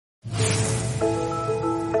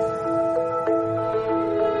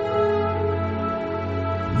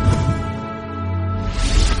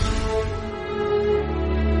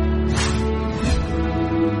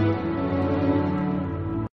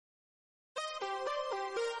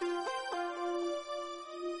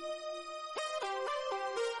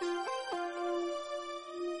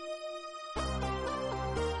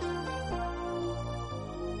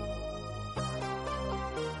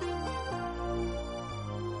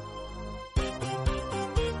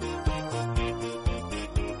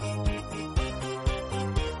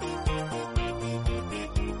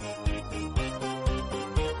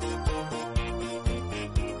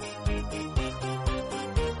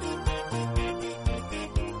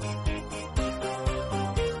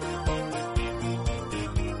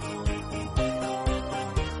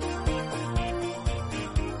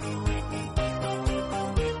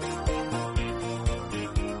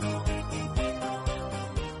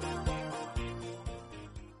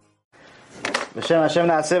B'Shem Hashem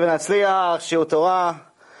na'aseh v'natzliach, Shiur Torah.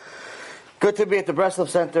 Good to be at the Breslov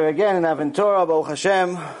Center again in Aventura, Baruch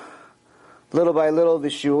Hashem. Little by little, the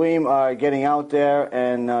shiurim are getting out there,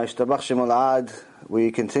 and Ishtabach Shemol Ad,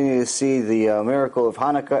 we continue to see the miracle of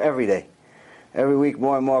Hanukkah every day. Every week,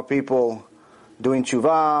 more and more people doing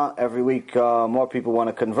tshuva. Every week, more people want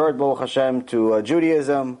to convert, Baruch Hashem, to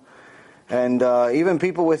Judaism. And even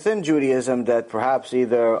people within Judaism that perhaps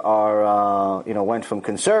either are, went from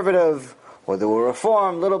conservative, or they were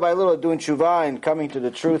reformed, little by little doing tshuva and coming to the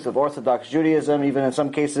truth of Orthodox Judaism. Even in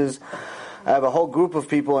some cases, I have a whole group of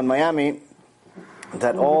people in Miami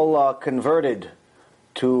that all converted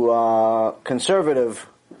to conservative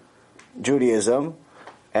Judaism.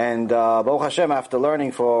 And Baruch Hashem, after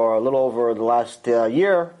learning for a little over the last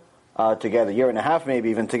year together, year and a half maybe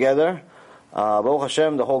even together, Baruch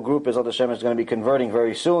Hashem, the whole group is going to be converting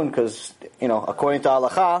very soon because, according to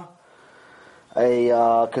Halakha,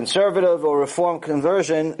 a conservative or reformed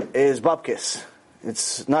conversion is babkis.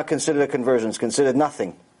 It's not considered a conversion, it's considered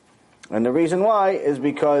nothing. And the reason why is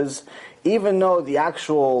because even though the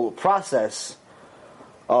actual process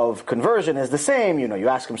of conversion is the same, you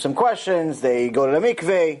ask them some questions, they go to the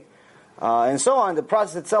mikveh, and so on, the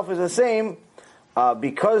process itself is the same,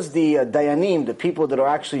 because the dayanim, the people that are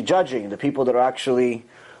actually judging, the people that are actually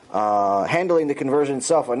handling the conversion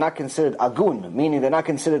itself are not considered agun, meaning they're not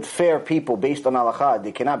considered fair people based on halakha.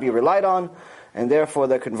 They cannot be relied on, and therefore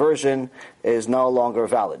their conversion is no longer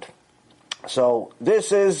valid. So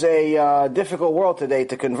this is a difficult world today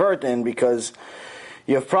to convert in because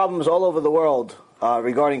you have problems all over the world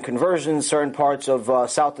regarding conversions. Certain parts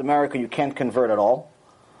of South America you can't convert at all.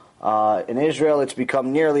 In Israel it's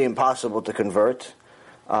become nearly impossible to convert.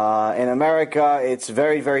 In America, it's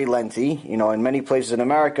very, very lengthy. In many places in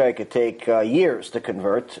America, it could take years to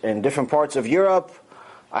convert. In different parts of Europe,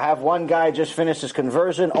 I have one guy just finished his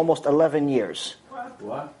conversion, almost 11 years.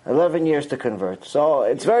 What? 11 years to convert. So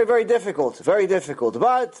it's very, very difficult. Very difficult.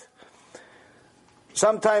 But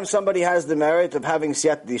sometimes somebody has the merit of having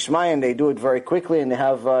siyat dishmai, and they do it very quickly, and they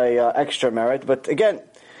have extra merit. But again,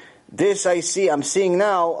 this I'm seeing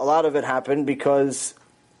now, a lot of it happened because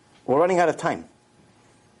we're running out of time.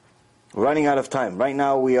 We're running out of time. Right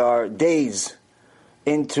now we are days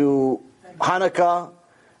into Hanukkah,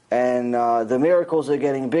 and the miracles are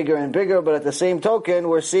getting bigger and bigger, but at the same token,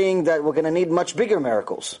 we're seeing that we're going to need much bigger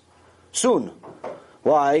miracles soon.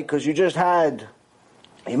 Why? Because you just had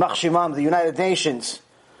Yimach Shemam, the United Nations,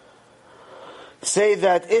 say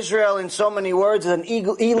that Israel, in so many words, is an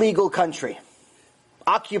illegal country.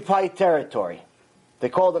 Occupied territory. They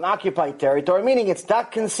call it an occupied territory, meaning it's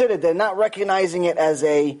not considered, they're not recognizing it as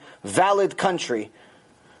a valid country,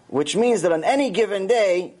 which means that on any given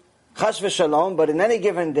day, chas v'shalom, but in any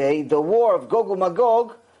given day, the war of Gog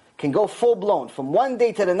u'Magog can go full-blown. From one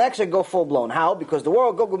day to the next, it go full-blown. How? Because the war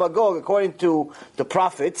of Gog u'Magog, according to the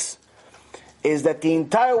prophets, is that the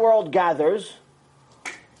entire world gathers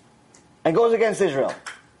and goes against Israel.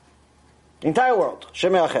 The entire world.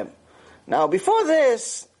 Shem Yachem. Now, before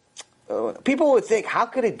this, people would think, how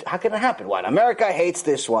can it happen? What? America hates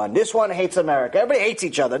this one hates America. Everybody hates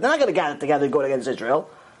each other. They're not going to gather together and go against Israel.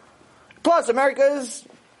 Plus, America is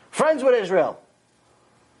friends with Israel.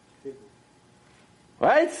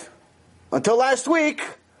 Right? Until last week,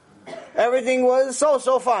 everything was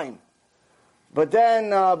so fine. But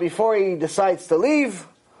then, before he decides to leave,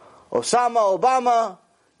 Obama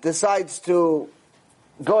decides to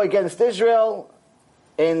go against Israel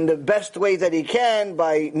in the best way that he can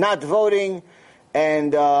by not voting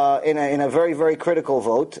and in a very, very critical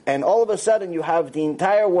vote. And all of a sudden you have the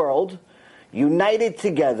entire world united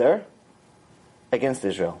together against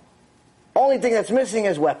Israel. Only thing that's missing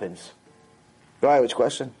is weapons. Go ahead, which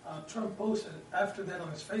question? Trump posted after that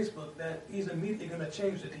on his Facebook that he's immediately going to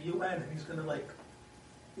change it to UN, and he's going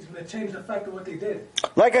to change the fact of what they did.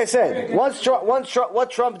 Like I said, what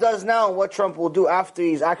Trump does now and what Trump will do after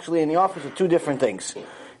he's actually in the office are two different things.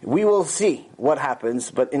 We will see what happens,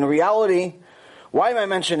 but in reality, why am I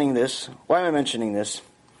mentioning this?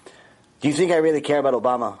 Do you think I really care about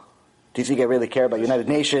Obama? Do you think I really care about United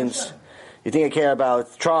Nations? Do you think I care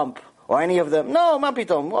about Trump or any of them? No,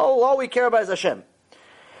 mapitom. All we care about is Hashem.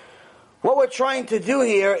 What we're trying to do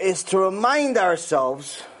here is to remind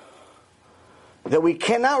ourselves that we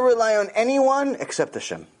cannot rely on anyone except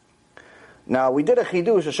Hashem. Now, we did a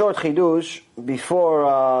short chidush,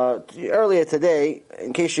 before, earlier today,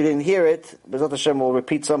 in case you didn't hear it, B'ezrat Hashem will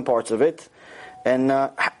repeat some parts of it, and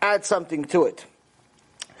add something to it.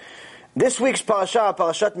 This week's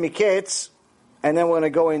parashat Miketz, and then we're going to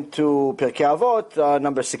go into Pirkei Avot,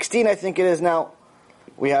 number 16 I think it is now.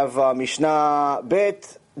 We have Mishnah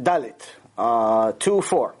Bet Dalit,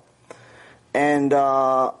 2-4. And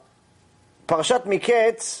Parashat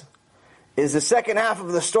Miketz is the second half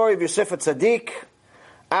of the story of Yosef Tzaddik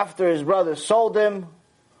after his brothers sold him.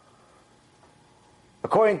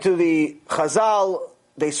 According to the Chazal,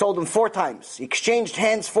 they sold him 4 times. He exchanged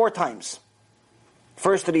hands 4 times.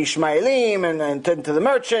 First to the Ishmaelim, and then to the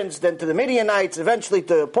merchants, then to the Midianites, eventually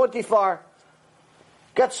to Potiphar.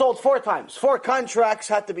 Got sold 4 times. 4 contracts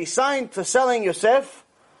had to be signed for selling Yosef.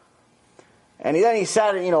 And then he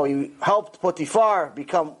sat, he helped Potiphar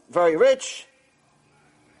become very rich.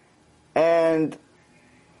 And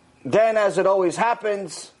then, as it always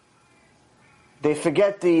happens, they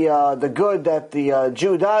forget the good that the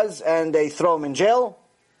Jew does, and they throw him in jail.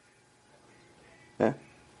 Yeah.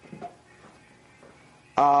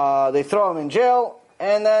 They throw him in jail,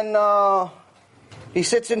 and then he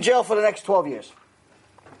sits in jail for the next 12 years.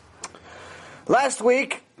 Last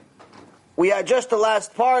week, we had just the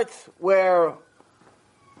last part where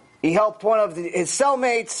he helped one of his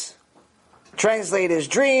cellmates translate his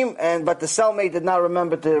dream, but the cellmate did not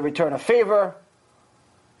remember to return a favor.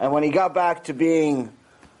 And when he got back to being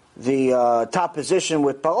the top position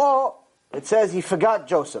with Paro, it says he forgot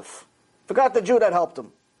Joseph. Forgot the Jew that helped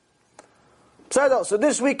him. So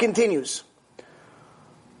this week continues.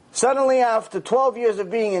 Suddenly, after 12 years of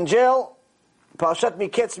being in jail, Parashat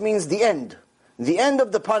Miketz means the end. The end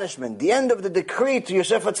of the punishment. The end of the decree to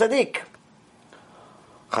Yosef Tzaddik.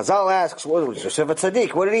 Chazal asks, what was Yosef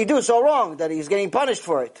Tzaddik? What did he do so wrong that he's getting punished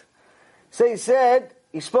for it? So he said,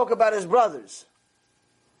 he spoke about his brothers.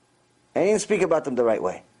 And he didn't speak about them the right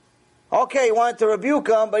way. Okay, he wanted to rebuke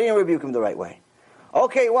them, but he didn't rebuke them the right way.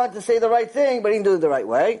 Okay, he wanted to say the right thing, but he didn't do it the right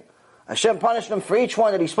way. Hashem punished him for each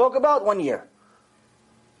one that he spoke about 1 year.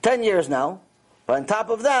 10 years now. But on top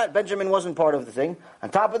of that, Benjamin wasn't part of the thing. On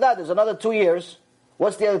top of that, there's another 2 years.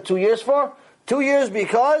 What's the other 2 years for? 2 years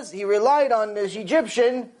because he relied on this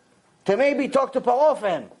Egyptian to maybe talk to Paro for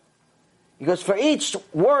him. Because for each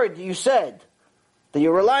word you said, that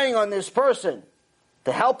you're relying on this person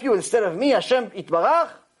to help you instead of me, Hashem Itbarach,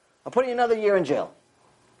 I'm putting you another year in jail.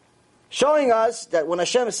 Showing us that when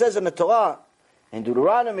Hashem says in the Torah, in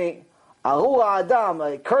Deuteronomy, Aru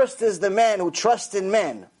Adam, cursed is the man who trusts in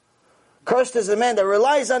men. Cursed is the man that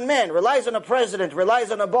relies on men, relies on a president,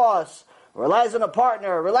 relies on a boss, relies on a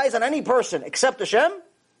partner, relies on any person except Hashem.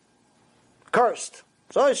 Cursed.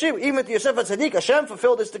 So even to Yosef Tzaddik, Hashem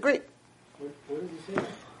fulfilled this decree. Where did you say that?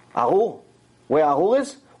 Aru. Where Aru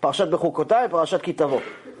is? Parashat Bechukotai, Parashat Kitavot.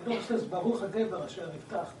 No, it says, Baruch HaGever Asher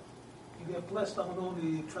Yiftach. You get blessed on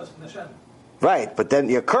only trust in Hashem. Right, but then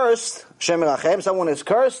you're cursed, Hashem Erachem, someone is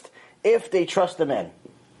cursed if they trust the men.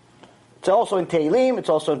 It's also in Tehillim, it's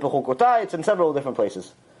also in Bechukotai, it's in several different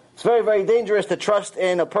places. It's very, very dangerous to trust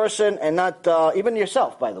in a person and not, even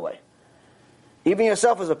yourself, by the way. Even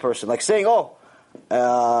yourself as a person. Like saying,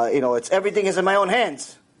 it's everything is in my own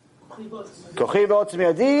hands. Kochi v'otz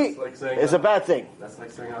miyadi is a bad thing. That's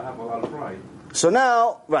like saying I have a lot of pride. So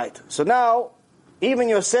now, even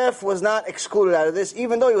Yosef was not excluded out of this,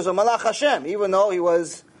 even though he was a Malach Hashem, even though he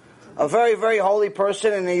was a very, very holy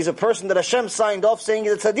person, and he's a person that Hashem signed off saying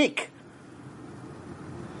he's a tzaddik.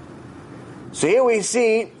 So here we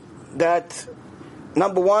see that,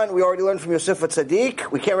 number one, we already learned from Yosef a tzaddik,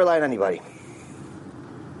 we can't rely on anybody.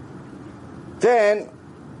 Then,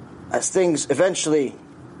 as things eventually,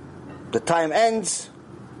 the time ends,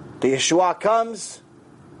 the Yeshua comes,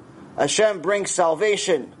 Hashem brings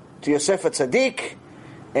salvation to Yosef Tzaddik.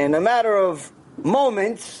 In a matter of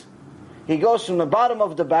moments, he goes from the bottom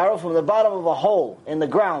of the barrel, from the bottom of a hole in the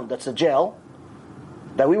ground, that's a jail,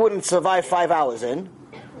 that we wouldn't survive 5 hours in.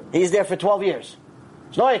 He's there for 12 years.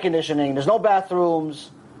 There's no air conditioning, there's no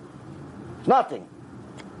bathrooms, there's nothing.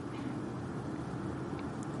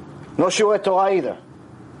 No shiur Torah either.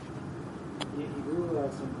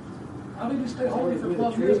 How did you stay holy for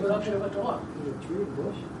 12 years without shiur Torah?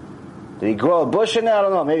 Did he grow a bush in there? I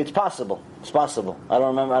don't know. Maybe it's possible. It's possible. I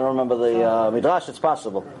don't remember the midrash. It's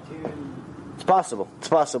possible. It's possible. It's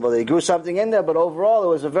possible that he grew something in there. But overall, it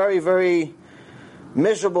was a very, very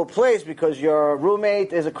miserable place because your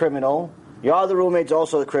roommate is a criminal. Your other roommate's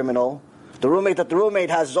also a criminal. The roommate that the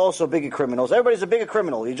roommate has is also bigger criminals. Everybody's a bigger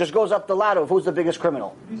criminal. He just goes up the ladder of who's the biggest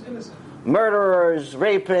criminal. He's innocent. Murderers,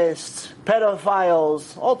 rapists,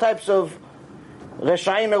 pedophiles, all types of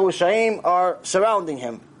reshaim and rushaim are surrounding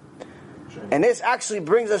him. And this actually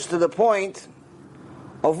brings us to the point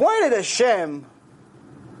of why did Hashem,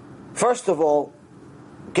 first of all,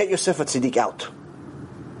 get Yosef Tzaddik out?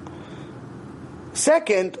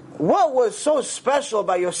 Second, what was so special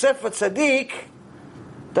about Yosef Tzaddik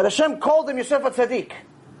that Hashem called him Yosef Tzaddik?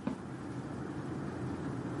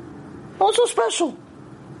 What was so special?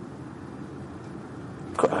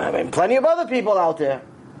 I mean, plenty of other people out there.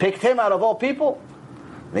 Picked him out of all people.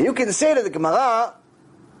 Now you can say that the Gemara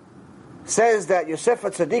says that Yosef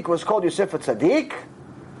HaTzadik was called Yosef HaTzadik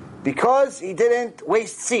because he didn't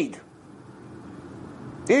waste seed.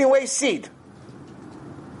 He didn't waste seed.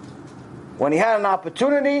 When he had an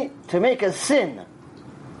opportunity to make a sin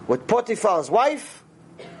with Potiphar's wife,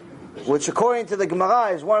 which according to the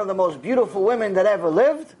Gemara is one of the most beautiful women that ever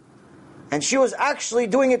lived, and she was actually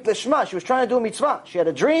doing it lishma. She was trying to do a mitzvah. She had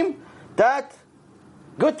a dream that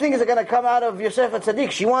good things are going to come out of Yosef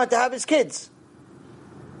HaTzadik. She wanted to have his kids.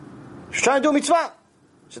 She was trying to do a mitzvah.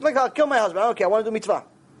 She said, like, I'll kill my husband. I don't care. I want to do mitzvah.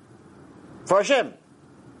 For Hashem.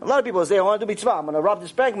 A lot of people say, I want to do mitzvah. I'm going to rob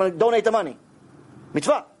this bank. I'm going to donate the money.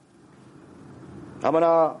 Mitzvah. I'm going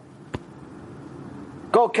to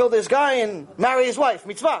go kill this guy and marry his wife.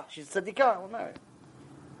 Mitzvah. She's tzadikah. I will marry.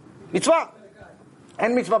 Mitzvah.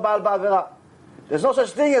 And mitzvah ba'al ba'avera. There's no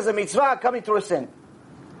such thing as a mitzvah coming through a sin.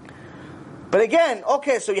 But again,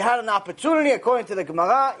 okay, so you had an opportunity, according to the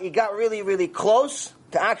Gemara, he got really, really close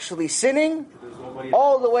to actually sinning,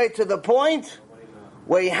 all the way to the point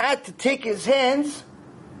where he had to take his hands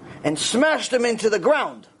and smash them into the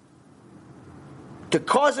ground to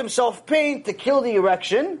cause himself pain, to kill the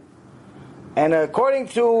erection. And according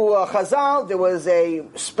to Chazal, there was a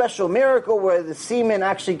special miracle where the semen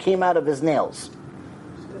actually came out of his nails.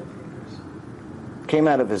 Came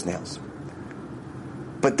out of his nails.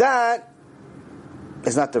 But that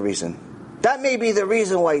is not the reason. That may be the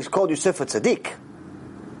reason why he's called Yosef HaTzadik.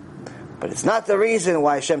 But it's not the reason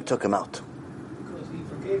why Hashem took him out. Because he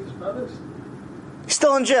forgave his brothers? He's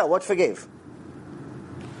still in jail. What forgave?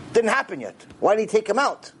 Didn't happen yet. Why did he take him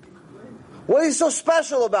out? What is so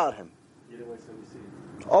special about him?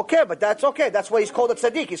 Okay, but that's okay. That's why he's called a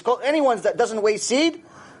tzaddik. He's called anyone that doesn't waste seed,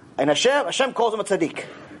 and Hashem calls him a tzaddik.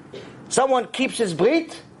 Someone keeps his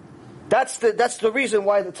brit. That's the reason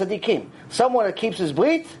why the tzaddik came. Someone that keeps his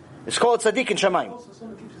brit is called tzaddik in Shamayim. Also,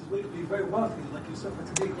 someone keeps his brit to be very wealthy, like Yosef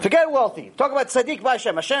HaTzadik. Forget wealthy. Talk about tzaddik by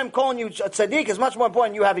Hashem. Hashem calling you a tzaddik is much more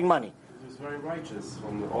important than you having money. He was very righteous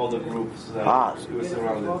from all the groups that he was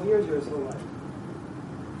surrounded. 12 years or his whole life.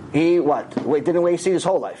 He what? Didn't waste seed his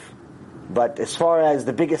whole life. But as far as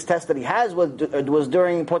the biggest test that he has was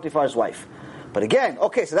during Potiphar's wife. But again,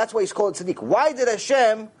 okay, so that's why he's called tzaddik. Why did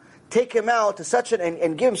Hashem take him out to such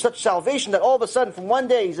and give him such salvation that all of a sudden from one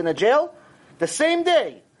day he's in a jail? The same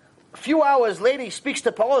day, a few hours later, he speaks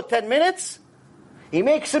to Paro 10 minutes, he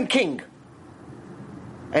makes him king.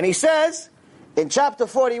 And he says, in chapter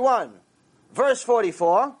 41, verse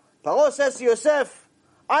 44, Paro says to Yosef,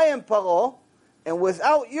 I am Paro, and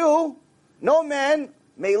without you, no man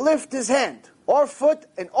may lift his hand or foot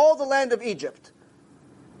in all the land of Egypt.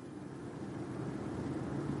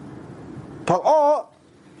 Paro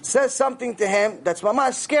says something to him that's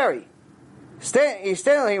mamash scary. He's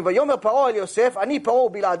telling him, "Vayomer Paro el Yosef, ani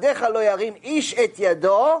Paro biladecha lo yarim ish et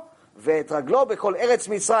yado ve'et raglo bechol eretz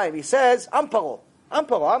Mitzrayim." He says, "I'm Paro.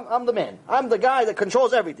 I'm the man. I'm the guy that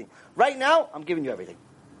controls everything. Right now, I'm giving you everything.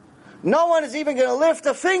 No one is even going to lift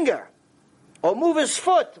a finger or move his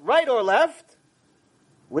foot right or left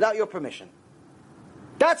without your permission.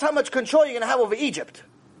 That's how much control you're going to have over Egypt.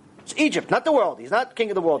 It's Egypt, not the world. He's not king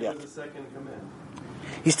of the world yet. The second command.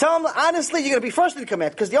 He's telling them, honestly, you're going to be first in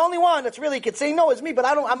command, because the only one that's really could say no is me, but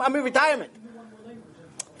I'm in retirement.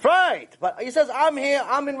 Right. But he says, I'm here,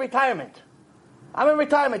 I'm in retirement. I'm in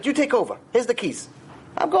retirement, you take over. Here's the keys.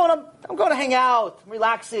 I'm going to hang out,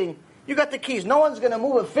 relaxing. You got the keys. No one's going to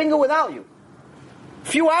move a finger without you. A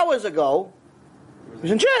few hours ago, he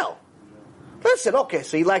was in jail. Listen, okay,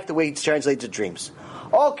 so he liked the way he translates the dreams.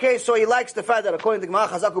 Okay, so he likes the fact that according to Gemara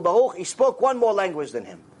Chazaku Baruch, he spoke one more language than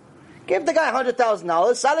him. Give the guy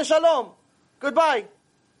 $100,000, Saleh Shalom, goodbye.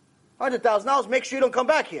 $100,000, make sure you don't come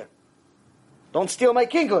back here. Don't steal my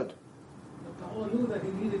kinghood. But Paro knew that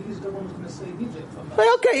he's the one who's going to save Egypt from that. Hey,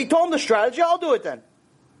 okay, he told him the strategy, I'll do it then.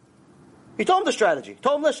 He told him the strategy.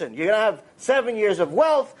 Told him, listen, you're going to have 7 years of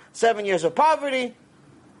wealth, 7 years of poverty,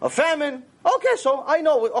 of famine. Okay, so I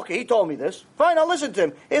know, okay, he told me this. Fine, I'll listen to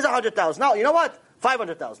him. Here's $100,000. You know what?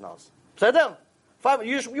 $500,000. Say them.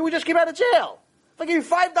 You just came out of jail. If I give you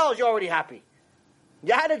 $5, you're already happy.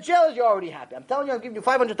 You had a jail, you're already happy. I'm telling you, I'm giving you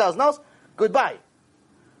 $500,000. Goodbye.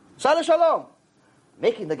 Saleh Shalom.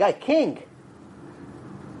 Making the guy king.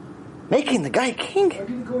 Making the guy king. Why did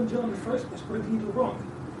he go in jail in the first place? What did he do wrong?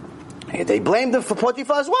 They blamed him for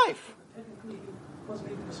Potiphar's wife. Technically, he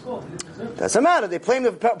wasn't even his fault. He didn't deserve it. Doesn't matter. They blamed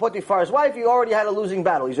him for Potiphar's wife. He already had a losing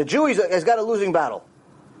battle. He's a Jew. He's got a losing battle.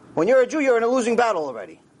 When you're a Jew, you're in a losing battle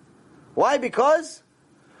already. Why? Because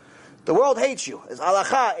the world hates you. It's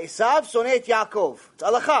Alacha. Esav sonet Yaakov. It's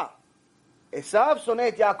Alacha. Esav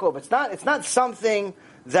sonet Yaakov. It's not something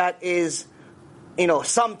that is,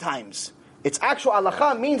 sometimes. It's actual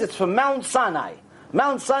halacha, means it's from Mount Sinai.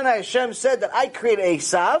 Mount Sinai, Hashem said that I created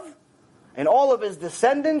Esav and all of his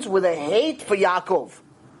descendants with a hate for Yaakov.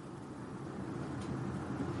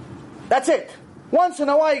 That's it. Once in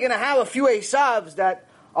a while you're going to have a few Esavs that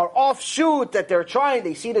are offshoot, that they're trying,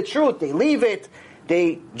 they see the truth, they leave it,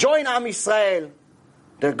 they join Am Yisrael,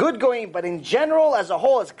 they're good going, but in general, as a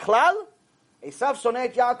whole, as klal, Esav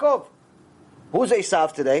sonet Yaakov. Who's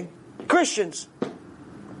Esav today? Christians.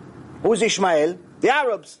 Who's Ishmael? The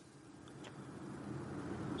Arabs.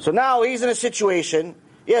 So now he's in a situation,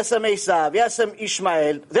 Yesem Esav, Yesem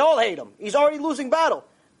Ishmael, they all hate him. He's already losing battle.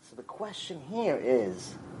 So the question here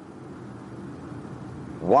is,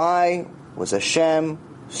 why was Hashem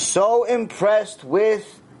so impressed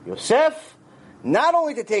with Yosef, not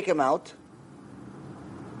only to take him out,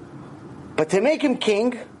 but to make him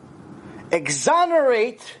king,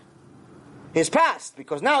 exonerate his past,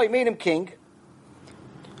 because now he made him king.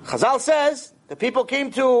 Chazal says, the people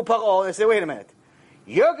came to Paro and said, wait a minute,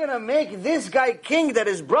 you're going to make this guy king that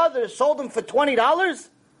his brothers sold him for $20?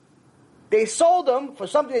 They sold him for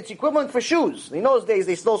something that's equivalent for shoes. In those days,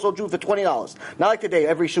 they still sold shoes for $20. Not like today,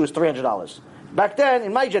 every shoe is $300. Back then,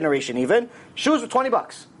 in my generation even, shoes were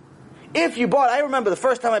 $20. If you bought, I remember the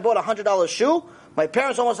first time I bought a $100 shoe, my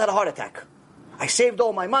parents almost had a heart attack. I saved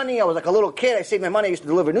all my money, I was like a little kid, I saved my money, I used to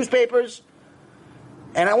deliver newspapers,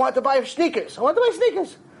 and I wanted to buy sneakers. So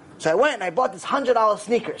I went and I bought this $100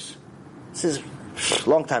 sneakers. This is a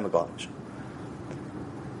long time ago.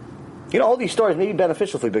 All these stories may be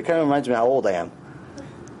beneficial for you, but it kind of reminds me how old I am.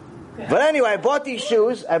 But anyway, I bought these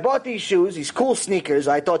shoes, these cool sneakers,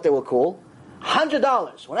 I thought they were cool.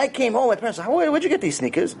 $100. When I came home, my parents said, where'd you get these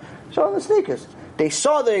sneakers? Show them the sneakers. They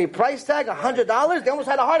saw the price tag, $100, they almost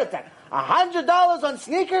had a heart attack. $100 on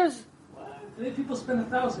sneakers? Today people spend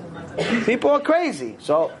 $1,000. People are crazy.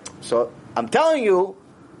 So I'm telling you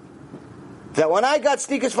that when I got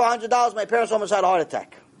sneakers for $100, my parents almost had a heart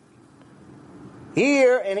attack.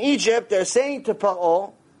 Here in Egypt, they're saying to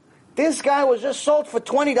Paro, this guy was just sold for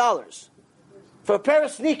 $20 for a pair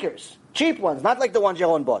of sneakers. Cheap ones, not like the ones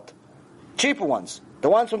Yaron bought. Cheaper ones. The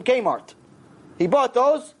ones from Kmart. He bought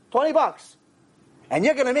those, $20. And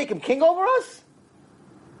you're going to make him king over us?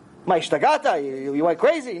 Ma ishtagata, you went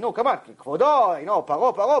crazy. No, come on. Kvodo,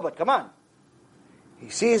 Paro, but come on. He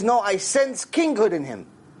sees, no, I sense kinghood in him.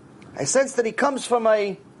 I sense that he comes from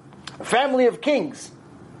a family of kings.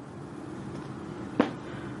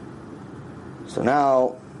 So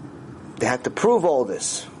now, they had to prove all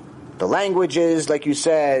this. The languages, like you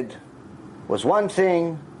said, was one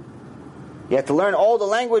thing. You had to learn all the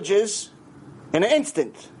languages in an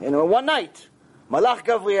instant, in one night. Malach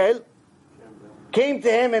Gabriel came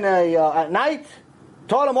to him at night,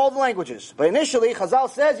 taught him all the languages. But initially, Chazal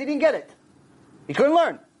says he didn't get it. He couldn't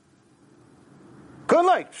learn.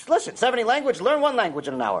 Listen, 70 languages, learn one language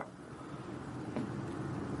in an hour.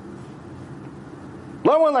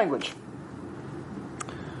 Learn one language.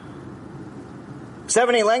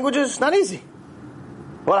 70 languages, not easy.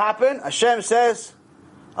 What happened? Hashem says,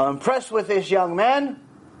 I'm impressed with this young man.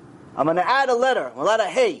 I'm going to add a letter. A letter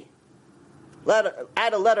hey.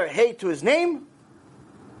 Add a letter hey to his name.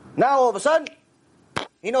 Now all of a sudden,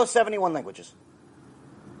 he knows 71 languages.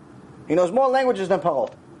 He knows more languages than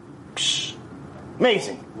Paro.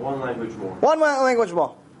 Amazing. One language more. One language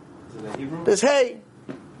more. Is it Hebrew?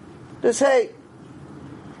 This hey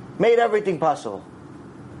made everything possible.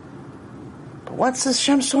 But what's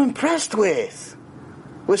Hashem so impressed with?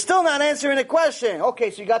 We're still not answering the question.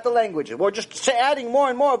 Okay, so you got the language. We're just adding more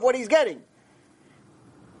and more of what he's getting.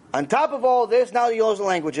 On top of all this, now he knows the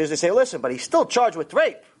languages. They say, listen, but he's still charged with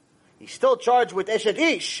rape. He's still charged with Eshet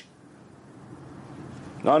Ish.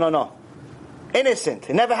 No. Innocent.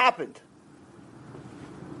 It never happened.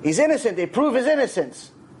 He's innocent. They prove his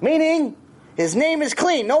innocence. Meaning, his name is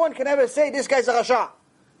clean. No one can ever say, this guy's a Rasha.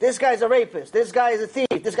 This guy's a rapist. This guy is a thief.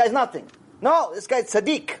 This guy's nothing. No, this guy's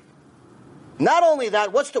tzaddik. Not only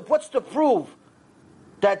that, what's to prove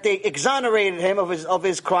that they exonerated him of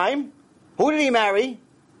his crime? Who did he marry?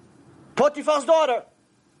 Potiphar's daughter.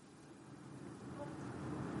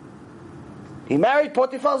 He married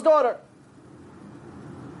Potiphar's daughter.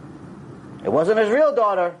 It wasn't his real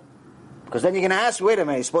daughter. Because then you're going to ask, wait a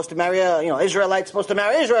minute, he's supposed to marry Israelite, supposed to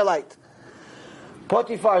marry Israelite.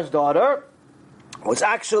 Potiphar's daughter was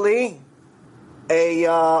actually a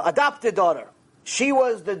adopted daughter. She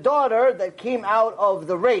was the daughter that came out of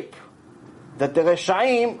the rape that the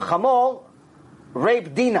Reshaim, Chamor,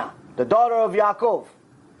 raped Dinah, the daughter of Yaakov.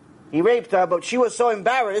 He raped her, but she was so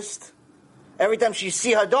embarrassed. Every time she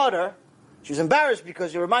see her daughter, she was embarrassed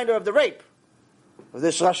because it reminded her of the rape. of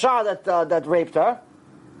this Rasha that raped her.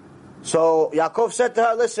 So Yaakov said to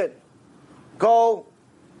her, listen, go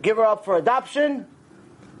give her up for adoption,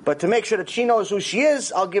 but to make sure that she knows who she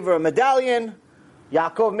is, I'll give her a medallion.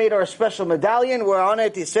 Yaakov made her a special medallion where on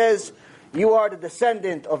it he says, you are the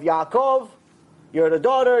descendant of Yaakov, you're the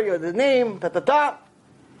daughter, you're the name, ta-ta-ta.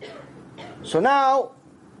 So now,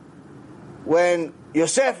 when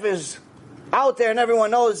Yosef is out there and everyone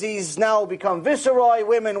knows he's now become viceroy,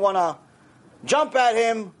 women want to jump at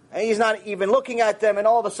him, and he's not even looking at them, and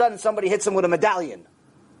all of a sudden somebody hits him with a medallion.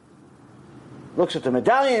 Looks at the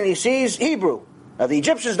medallion and he sees Hebrew. Now the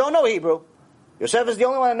Egyptians don't know Hebrew. Yosef is the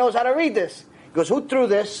only one that knows how to read this. He goes, who threw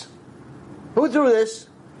this? Who threw this?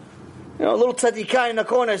 You know, a little tzaddikai in the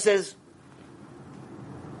corner says,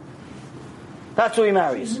 that's who he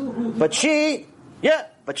marries. But she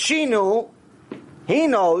knew, he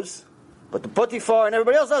knows, but the Potiphar and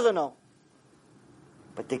everybody else doesn't know.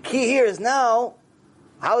 But the key here is now,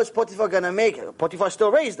 how is Potiphar going to make it? Potiphar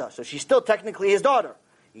still raised her, so she's still technically his daughter.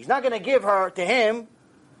 He's not going to give her to him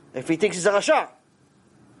if he thinks he's a Rasha.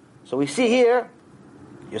 So we see here,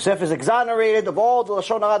 Yosef is exonerated of all the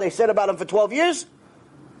Lashon Hara they said about him for 12 years.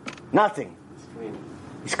 Nothing.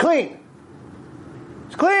 He's clean.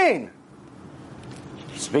 He's clean.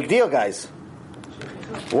 It's a big deal, guys.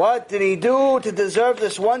 What did he do to deserve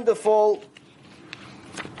this wonderful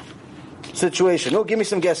situation? No, give me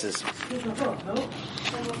some guesses.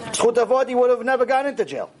 Zchut Avot, he would have never gone into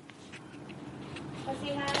jail.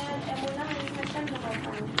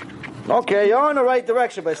 Okay, you're on the right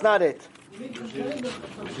direction, but it's not it.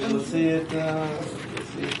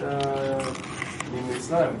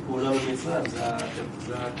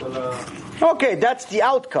 Okay, that's the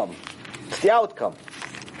outcome. It's the outcome.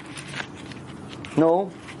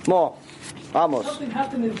 No, more. Almost. Something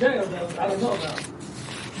happened in jail that I don't know about.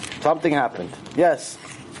 Something happened. Yes.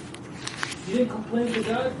 You didn't complain to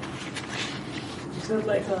God? You said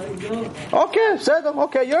like, Okay, said them.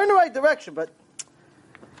 Okay, you're in the right direction, but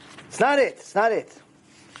it's not it. It's not it.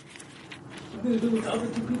 Something to do with the other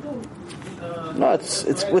two people? No,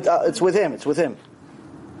 it's with him. It's with him.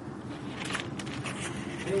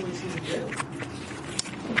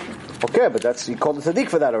 Okay, but that's, he called the tzaddik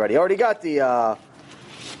for that already. He already got the.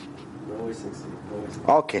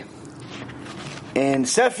 Okay. In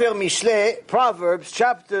Sefer Mishle, Proverbs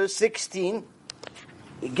chapter 16,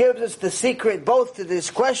 it gives us the secret both to this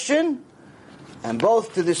question and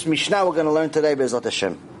both to this Mishnah we're going to learn today, Be'ezrat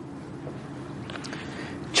Hashem.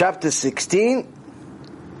 Chapter 16,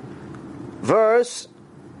 verse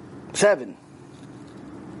 7.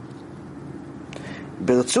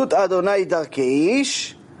 Birtzut Adonai darkei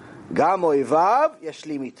ish, gam oivav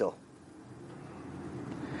yashlim ito.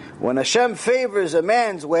 When Hashem favors a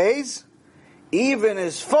man's ways, even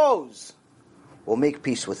his foes will make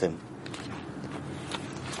peace with him.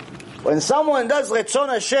 When someone does Retzon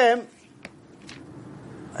Hashem,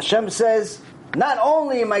 Hashem says, not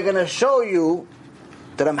only am I going to show you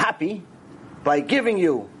that I'm happy by giving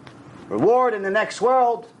you reward in the next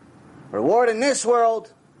world, reward in this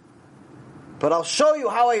world, but I'll show you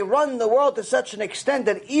how I run the world to such an extent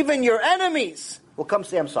that even your enemies will come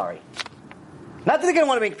say, I'm sorry. Not that they're going to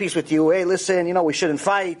want to make peace with you. Hey, listen, we shouldn't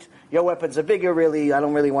fight. Your weapons are bigger, really. I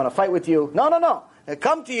don't really want to fight with you. No. They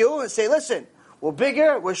come to you and say, listen, we're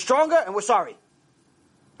bigger, we're stronger, and we're sorry.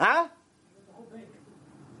 Huh?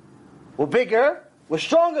 We're bigger, we're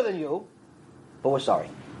stronger than you, but we're sorry.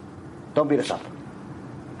 Don't beat us up.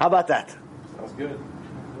 How about that? Sounds good.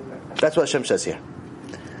 That's what Hashem says here.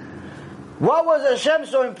 What was Hashem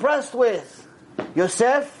so impressed with?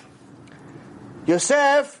 Yosef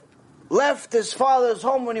left his father's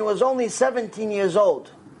home when he was only 17 years old.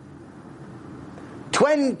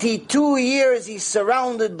 22 years he's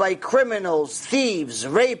surrounded by criminals, thieves,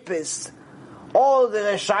 rapists, all the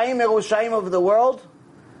Reshaim of the world.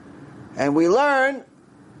 And we learn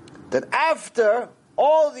that after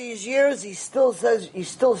all these years, he still stays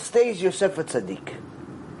Yosef a tzaddik.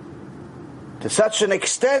 To such an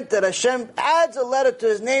extent that Hashem adds a letter to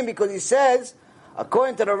his name because he says,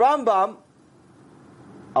 according to the Rambam,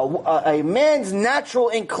 a man's natural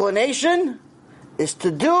inclination is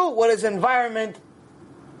to do what his environment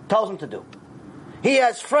tells him to do. He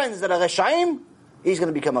has friends that are Reshaim, he's going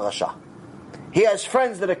to become a Rasha. He has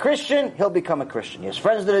friends that are Christian, he'll become a Christian. He has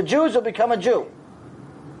friends that are Jews, he'll become a Jew.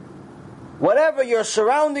 Whatever your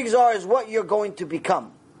surroundings are is what you're going to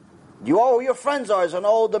become. You are who your friends are is an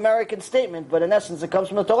old American statement, but in essence it comes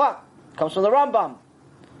from the Torah. It comes from the Rambam.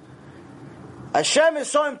 Hashem is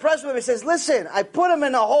so impressed with him, he says, listen, I put him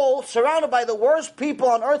in a hole surrounded by the worst people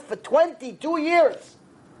on earth for 22 years.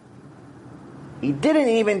 He didn't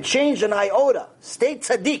even change an iota. Stay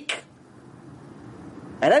tzaddik.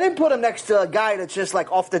 And I didn't put him next to a guy that's just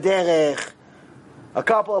like off the derech, a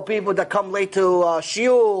couple of people that come late to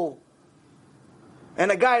shiur,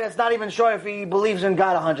 and a guy that's not even sure if he believes in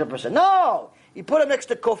God 100%. No! He put him next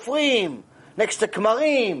to kofrim, next to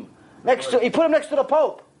kmarim, he put him next to the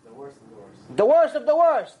Pope. The worst of the worst. The worst of the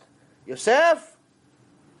worst. Yosef,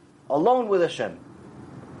 alone with Hashem.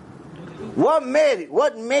 What made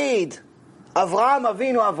Avraham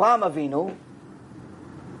Avinu?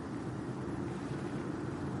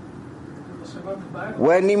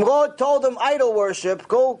 When Nimrod told him idol worship,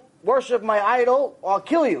 go worship my idol or I'll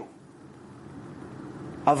kill you.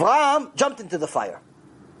 Avraham jumped into the fire.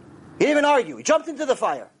 He didn't even argue. He jumped into the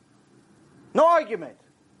fire. No argument.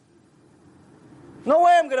 No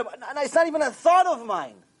way I'm going to... It's not even a thought of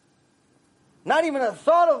mine. Not even a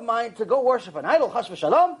thought of mine to go worship an idol. Chas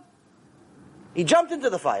v'shalom. He jumped into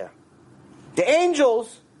the fire. The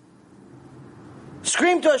angels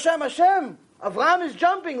screamed to Hashem, Hashem, Avraham is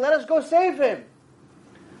jumping. Let us go save him.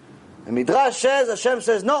 The Midrash says, Hashem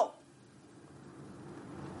says, no.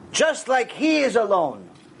 Just like he is alone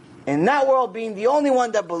in that world, being the only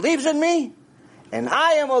one that believes in me, and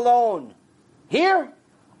I am alone here,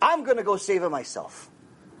 I'm going to go save him myself.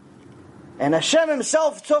 And Hashem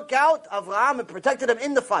himself took out Avraham and protected him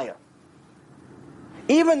in the fire.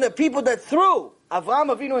 Even the people that threw Avraham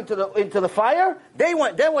Avinu into the fire, they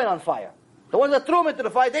went on fire. The ones that threw him into the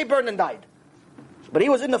fire, they burned and died. But he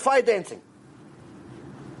was in the fire dancing.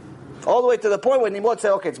 All the way to the point where Nimrod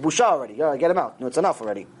said, okay, it's busha already. Yeah, get him out. No, it's enough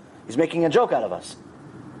already. He's making a joke out of us.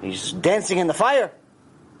 He's dancing in the fire.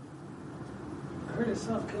 I heard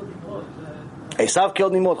Esav killed Nimrod. Esav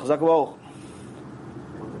killed Nimrod. Chazak v'baruch.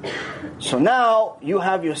 So now you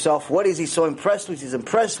have yourself, what is he so impressed with? He's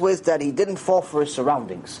impressed with that he didn't fall for his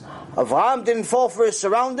surroundings. Avraham didn't fall for his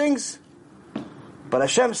surroundings, but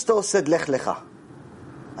Hashem still said, Lech lecha.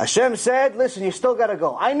 Hashem said, listen, you still got to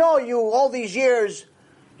go. I know you, all these years,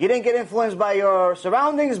 you didn't get influenced by your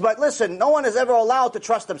surroundings, but listen, no one is ever allowed to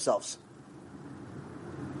trust themselves.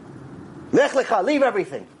 Lech lecha, leave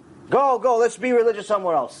everything. Go, let's be religious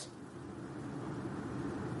somewhere else.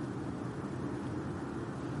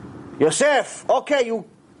 Yosef, okay, you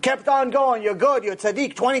kept on going, you're good, you're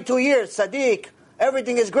tzaddik, 22 years, tzaddik,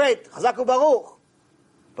 everything is great, chazaku baruch.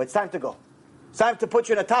 But it's time to go. It's time to put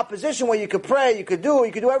you in a top position where you could pray, you could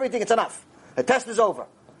do everything, it's enough. The test is over.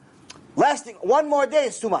 Lasting one more day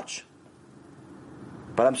is too much.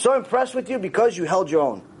 But I'm so impressed with you because you held your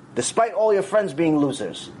own, despite all your friends being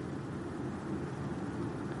losers.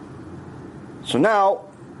 So now,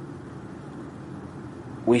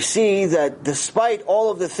 we see that despite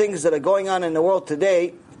all of the things that are going on in the world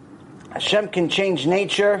today, Hashem can change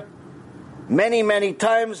nature many, many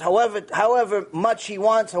times, however much He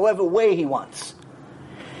wants, however way He wants.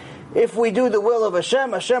 If we do the will of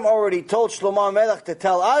Hashem, Hashem already told Shlomo Melech to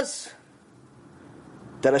tell us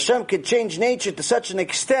that Hashem can change nature to such an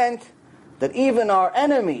extent that even our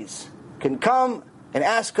enemies can come and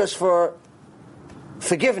ask us for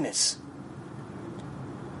forgiveness.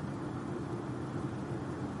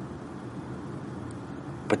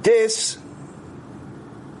 But this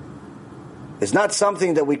is not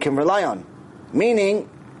something that we can rely on. Meaning,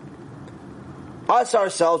 us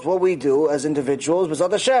ourselves, what we do as individuals,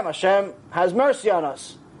 B'ezrat Hashem, Hashem has mercy on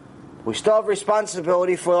us. We still have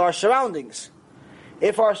responsibility for our surroundings.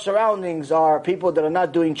 If our surroundings are people that are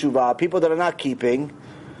not doing tshuva, people that are not keeping,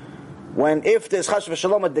 if there's chas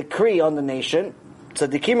v'shalom a decree on the nation,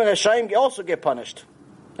 tzaddikim and reshayim also get punished.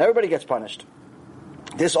 Everybody gets punished.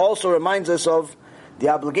 This also reminds us of the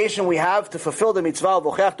obligation we have to fulfill the mitzvah of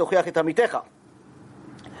Ocheach Tocheach et Amitecha.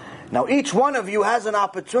 Now each one of you has an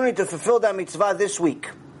opportunity to fulfill that mitzvah this week.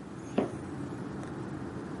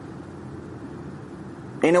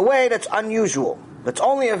 In a way that's unusual. That's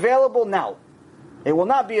only available now. It will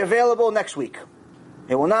not be available next week.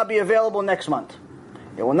 It will not be available next month.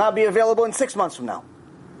 It will not be available in 6 months from now.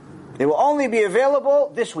 It will only be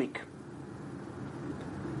available this week.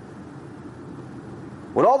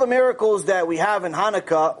 With all the miracles that we have in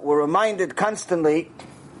Hanukkah, we're reminded constantly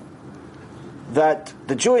that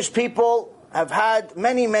the Jewish people have had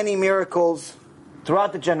many, many miracles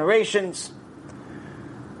throughout the generations.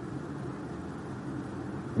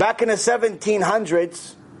 Back in the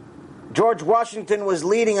 1700s, George Washington was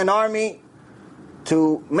leading an army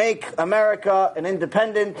to make America an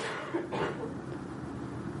independent,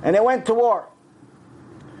 and they went to war.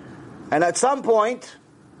 And at some point,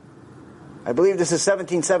 I believe this is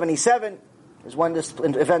 1777, is when this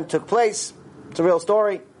event took place. It's a real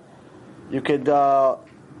story. You could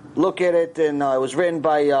look at it, and it was written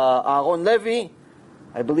by Aaron Levy,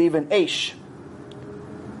 I believe in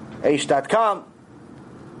Aish.com.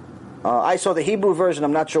 I saw the Hebrew version.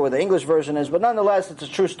 I'm not sure where the English version is, but nonetheless, it's a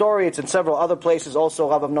true story. It's in several other places. Also,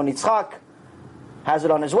 Rav Amnon Yitzchak has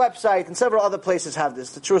it on his website, and several other places have this.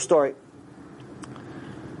 It's a true story.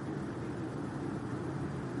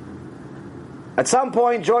 At some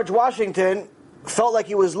point, George Washington felt like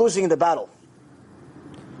he was losing the battle.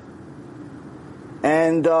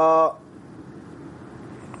 And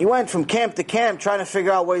he went from camp to camp trying to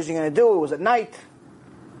figure out what he's going to do. It was at night.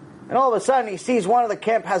 And all of a sudden, he sees one of the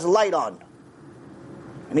camp has a light on.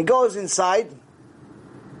 And he goes inside,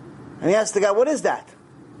 and he asks the guy, what is that?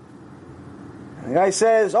 And the guy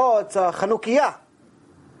says, oh, it's a Chanukiah.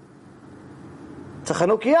 It's a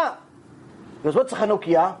Chanukiah. He goes, what's a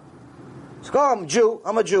Chanukiah? He says, oh,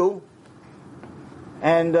 I'm a Jew.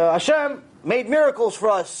 And Hashem made miracles for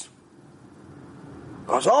us. He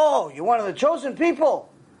goes, oh, you're one of the chosen people.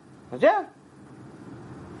 He goes, yeah.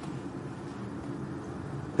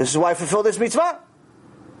 This is why I fulfill this mitzvah.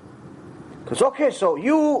 Because, okay, so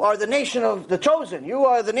you are the nation of the chosen. You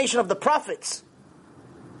are the nation of the prophets.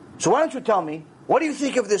 So why don't you tell me, what do you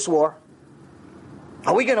think of this war?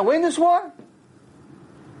 Are we going to win this war?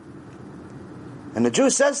 And the Jew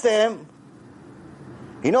says to him,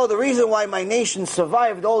 you know, the reason why my nation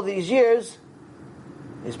survived all these years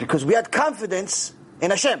is because we had confidence in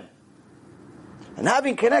Hashem. And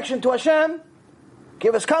having connection to Hashem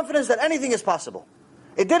gave us confidence that anything is possible.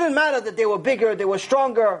 It didn't matter that they were bigger, they were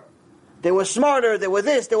stronger, they were smarter, they were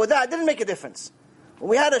this, they were that. It didn't make a difference. When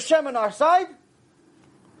we had Hashem on our side,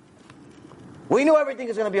 we knew everything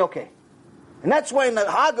is going to be okay. And that's why in the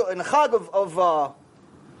Chag of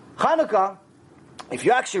Hanukkah, if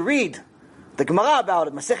you actually read the Gemara about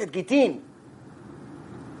it, Masechet Gitin,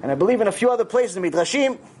 and I believe in a few other places in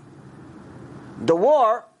Midrashim, the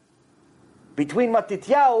war between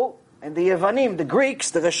Matityahu and the Yevanim, the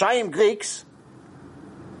Greeks, the Reshaim Greeks,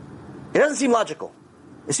 it doesn't seem logical.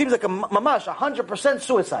 It seems like a mamash, 100%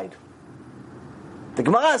 suicide. The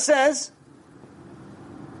Gemara says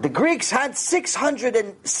the Greeks had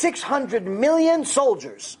 600 million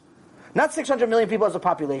soldiers. Not 600 million people as a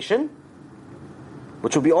population,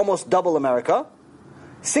 which would be almost double America.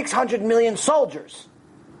 600 million soldiers.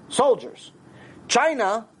 Soldiers.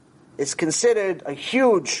 China is considered a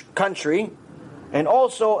huge country and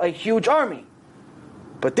also a huge army.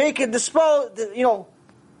 But they can throw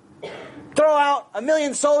out 1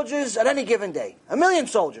 million soldiers at any given day. 1 million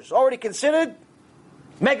soldiers, already considered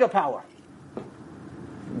mega power.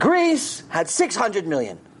 Greece had 600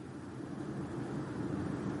 million.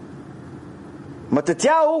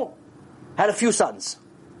 Matityahu had a few sons.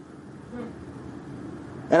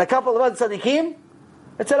 And a couple of other tzaddikim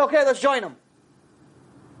that said, okay, let's join them.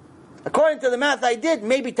 According to the math I did,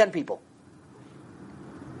 maybe 10 people.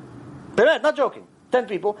 But not joking. 10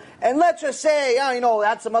 people. And let's just say,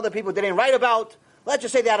 had some other people they didn't write about. Let's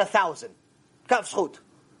just say they had 1,000. Kaf schut.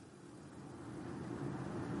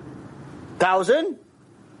 1,000?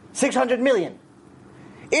 600 million.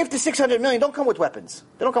 If the 600 million don't come with weapons,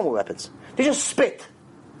 they don't come with weapons. They just spit.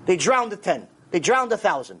 They drown the 10. They drown the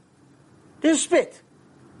 1,000. They just spit.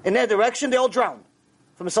 In their direction, they all drown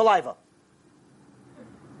from saliva.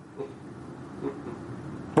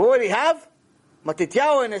 But what do you have?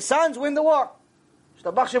 Matityahu and his sons win the war.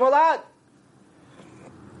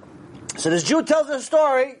 So this Jew tells a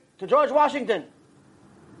story to George Washington.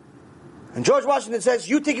 And George Washington says,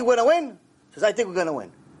 you think you're going to win? He says, I think we're going to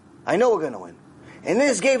win. I know we're going to win. And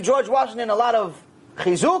this gave George Washington a lot of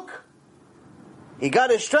chizuk. He got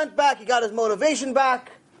his strength back. He got his motivation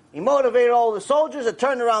back. He motivated all the soldiers. It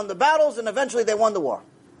turned around the battles, and eventually they won the war.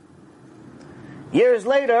 Years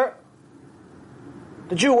later,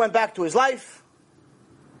 the Jew went back to his life.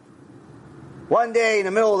 One day in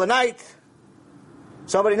the middle of the night,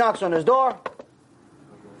 somebody knocks on his door.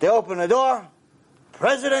 They open the door.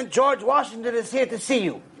 President George Washington is here to see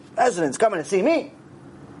you. President's coming to see me.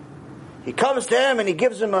 He comes to him and he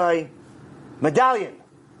gives him a medallion.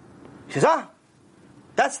 He says,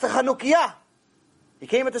 that's the Chanukiah. He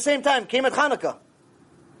came at the same time, came at Hanukkah.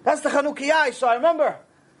 That's the Chanukiah. So I remember,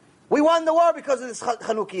 we won the war because of this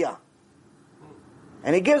Chanukiah.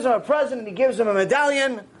 And he gives him a present and he gives him a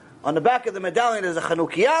medallion. On the back of the medallion is a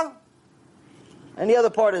Chanukiah, and the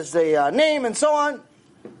other part is the name and so on.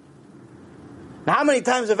 Now, how many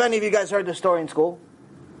times have any of you guys heard this story in school?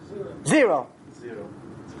 Zero.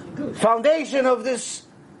 Foundation of this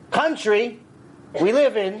country we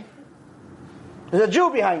live in, there's a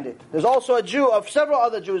Jew behind it. There's also a Jew of several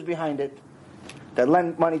other Jews behind it that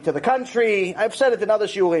lend money to the country. I've said it in other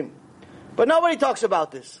shiurim. But nobody talks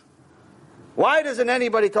about this. Why doesn't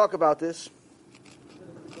anybody talk about this?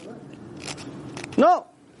 No.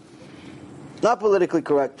 Not politically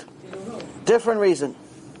correct. Different reason.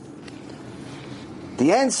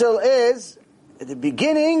 The answer is at the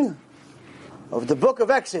beginning of the book of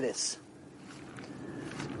Exodus.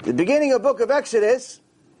 The beginning of the book of Exodus,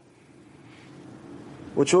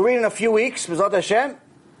 which we'll read in a few weeks, B'ezrat Hashem,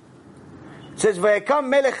 it says, "Vayekam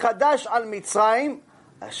melech chadash al Mitzrayim,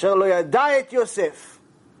 asher lo yada et Yosef."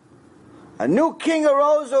 A new king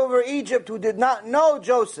arose over Egypt who did not know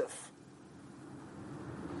Joseph.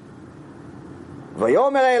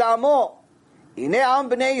 Vayomer el amo, hine am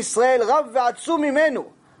bnei Yisrael rav ve'atzum mimenu,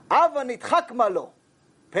 ava nitchak malo,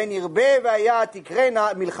 pen yirbe ve'aya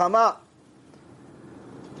tikrena milchama.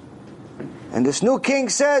 And this new king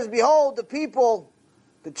says, behold, the people,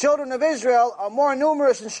 the children of Israel, are more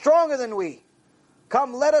numerous and stronger than we.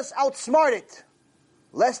 Come, let us outsmart it,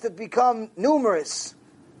 lest it become numerous.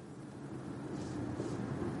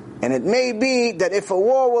 And it may be that if a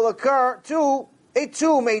war will occur, too, it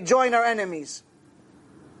too may join our enemies.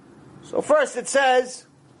 So first it says,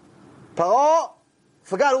 Paro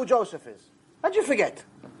forgot who Joseph is. How'd you forget?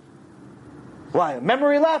 Why,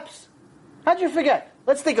 memory lapse? How'd you forget?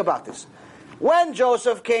 Let's think about this. When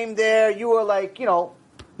Joseph came there, you were like,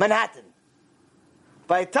 Manhattan.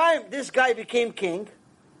 By the time this guy became king,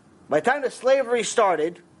 by the time the slavery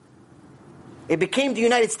started, it became the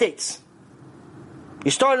United States.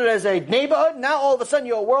 You started as a neighborhood, now all of a sudden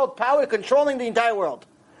you're a world power controlling the entire world.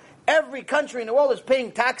 Every country in the world is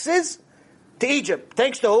paying taxes to Egypt.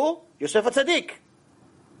 Thanks to who? Yosef HaTzadik.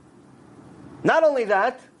 Not only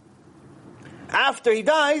that, after he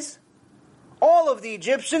dies, all of the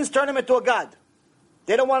Egyptians turn him into a god.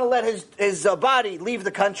 They don't want to let his body leave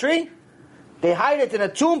the country. They hide it in a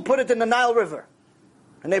tomb, put it in the Nile River.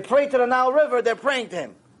 And they pray to the Nile River, they're praying to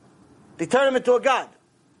him. They turn him into a god.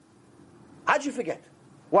 How'd you forget?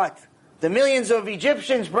 What? The millions of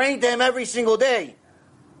Egyptians praying to him every single day.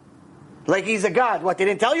 Like he's a god. What, they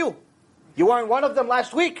didn't tell you? You weren't one of them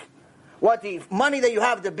last week? What, the money that you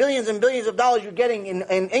have, the billions and billions of dollars you're getting in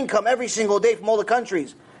income every single day from all the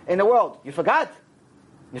countries in the world. You forgot?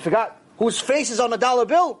 You forgot whose face is on the dollar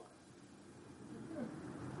bill?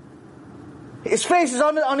 His face is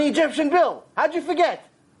on the Egyptian bill. How'd you forget?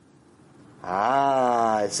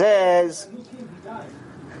 It says,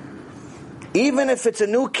 even if it's a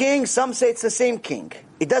new king, some say it's the same king.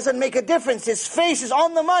 It doesn't make a difference. His face is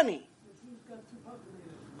on the money.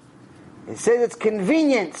 It says it's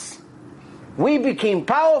convenience. We became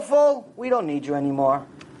powerful. We don't need you anymore.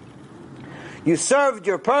 You served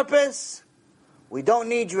your purpose. We don't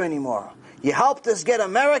need you anymore. You helped us get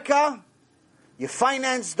America. You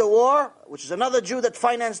financed the war, which is another Jew that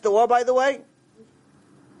financed the war, by the way.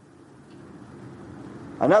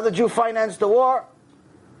 Another Jew financed the war.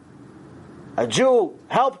 A Jew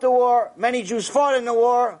helped the war. Many Jews fought in the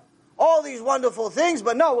war. All these wonderful things,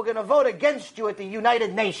 but no, we're going to vote against you at the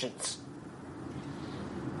United Nations.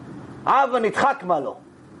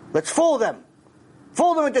 Let's fool them.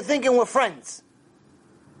 Fool them into thinking we're friends.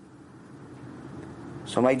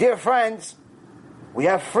 So my dear friends, we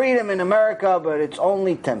have freedom in America, but it's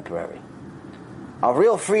only temporary. Our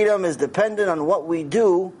real freedom is dependent on what we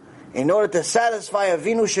do in order to satisfy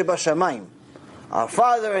Avinu Shebashamayim, our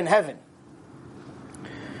Father in heaven.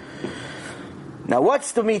 Now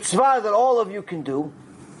what's the mitzvah that all of you can do?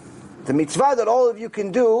 The mitzvah that all of you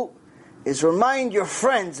can do is remind your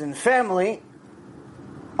friends and family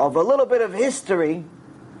of a little bit of history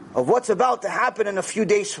of what's about to happen in a few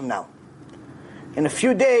days from now. In a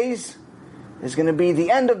few days is going to be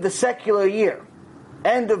the end of the secular year,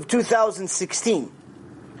 end of 2016.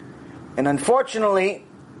 And unfortunately,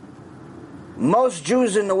 most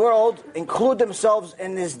Jews in the world include themselves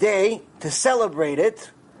in this day to celebrate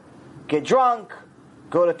it, get drunk,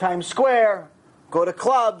 go to Times Square, go to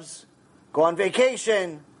clubs, go on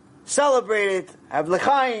vacation, celebrate it, have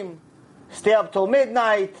l'chaim, stay up till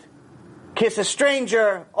midnight, kiss a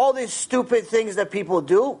stranger, all these stupid things that people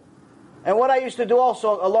do. And what I used to do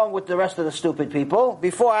also, along with the rest of the stupid people,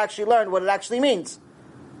 before I actually learned what it actually means.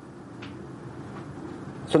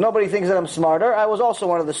 So nobody thinks that I'm smarter. I was also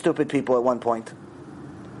one of the stupid people at one point.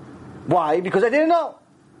 Why? Because I didn't know.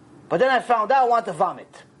 But then I found out I wanted to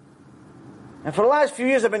vomit. And for the last few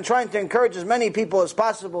years I've been trying to encourage as many people as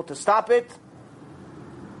possible to stop it.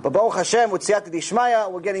 But Baruch Hashem, with Siyata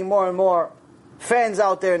Dishmaya, we're getting more and more fans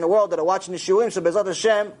out there in the world that are watching the Shuim. So B'ezrat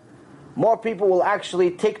Hashem, more people will actually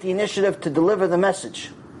take the initiative to deliver the message.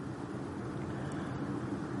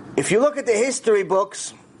 If you look at the history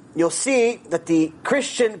books, you'll see that the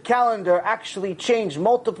Christian calendar actually changed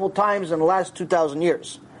multiple times in the last 2,000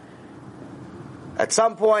 years. At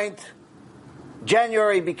some point,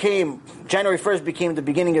 January 1st became the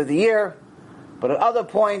beginning of the year, but at other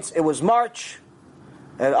points it was March,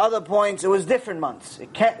 at other points it was different months.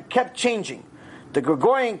 It kept changing. The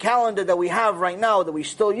Gregorian calendar that we have right now, that we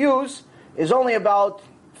still use, is only about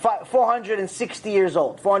 460 years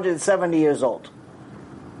old, 470 years old.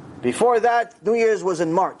 Before that, New Year's was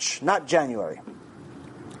in March, not January.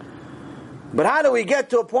 But how do we get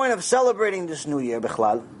to a point of celebrating this New Year,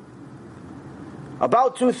 Bichlal?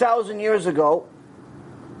 About 2,000 years ago,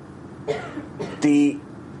 the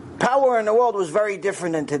power in the world was very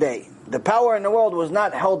different than today. The power in the world was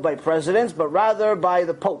not held by presidents, but rather by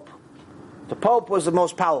the Pope. The Pope was the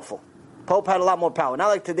most powerful. Pope had a lot more power, not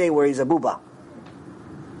like today where he's a booba.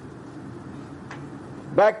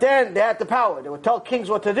 Back then, they had the power. They would tell kings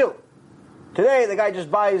what to do. Today, the guy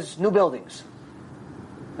just buys new buildings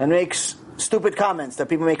and makes stupid comments that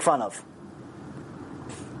people make fun of.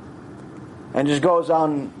 And just goes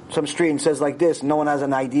on some street and says like this, no one has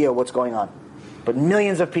an idea what's going on. But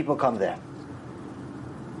millions of people come there.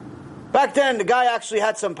 Back then, the guy actually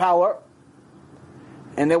had some power.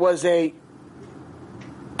 And there was a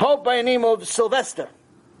Pope by the name of Sylvester.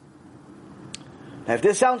 Now, if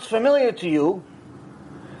this sounds familiar to you,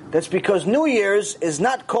 that's because New Year's is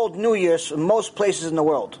not called New Year's in most places in the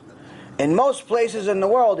world. In most places in the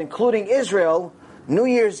world, including Israel, New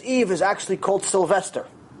Year's Eve is actually called Sylvester.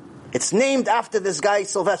 It's named after this guy,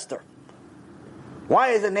 Sylvester. Why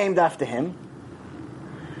is it named after him?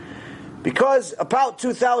 Because about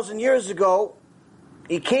 2,000 years ago,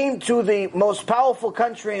 he came to the most powerful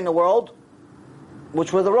country in the world,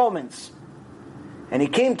 which were the Romans. And he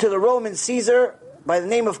came to the Roman Caesar by the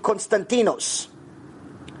name of Constantinos.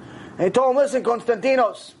 And he told him, listen,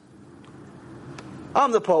 Constantinos,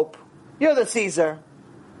 I'm the Pope, you're the Caesar.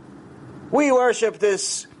 We worship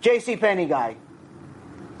this J.C. Penney guy.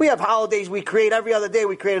 We have holidays we create. Every other day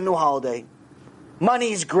we create a new holiday.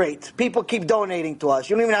 Money's great. People keep donating to us.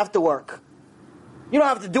 You don't even have to work. You don't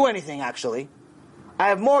have to do anything, actually. I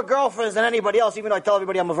have more girlfriends than anybody else, even though I tell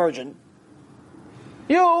everybody I'm a virgin.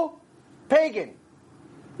 You, pagan,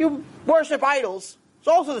 you worship idols. It's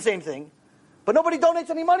also the same thing. But nobody donates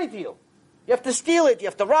any money to you. You have to steal it, you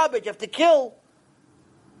have to rob it, you have to kill.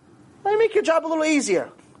 Let me make your job a little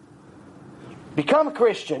easier. Become a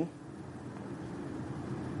Christian.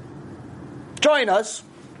 Join us.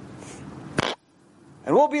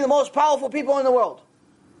 And we'll be the most powerful people in the world.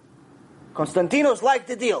 Constantinos liked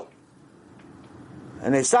the deal.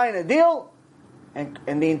 And they signed a deal, and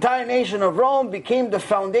the entire nation of Rome became the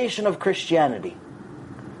foundation of Christianity.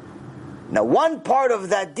 Now, one part of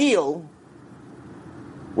that deal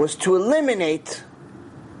was to eliminate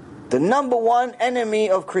the number one enemy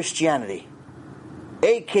of Christianity,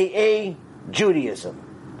 a.k.a.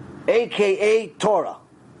 Judaism, a.k.a. Torah.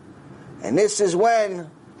 And this is when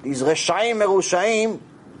these Reshaim Merushaim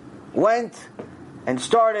went and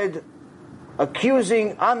started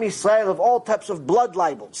accusing Am Yisrael of all types of blood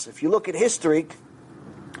libels. If you look at history,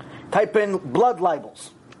 type in blood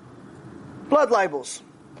libels. Blood libels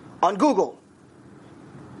on Google.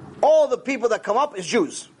 All the people that come up is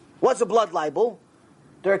Jews. What's a blood libel?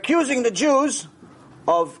 They're accusing the Jews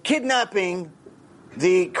of kidnapping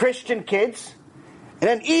the Christian kids and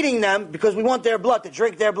then eating them because we want their blood, to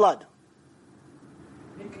drink their blood.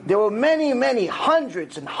 There were many,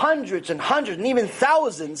 hundreds and hundreds and hundreds and even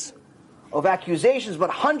thousands of accusations, but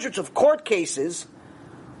hundreds of court cases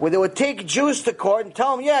where they would take Jews to court and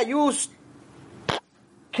tell them, yeah, you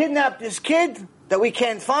kidnapped this kid that we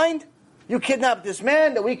can't find. You kidnapped this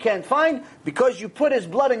man that we can't find because you put his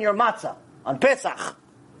blood in your matzah on Pesach.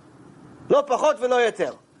 Lo pachot velo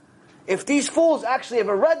yoter. If these fools actually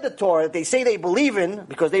ever read the Torah that they say they believe in,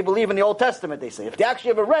 because they believe in the Old Testament, they say, if they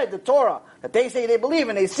actually ever read the Torah that they say they believe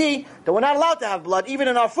in, they see that we're not allowed to have blood even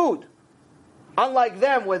in our food. Unlike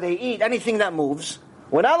them, where they eat anything that moves,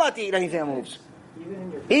 we're not allowed to eat anything that moves.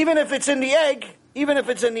 Even if it's in the egg,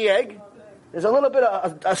 there's a little bit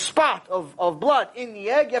of a spot of blood in the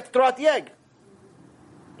egg, you have to throw out the egg.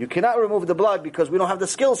 You cannot remove the blood because we don't have the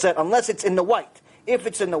skill set unless it's in the white. If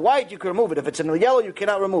it's in the white, you can remove it. If it's in the yellow, you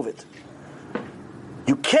cannot remove it.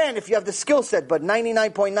 You can if you have the skill set, but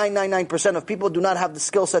 99.999% of people do not have the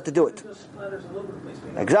skill set to do it.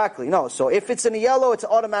 Exactly, no. So if it's in the yellow, it's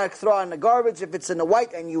an automatic throw out in the garbage. If it's in the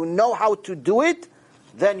white and you know how to do it,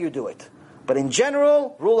 then you do it. But in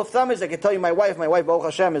general, rule of thumb is, I can tell you my wife, Baruch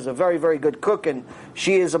Hashem, is a very, very good cook, and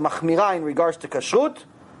she is a machmira in regards to kashrut.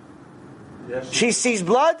 Yes. She sees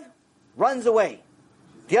blood, runs away.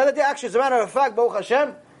 The other day, actually, as a matter of fact, Baruch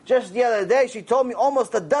Hashem, just the other day, she told me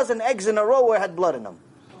almost a dozen eggs in a row where it had blood in them.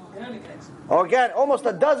 Organic eggs. Almost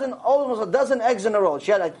a dozen eggs in a row.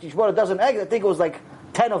 She bought a dozen eggs. I think it was like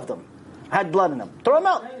 10 of them had blood in them. Throw them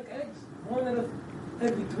out. Organic eggs, more than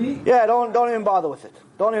every 3. Yeah, don't even bother with it.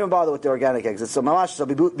 Don't even bother with the organic eggs. It's a mamash, it's a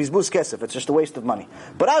bizbuz kesef. It's just a waste of money.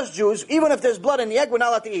 But us Jews, even if there's blood in the egg, we're not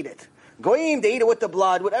allowed to eat it. Goyim, they eat it with the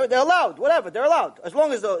blood. Whatever, they're allowed. Whatever, they're allowed. As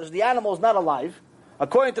long as the animal is not alive,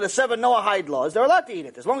 according to the 7 Noahide laws, they're allowed to eat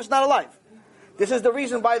it, as long as it's not alive. This is the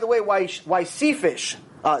reason, by the way, why sea fish,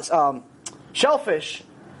 shellfish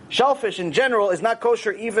in general is not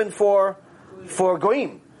kosher even for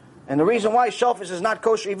goyim. And the reason why shellfish is not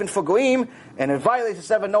kosher even for goyim, and it violates the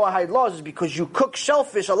 7 Noahide laws, is because you cook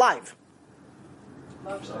shellfish alive,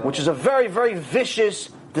 which is a very, very vicious,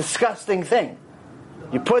 disgusting thing.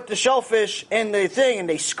 You put the shellfish in the thing, and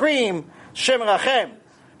they scream, Shem Rachem.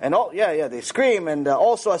 And they scream. And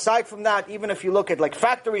also, aside from that, even if you look at like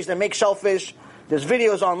factories that make shellfish, there's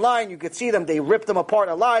videos online, you could see them, they rip them apart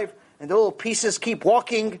alive, and the little pieces keep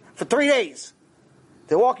walking for 3 days.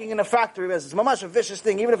 They're walking in a factory. It's mamash a vicious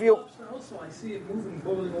thing. Even if you... Also, I see it moving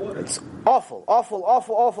boiling water. It's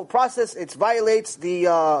awful process. It violates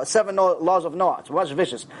the 7 laws of Noah. It's mamash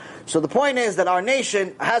vicious. So the point is that our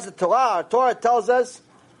nation has a Torah. Our Torah tells us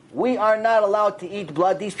we are not allowed to eat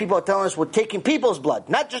blood. These people are telling us we're taking people's blood.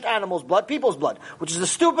 Not just animals' blood, people's blood. Which is the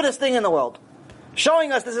stupidest thing in the world.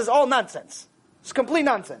 Showing us this is all nonsense. It's complete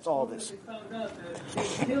nonsense, all this. They found out that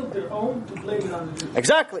they killed their own to blame it on the Jews.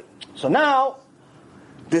 Exactly. So now,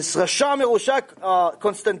 this Rasha Merushak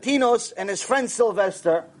Konstantinos and his friend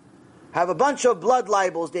Sylvester have a bunch of blood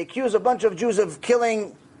libels. They accuse a bunch of Jews of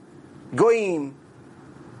killing Goyim.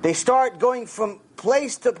 They start going from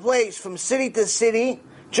place to place, from city to city,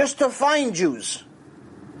 just to find Jews.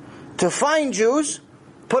 To find Jews,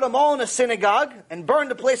 put them all in a synagogue, and burn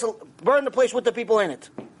the place with the people in it.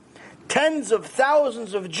 Tens of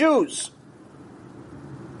thousands of Jews.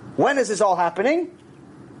 When is this all happening?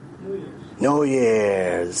 New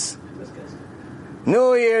Year's.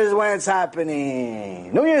 New Year's when it's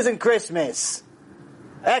happening. New Year's and Christmas.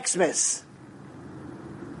 Xmas.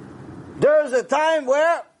 There's a time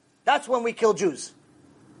where that's when we kill Jews.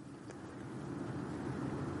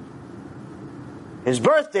 His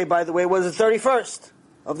birthday, by the way, was the 31st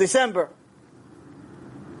of December.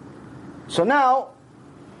 So now,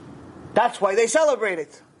 that's why they celebrate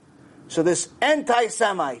it. So this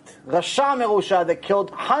anti-Semite, Rasha Merusha, that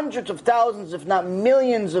killed hundreds of thousands, if not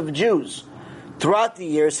millions of Jews throughout the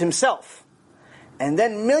years himself. And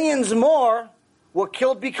then millions more were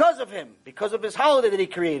killed because of him, because of his holiday that he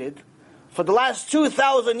created. For the last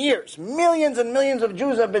 2,000 years, millions and millions of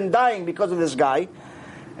Jews have been dying because of this guy.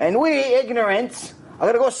 And we, ignorants, are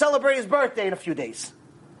going to go celebrate his birthday in a few days.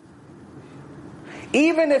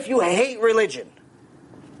 Even if you hate religion,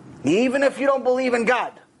 even if you don't believe in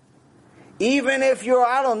God, even if you're,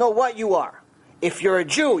 I don't know what you are. If you're a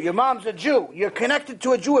Jew, your mom's a Jew, you're connected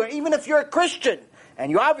to a Jew, even if you're a Christian, and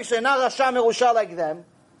you obviously are not Rasha Merusha like them,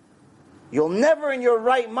 you'll never in your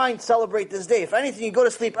right mind celebrate this day. If anything, you go to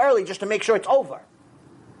sleep early just to make sure it's over.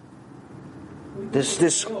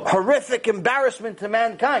 This horrific embarrassment to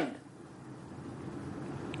mankind.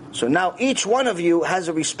 So now each one of you has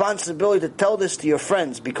a responsibility to tell this to your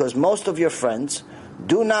friends, because most of your friends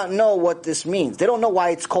do not know what this means. They don't know why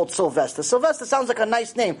it's called Sylvester. Sylvester sounds like a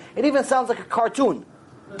nice name. It even sounds like a cartoon.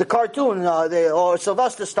 The cartoon, or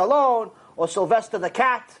Sylvester Stallone, or Sylvester the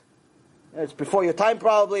Cat. It's before your time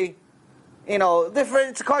probably. Different,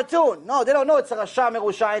 it's a cartoon. No, they don't know it's a Rasha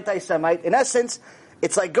Merusha anti-Semite. In essence,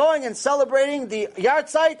 it's like going and celebrating the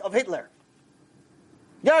yahrzeit of Hitler.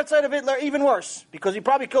 Yahrzeit of Hitler, even worse, because he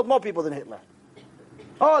probably killed more people than Hitler.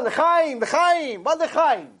 Oh, l'chaim, what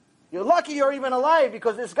l'chaim? You're lucky you're even alive,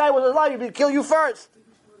 because this guy was alive, he would kill you first.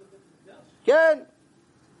 Yeah.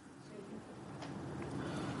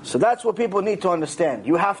 So that's what people need to understand.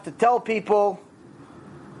 You have to tell people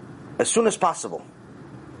as soon as possible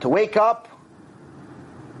to wake up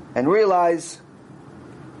and realize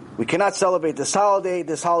we cannot celebrate this holiday.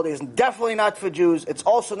 This holiday is definitely not for Jews. It's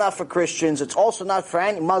also not for Christians. It's also not for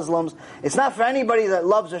any Muslims. It's not for anybody that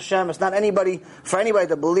loves Hashem. It's not for anybody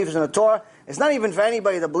that believes in the Torah. It's not even for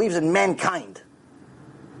anybody that believes in mankind.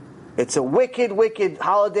 It's a wicked, wicked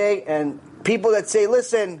holiday, and people that say,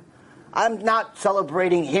 listen, I'm not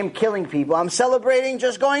celebrating him killing people. I'm celebrating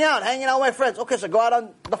just going out, hanging out with my friends. Okay, so go out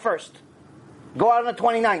on the 1st. Go out on the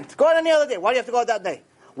 29th. Go out any other day. Why do you have to go out that day?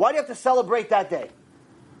 Why do you have to celebrate that day?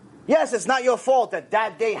 Yes, it's not your fault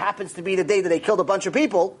that day happens to be the day that they killed a bunch of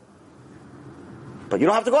people. But you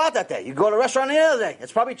don't have to go out that day. You go to a restaurant any other day.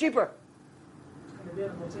 It's probably cheaper.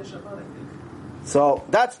 So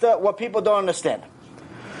that's what people don't understand.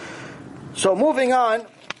 So moving on,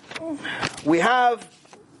 we have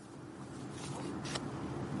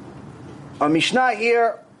a Mishnah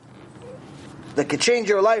here that could change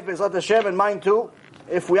your life, B'ezrat Hashem, and mine too,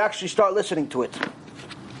 if we actually start listening to it.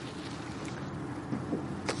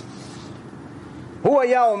 Hu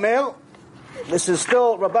haya omer, this is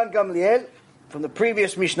still Rabban Gamliel from the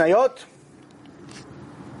previous Mishnayot.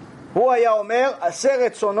 Hu haya omer, aseh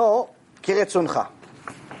retzono kiretzoncha.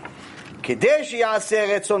 Kedei sheyaseh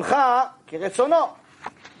retzoncha kiretzono.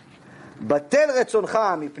 Batel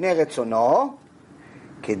retzoncha mipnei retzono.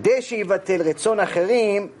 Kedei sheyivatel retzon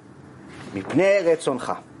acherim mipnei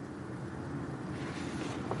retzoncha.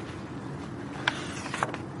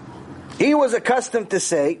 He was accustomed to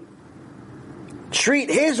say, treat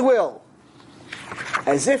his will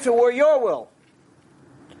as if it were your will,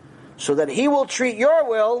 so that he will treat your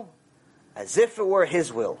will as if it were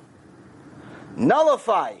his will.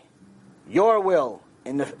 Nullify your will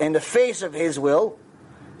in the face of his will,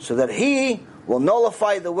 so that he will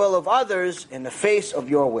nullify the will of others in the face of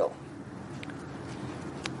your will.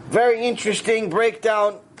 Very interesting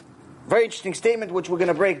breakdown, very interesting statement which we're going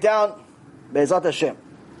to break down. Be'ezrat Hashem.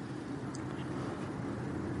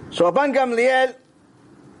 So Rabban Gamliel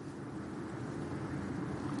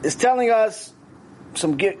is telling us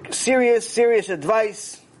some serious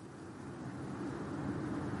advice.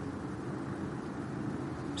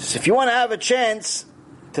 Says, if you want to have a chance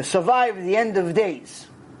to survive the end of days,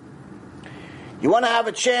 you want to have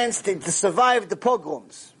a chance to survive the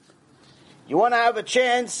pogroms, you want to have a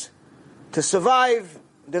chance to survive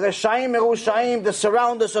the Reshaim Merushaim that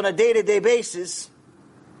surround us on a day-to-day basis,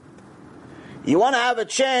 you want to have a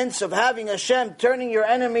chance of having Hashem turning your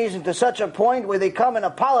enemies into such a point where they come and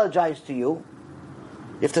apologize to you,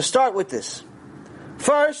 you have to start with this.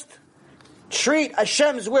 First, treat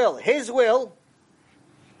Hashem's will, His will,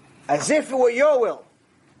 as if it were your will.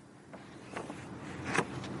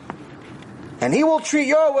 And He will treat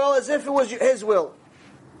your will as if it was His will.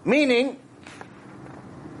 Meaning,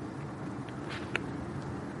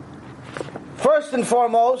 first and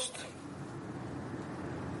foremost,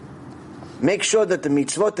 make sure that the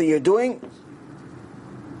mitzvot that you're doing,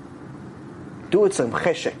 do it some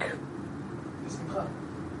cheshek.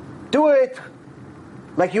 Do it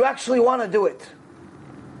like you actually want to do it.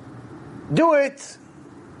 Do it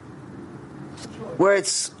where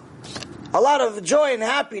it's a lot of joy and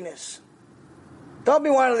happiness. Don't be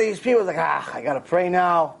one of these people like, I got to pray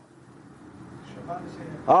now.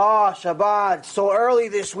 Oh, Shabbat, it's so early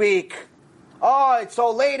this week. Oh, it's so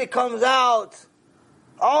late it comes out.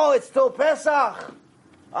 Oh, it's still Pesach.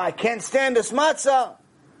 I can't stand this matzah.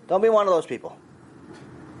 Don't be one of those people.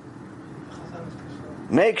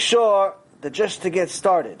 Make sure that just to get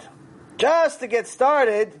started, you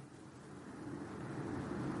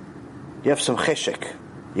have some cheshek.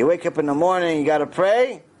 You wake up in the morning, you got to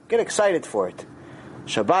pray, get excited for it.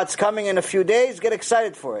 Shabbat's coming in a few days, get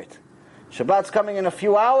excited for it. Shabbat's coming in a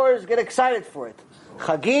few hours, get excited for it.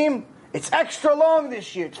 Chagim, it's extra long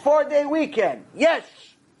this year. It's 4-day weekend. Yes.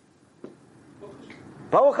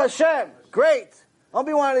 Baruch Hashem. Great. Don't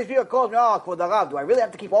be one of these people who calls me, Kvod Harav, do I really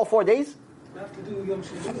have to keep all 4 days? You have to do Yom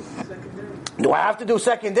Sheni, second day. Do I have to do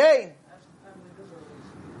second day?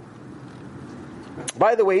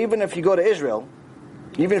 By the way, even if you go to Israel,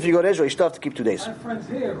 you still have to keep 2 days. I have friends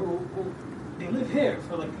here who they live here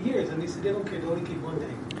for like years, and they say they don't care, they only keep 1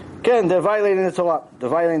 day. Okay, they're violating the Torah. They're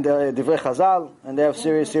violating the Divrei Chazal, and they have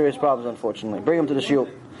serious problems, unfortunately. Bring them to the shiur.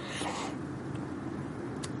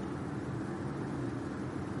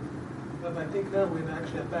 But I think now we're in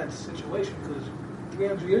actually a bad situation, because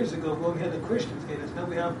 300 years ago we only had the Christians hate us. Now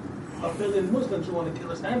we have 1 billion Muslims who want to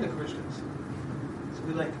kill us and the Christians. So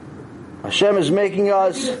we're like... Hashem is making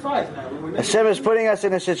us... Hashem is putting us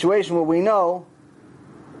in a situation where we know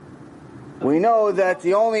that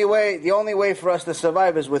the only way for us to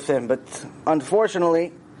survive is with Him. But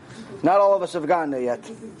unfortunately, not all of us have gotten there yet.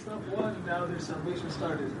 Trump won, now their salvation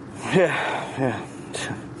started. Yeah.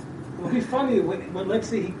 It would be funny when let's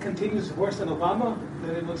say he continues worse than Obama,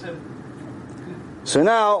 then everyone said... So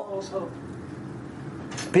now,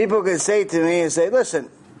 people can say to me and say,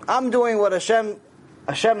 listen, I'm doing what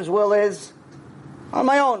Hashem's will is on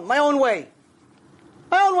my own way.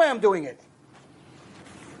 My own way I'm doing it.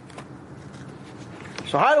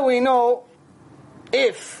 So how do we know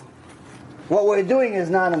if what we're doing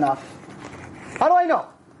is not enough? How do I know?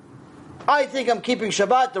 I think I'm keeping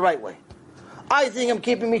Shabbat the right way. I think I'm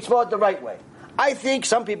keeping mitzvot the right way. I think,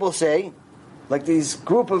 some people say, like these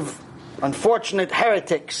group of unfortunate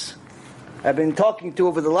heretics I've been talking to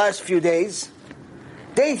over the last few days,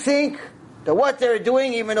 they think that what they're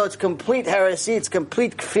doing, even though it's complete heresy, it's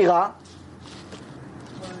complete kfirah,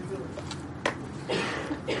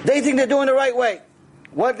 they think they're doing the right way.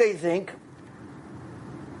 What they think,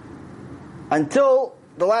 until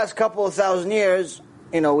the last couple of thousand years,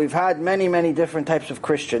 we've had many different types of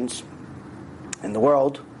Christians in the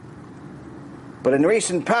world. But in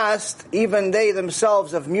recent past, even they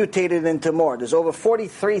themselves have mutated into more. There's over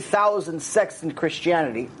 43,000 sects in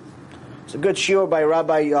Christianity. It's a good shiur by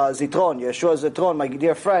Rabbi Zitron, Yeshua Zitron, my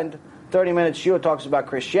dear friend. 30-minute shiur talks about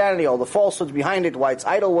Christianity, all the falsehoods behind it, why it's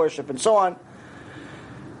idol worship, and so on.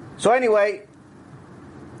 So anyway,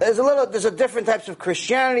 there's a different types of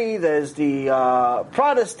Christianity. There's the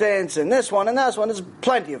Protestants, and this one, and that one. There's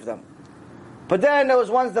plenty of them. But then there was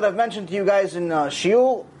ones that I've mentioned to you guys in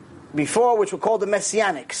shiur before, which were called the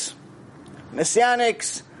Messianics.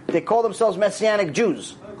 Messianics, they call themselves Messianic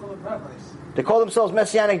Jews. I call them rabbis. They call themselves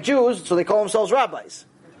Messianic Jews, so they call themselves rabbis.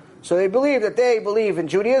 So they believe in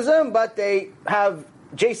Judaism, but they have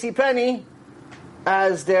J.C. Penney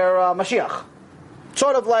as their Mashiach.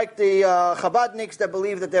 Sort of like the Chabadniks that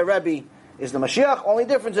believe that their Rebbe is the Mashiach. Only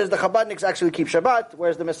difference is the Chabadniks actually keep Shabbat,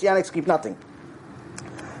 whereas the Messianics keep nothing.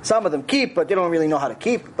 Some of them keep, but they don't really know how to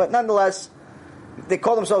keep. But nonetheless, they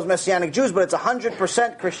call themselves Messianic Jews, but it's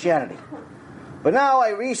 100% Christianity. But now I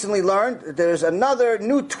recently learned that there's another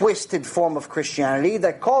new twisted form of Christianity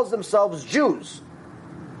that calls themselves Jews.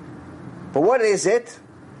 But what is it?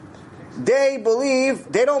 They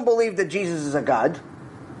don't believe that Jesus is a God.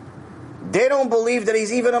 They don't believe that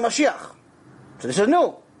he's even a Mashiach. So this is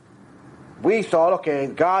new. We thought, okay,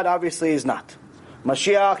 God obviously is not.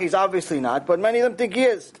 Mashiach, he's obviously not, but many of them think he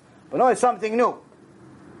is. But no, it's something new.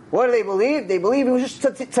 What do they believe? They believe he was just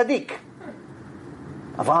tzaddik.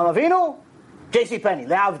 Avraham Avinu, J.C. Penney,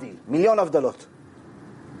 le'avdil, million avdalot.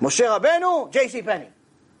 Moshe Rabbeinu, J.C. Penney.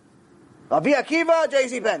 Rabbi Akiva,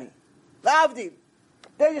 J.C. Penney. Le'avdil.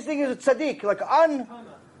 They just think he was a tzaddik, like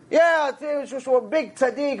it was just a big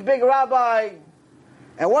tzaddik, big rabbi.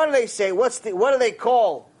 And what do they say? What do they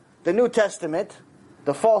call the New Testament?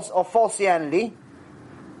 The falsianity.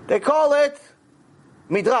 They call it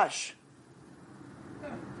Midrash.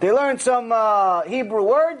 They learn some Hebrew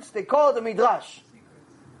words, they call it the Midrash.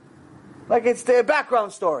 Like it's their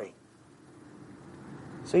background story.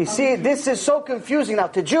 So you see, this is so confusing now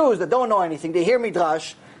to Jews that don't know anything. They hear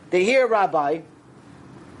Midrash, they hear Rabbi.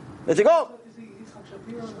 They think, oh,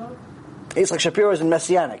 Yitzchak Shapiro is in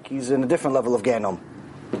Messianic. He's in a different level of Gehenom.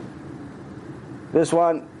 This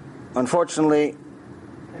one, unfortunately...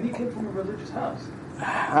 And he came from a religious house.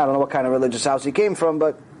 I don't know what kind of religious house he came from,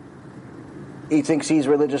 but he thinks he's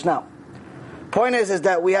religious now. Point is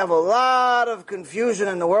that we have a lot of confusion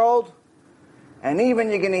in the world, and even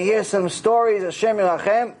you're going to hear some stories, Hashem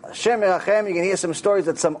Yerachem, you're going to hear some stories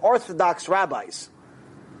that some Orthodox rabbis,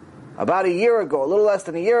 about a year ago, a little less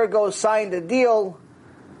than a year ago, signed a deal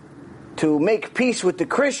to make peace with the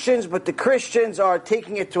Christians, but the Christians are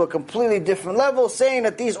taking it to a completely different level, saying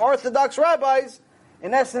that these Orthodox rabbis,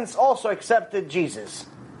 in essence, also accepted Jesus.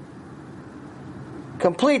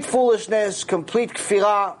 Complete foolishness, complete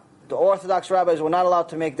kfirah. The Orthodox rabbis were not allowed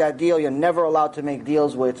to make that deal. You're never allowed to make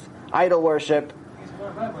deals with idol worship.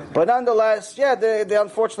 But nonetheless, they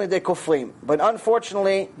unfortunately, they're kufrim. But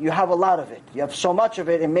unfortunately, you have a lot of it. You have so much of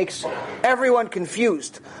it, it makes everyone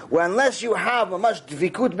confused. Where unless you have a much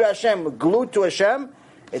dvikut be'Hashem, glued to Hashem,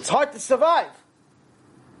 it's hard to survive.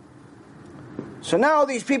 So now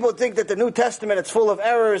these people think that the New Testament, it's full of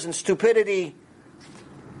errors and stupidity,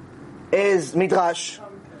 is midrash.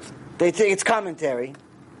 They think it's commentary.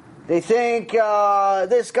 They think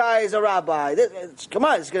this guy is a rabbi. Come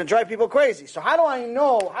on, it's going to drive people crazy. So how do I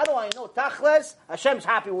know, tachles, Hashem's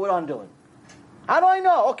happy with what I'm doing? How do I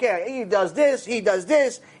know? Okay, he does this, he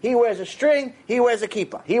wears a string, he wears a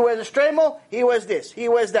kippah. He wears a stremel, he wears this, he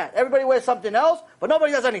wears that. Everybody wears something else, but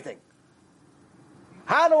nobody does anything.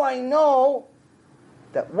 How do I know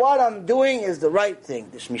that what I'm doing is the right thing?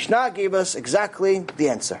 This Mishnah gave us exactly the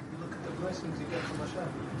answer. You look at the blessings you get from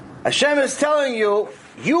Hashem. Hashem is telling you,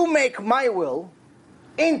 you make my will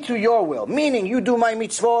into your will. Meaning, you do my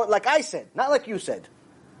mitzvot like I said, not like you said.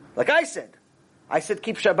 Like I said. I said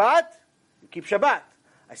keep Shabbat, you keep Shabbat.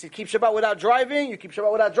 I said keep Shabbat without driving, you keep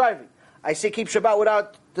Shabbat without driving. I say keep Shabbat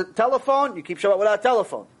without telephone, you keep Shabbat without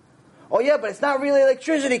telephone. Oh yeah, but it's not really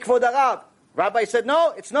electricity, Kvod Arab. Rabbi said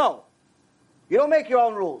no, it's no. You don't make your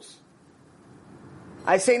own rules.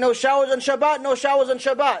 I say no showers on Shabbat, no showers on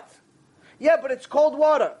Shabbat. Yeah, but it's cold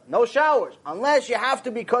water. No showers. Unless you have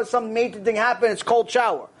to because some major thing happened, it's cold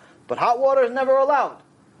shower. But hot water is never allowed.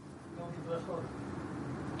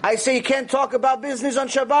 I say you can't talk about business on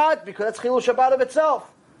Shabbat because that's Chilul Shabbat of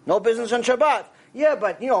itself. No business on Shabbat. Yeah,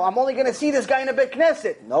 but I'm only going to see this guy in a Beit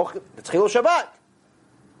Knesset. No, it's Chilul Shabbat.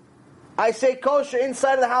 I say kosher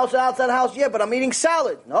inside of the house and outside the house. Yeah, but I'm eating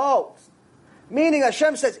salad. No. Meaning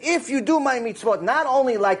Hashem says, if you do my mitzvot, not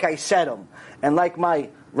only like I said them, and like my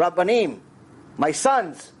Rabbanim, my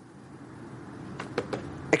sons,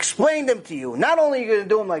 explain them to you. Not only are you going to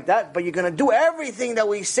do them like that, but you're going to do everything that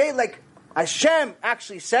we say like Hashem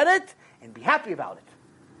actually said it, and be happy about it.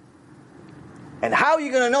 And how are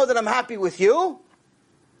you going to know that I'm happy with you?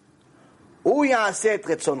 What?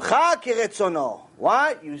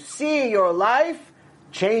 You see your life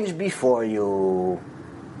change before you.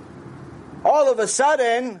 All of a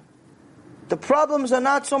sudden, the problems are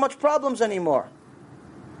not so much problems anymore.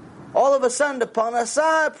 All of a sudden, the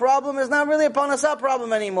parnasah problem is not really a parnasah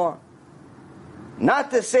problem anymore.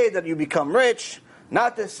 Not to say that you become rich,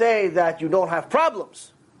 not to say that you don't have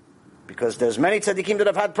problems. Because there's many tzaddikim that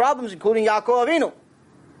have had problems, including Yaakov Avinu.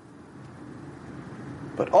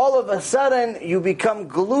 But all of a sudden, you become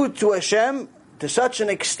glued to Hashem to such an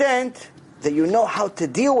extent that you know how to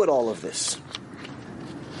deal with all of this.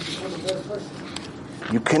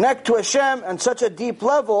 You connect to Hashem on such a deep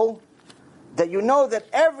level that you know that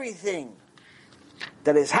everything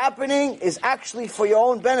that is happening is actually for your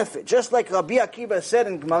own benefit. Just like Rabbi Akiva said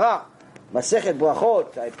in Gemara, Masechet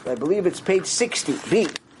Brachot, I believe it's page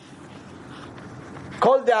 60b.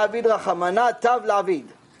 Kol de'avid rachamana tav la'avid.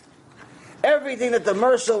 Everything that the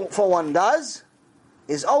merciful one does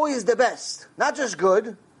is always the best. Not just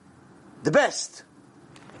good, the best.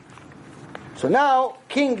 So now,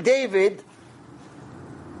 King David,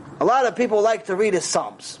 a lot of people like to read his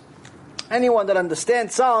Psalms. Anyone that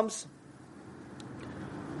understands Psalms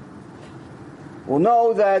will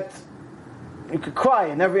know that you could cry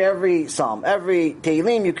in every Psalm. Every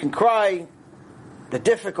Tehillim you can cry. The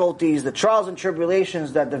difficulties, the trials and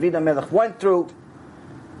tribulations that David HaMelech went through.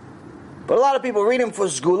 But a lot of people read him for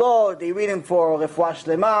Zgulot, they read him for Refuah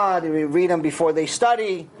Shlema, they read him before they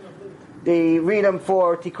study, they read him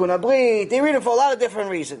for Tikkun HaBrit, they read him for a lot of different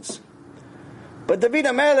reasons. But David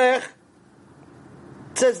HaMelech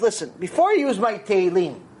says, listen, before you use my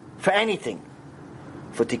Tehillim for anything,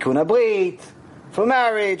 for Tikkun HaBrit, for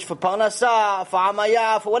marriage, for Parnasah, for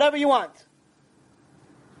Amayah, for whatever you want,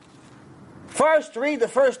 first read the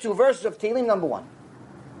first two verses of Tehillim, number one.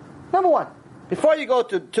 Number one. Before you go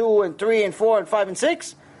to 2 and 3 and 4 and 5 and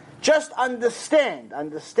 6, just understand.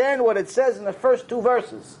 Understand what it says in the first two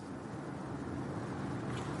verses.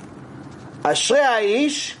 Ashrei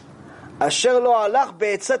ha'ish asher lo halach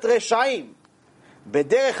be'etzat reshaim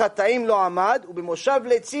bederech hata'im lo amad u'b'moshav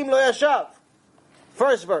letzim lo yashav.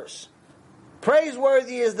 First verse.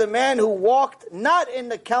 Praiseworthy is the man who walked not in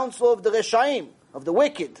the counsel of the reshaim, of the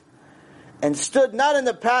wicked, and stood not in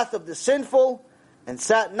the path of the sinful, and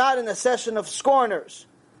sat not in a session of scorners.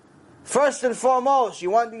 First and foremost,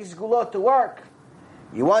 you want these gulot to work.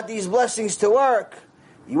 You want these blessings to work.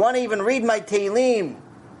 You want to even read my Tehillim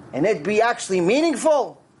and it be actually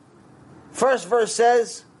meaningful. First verse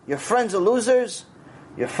says, your friends are losers.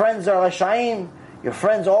 Your friends are Rashaim. Your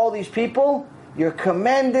friends are all these people. You're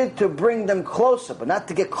commanded to bring them closer, but not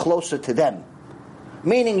to get closer to them.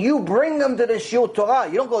 Meaning you bring them to the Shiur Torah.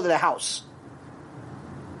 You don't go to their house.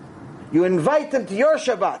 You invite them to your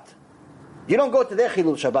Shabbat. You don't go to their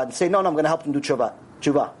Chilul Shabbat and say, no, I'm going to help them do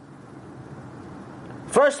Tshuva.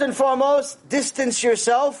 First and foremost, distance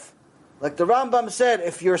yourself. Like the Rambam said,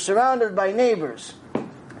 if you're surrounded by neighbors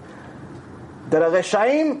that are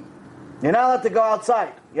Reshaim, you're not allowed to go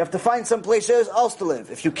outside. You have to find some place else to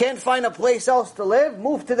live. If you can't find a place else to live,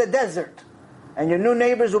 move to the desert. And your new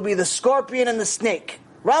neighbors will be the scorpion and the snake.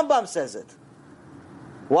 Rambam says it.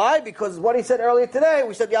 Why? Because what he said earlier today,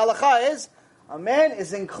 we said the halacha is, a man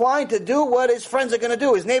is inclined to do what his friends are going to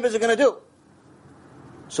do, his neighbors are going to do.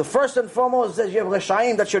 So first and foremost, it says you have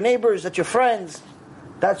Reshaim, that's your neighbors, that's your friends.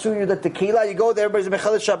 That's who you, that the Kehillah, you go there, everybody's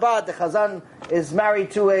Mechalel Shabbat, the Chazan is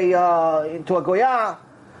married to a Goya,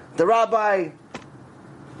 the rabbi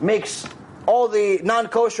makes all the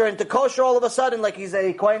non-kosher into kosher all of a sudden, like he's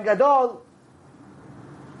a Kohen Gadol.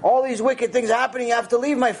 All these wicked things are happening, you have to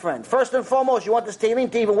leave, my friend. First and foremost, you want this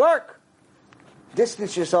Tehillim to even work.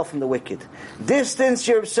 Distance yourself from the wicked. Distance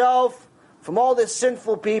yourself from all the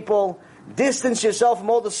sinful people. Distance yourself from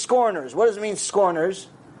all the scorners. What does it mean, scorners?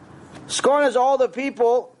 Scorners are all the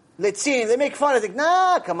people, they make fun of it.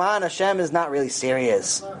 Nah, come on, Hashem is not really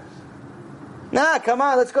serious. Nah, come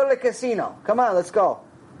on, let's go to the casino. Come on, let's go.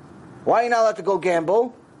 Why are you not allowed to go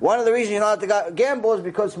gamble? One of the reasons you're not allowed to gamble is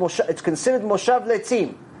because it's considered Moshav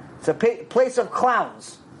Letzim. It's a place of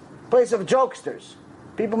clowns, place of jokesters.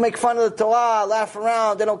 People make fun of the Torah, laugh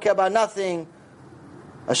around, they don't care about nothing.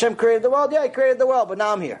 Hashem created the world? Yeah, He created the world, but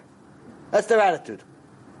now I'm here. That's their attitude.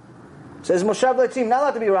 It says Moshav Letzim, not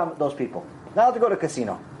allowed to be around those people. Not allowed to go to a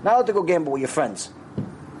casino. Not allowed to go gamble with your friends.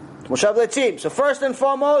 Moshav Letzim. So first and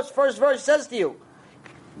foremost, first verse says to you,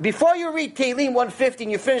 before you read Tehillim 150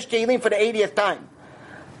 and you finish Tehillim for the 80th time,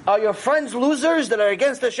 are your friends losers that are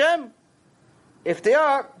against Hashem? If they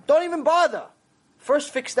are, Don't even bother.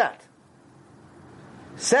 First fix that.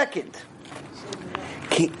 Second,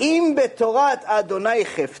 כי אם בתורת אדוני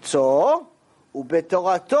חפצו,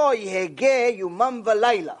 ובתורתו יהגה יומם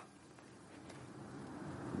ולילה.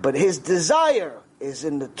 But his desire is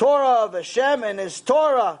in the Torah of Hashem, and his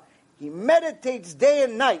Torah, he meditates day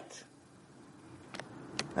and night.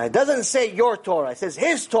 Now, it doesn't say your Torah, it says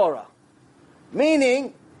his Torah.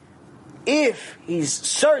 Meaning, if he's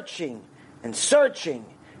searching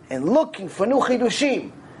and looking for new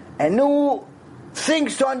chidushim and new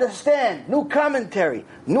things to understand, new commentary,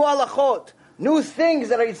 new halachot, new things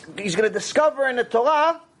that he's going to discover in the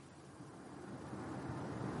Torah,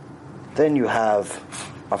 then you are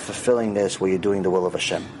fulfilling this where you're doing the will of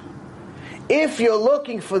Hashem. If you're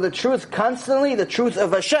looking for the truth constantly, the truth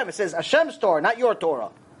of Hashem, it says Hashem's Torah, not your Torah.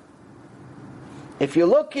 If you're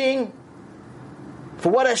looking for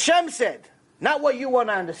what Hashem said, not what you want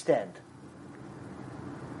to understand.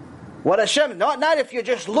 What Hashem, not if you're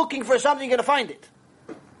just looking for something, you're going to find it.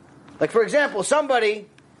 Like for example, somebody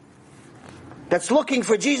that's looking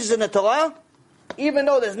for Jesus in the Torah, even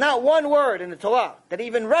though there's not one word in the Torah that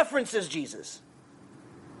even references Jesus.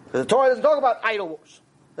 The Torah doesn't talk about idols.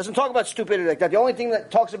 Doesn't talk about stupidity like that. The only thing that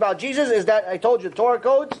talks about Jesus is that, I told you, the Torah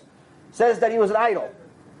codes says that he was an idol.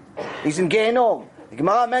 He's in Gehenom. The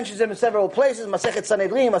Gemara mentions him in several places. Masechet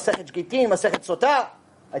Sanhedrin, Masechet Gitin, Masechet Sotah.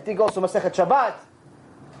 I think also Masechet Shabbat.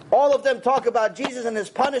 All of them talk about Jesus and his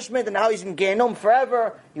punishment and how he's in Gehenom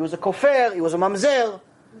forever. He was a kofer, he was a mamzer.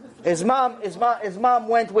 His mom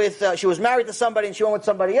went with, she was married to somebody and she went with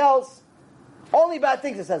somebody else. Only bad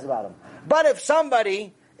things it says about him. But if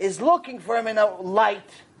somebody is looking for him in a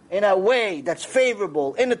light, in a way that's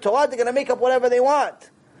favorable in the Torah, they're going to make up whatever they want.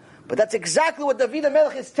 But that's exactly what David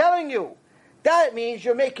HaMelech is telling you. That means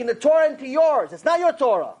you're making the Torah into yours. It's not your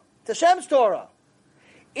Torah. It's Hashem's Torah.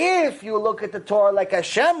 If you look at the Torah like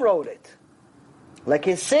Hashem wrote it, like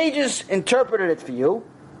his sages interpreted it for you,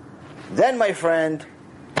 then, my friend,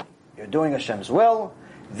 you're doing Hashem's will.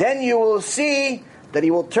 Then you will see that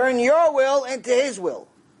he will turn your will into his will.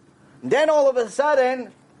 Then all of a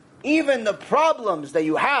sudden, even the problems that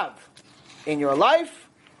you have in your life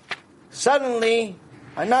suddenly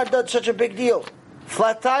are not such a big deal.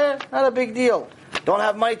 Flat tire, not a big deal. Don't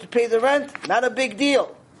have money to pay the rent, not a big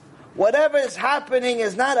deal. Whatever is happening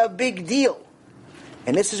is not a big deal.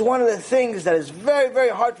 And this is one of the things that is very, very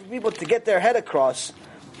hard for people to get their head across,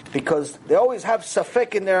 because they always have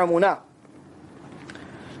safek in their emunah.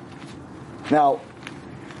 Now,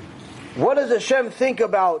 what does Hashem think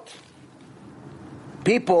about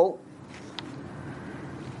people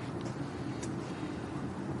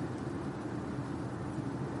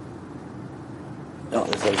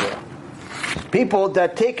people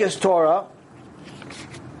that take his Torah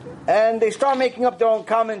and they start making up their own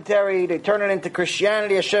commentary, they turn it into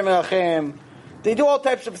Christianity, Hashem Elachem. They do all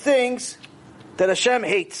types of things that Hashem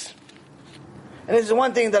hates. And this is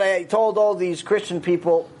one thing that I told all these Christian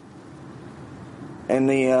people, and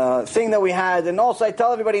the thing that we had, and also I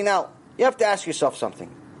tell everybody now, you have to ask yourself something.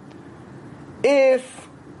 If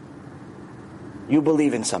you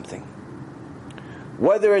believe in something,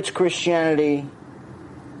 whether it's Christianity,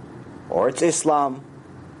 or it's Islam,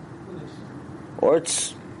 or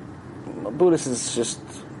it's Buddhist, is just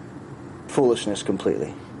foolishness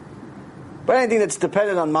completely. But anything that's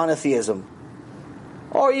dependent on monotheism,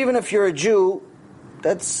 or even if you're a Jew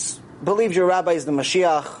that believes your rabbi is the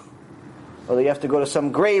Mashiach, or that you have to go to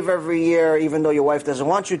some grave every year even though your wife doesn't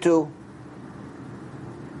want you to,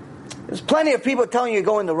 there's plenty of people telling you you're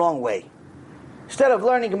going the wrong way. Instead of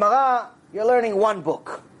learning Gemara, you're learning one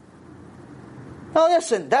book. Now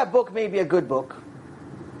listen, that book may be a good book,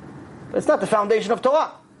 but it's not the foundation of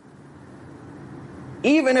Torah.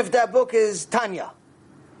 Even if that book is Tanya,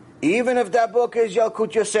 even if that book is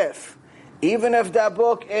Yalkut Yosef, even if that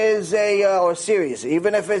book is or series,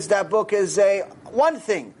 even if that book is one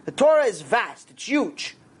thing. The Torah is vast, it's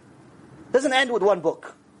huge. It doesn't end with one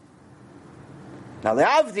book. Now the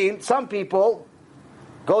Avdil, some people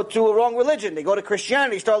go to a wrong religion. They go to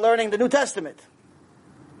Christianity, start learning the New Testament.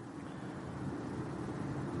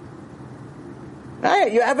 Now,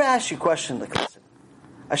 you ever ask you a question like, listen,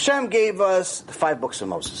 Hashem gave us the 5 books of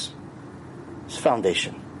Moses. It's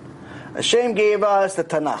foundation. Hashem gave us the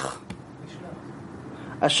Tanakh.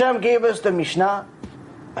 Hashem gave us the Mishnah.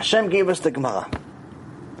 Hashem gave us the Gemara.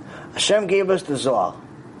 Hashem gave us the Zohar.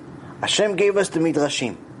 Hashem gave us the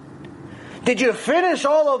Midrashim. Did you finish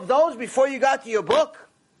all of those before you got to your book?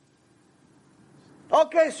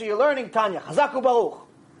 Okay, so you're learning Tanya. Chazaku Baruch.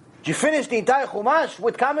 Did you finish the entire Chumash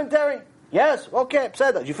with commentary? Yes, okay,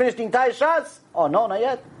 pseudo. Did you finish the entire Shas? Oh, no, not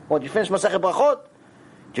yet. Well, did you finish Masechet Brachot?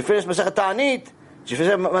 Did you finish Masechet Ta'anit? If you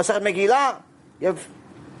say Masechet Megillah, you have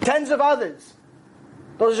tens of others.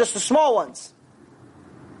 Those are just the small ones.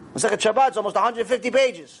 Masechet Shabbat is almost 150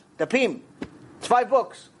 pages. Dapim. It's 5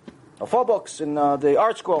 books. Or 4 books in the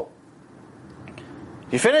Art Scroll.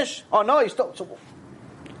 You finish? Oh no, you still...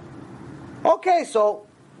 Okay, so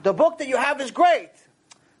the book that you have is great.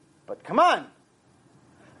 But come on.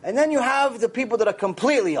 And then you have the people that are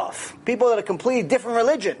completely off. People that are completely different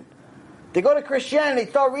religion. They go to Christianity, they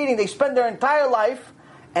start reading, they spend their entire life,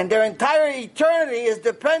 and their entire eternity is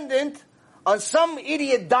dependent on some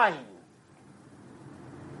idiot dying.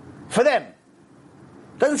 For them.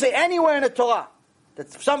 It doesn't say anywhere in the Torah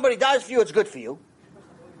that if somebody dies for you, it's good for you.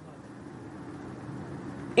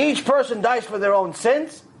 Each person dies for their own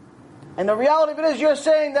sins. And the reality of it is you're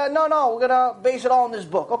saying that, no, we're going to base it all on this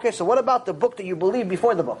book. Okay, so what about the book that you believe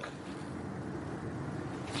before the book?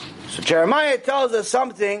 So Jeremiah tells us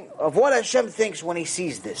something of what Hashem thinks when he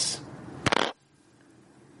sees this.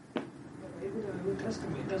 Even in the New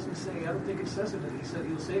Testament, it doesn't say, I don't think it says it, he said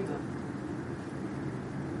he'll save them.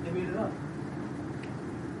 They made it up.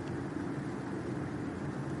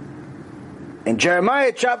 In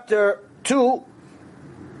Jeremiah chapter 2,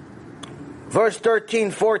 verse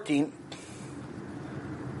 13-14,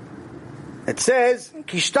 it says,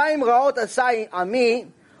 Kishtayim raot asai ami,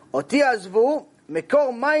 oti azvu,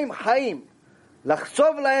 מקור מים חיים,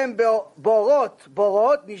 לחצוב להם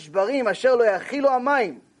בורות נשברים אשר לא יכילו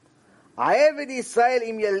המים. העבד ישראל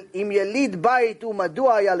אם יליד בית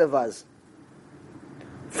ומדוע היה לבז.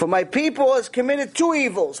 For my people has committed 2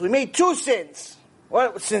 evils. We made 2 sins.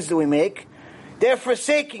 What sins do we make? They're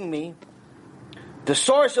forsaking me, the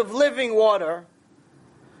source of living water,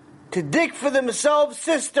 to dig for themselves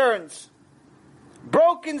cisterns,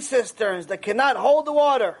 broken cisterns that cannot hold the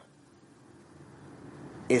water.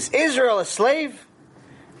 Is Israel a slave?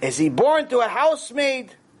 Is he born to a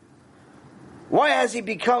housemaid? Why has he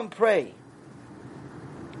become prey?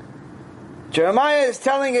 Jeremiah is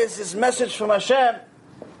telling us this message from Hashem.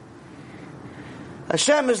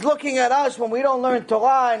 Hashem is looking at us when we don't learn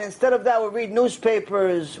Torah, and instead of that we read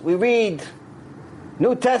newspapers, we read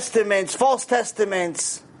New Testaments, false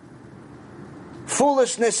testaments,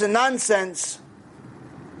 foolishness and nonsense.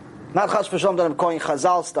 Not chas v'shalom that I'm calling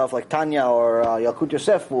Chazal stuff like Tanya or Yalkut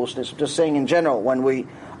Yosef foolishness. I'm just saying in general, when we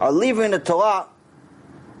are leaving the Torah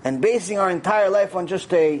and basing our entire life on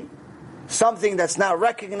just something that's not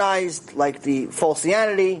recognized, like the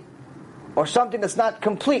falsianity, or something that's not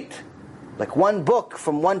complete, like one book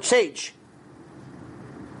from one sage.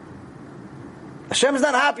 Hashem is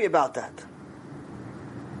not happy about that.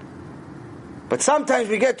 But sometimes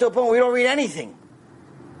we get to a point where we don't read anything.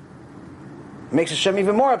 It makes Hashem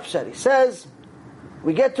even more upset. He says,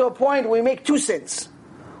 we get to a point where we make 2 sins.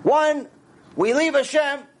 One, we leave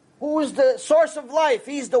Hashem, who is the source of life.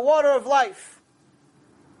 He's the water of life.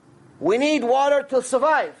 We need water to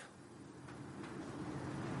survive.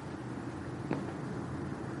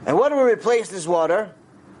 And what do we replace this water?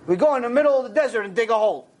 We go in the middle of the desert and dig a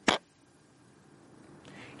hole.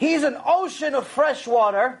 He's an ocean of fresh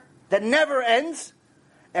water that never ends,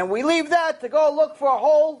 and we leave that to go look for a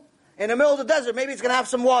hole in the middle of the desert. Maybe it's going to have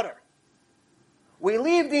some water. We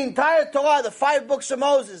leave the entire Torah, the 5 books of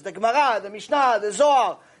Moses, the Gemara, the Mishnah, the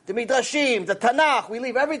Zohar, the Midrashim, the Tanakh. We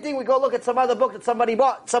leave everything. We go look at some other book that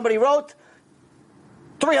somebody wrote.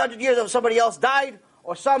 300 years of somebody else died,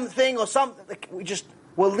 or something, or something.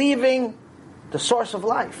 We're leaving the source of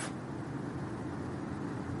life.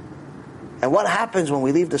 And what happens when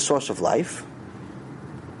we leave the source of life?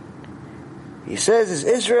 He says, is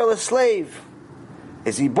Israel a slave?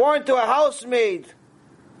 Is he born to a housemaid?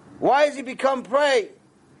 Why has he become prey?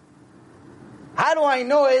 How do I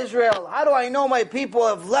know Israel? How do I know my people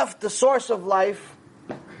have left the source of life?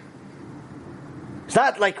 It's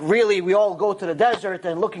not like really we all go to the desert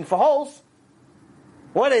and looking for holes.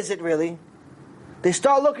 What is it really? They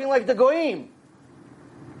start looking like the Goyim.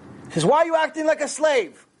 He says, why are you acting like a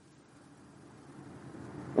slave?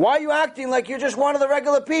 Why are you acting like you're just one of the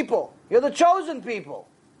regular people? You're the chosen people.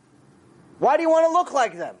 Why do you want to look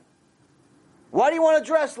like them? Why do you want to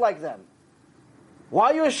dress like them?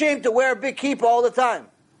 Why are you ashamed to wear a big kippah all the time?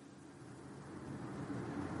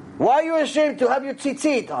 Why are you ashamed to have your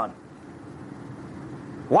tzitzit on?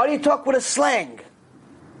 Why do you talk with a slang?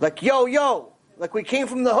 Like yo, yo, like we came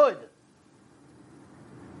from the hood.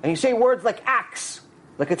 And you say words like axe,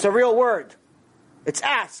 like it's a real word. It's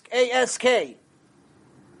ask, A-S-K.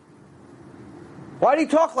 Why do you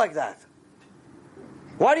talk like that?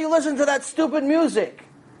 Why do you listen to that stupid music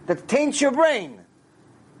that taints your brain?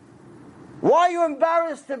 Why are you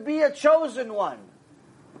embarrassed to be a chosen one?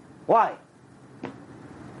 Why?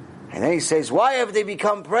 And then he says, why have they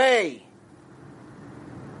become prey?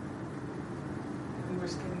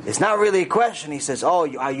 It's not really a question. He says,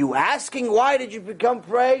 oh, are you asking why did you become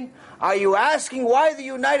prey? Are you asking why the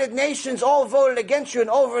United Nations all voted against you and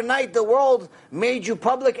overnight the world made you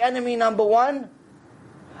public enemy number one?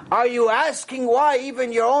 Are you asking why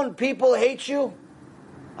even your own people hate you?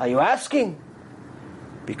 Are you asking?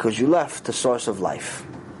 Because you left the source of life.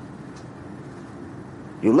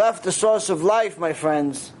 You left the source of life, my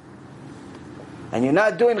friends, and you're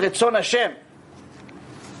not doing Ritzon Hashem.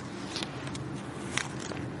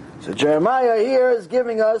 So Jeremiah here is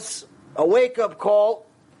giving us a wake-up call.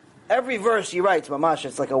 Every verse he writes, Mamash,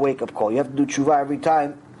 it's like a wake-up call. You have to do tshuva every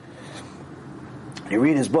time you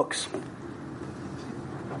read his books.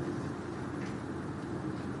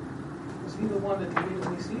 Was he the one that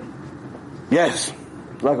immediately see? Yes.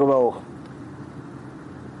 Like a roll.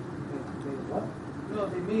 No,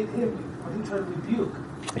 they made him, when he tried to rebuke.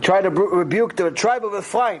 He tried to rebuke the tribe of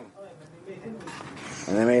Ephraim.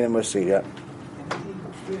 And they made him Mussar, yeah.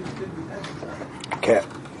 Okay.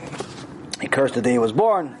 He cursed the day he was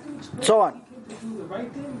born. So on. He came to do the right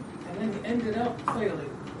thing, and then he ended up failing.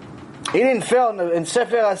 He didn't fail in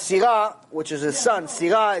Sefer HaSirah, which is his son.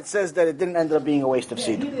 Sirah, it says that it didn't end up being a waste of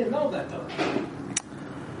seed. He didn't know that though.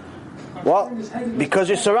 Well, because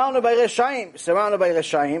you're surrounded by Reshaim. Surrounded by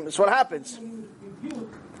Reshaim, that's what happens. When you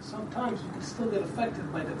rebuke, sometimes you can still get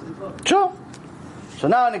affected by the klipot. Sure. So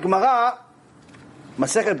now in the Gemara,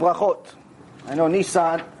 Masechet Brachot. I know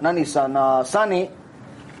Sani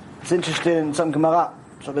is interested in some Gemara.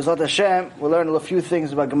 So B'ezrat Hashem, we'll learn a few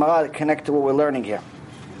things about Gemara that connect to what we're learning here.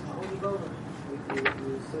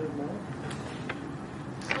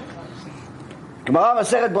 Gemara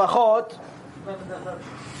Masechet Brachot.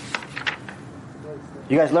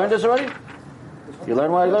 You guys learned this already? You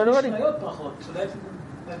learned what I learned already? So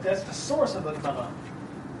that's the source of the Gemara,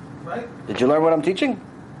 right? Did you learn what I'm teaching?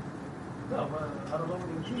 No, I don't know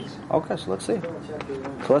what you teach. Okay, so let's see.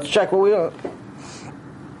 So let's check what we are.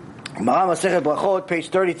 Gemara Masechet Brachot, page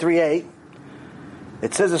 33a.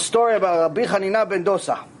 It says a story about Rabbi Hanina ben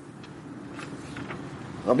Dosa.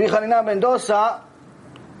 Rabbi Hanina ben Dosa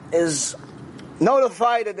is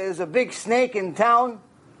notified that there's a big snake in town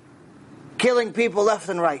killing people left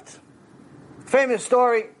and right. Famous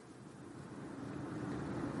story.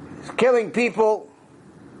 He's killing people.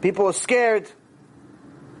 People are scared.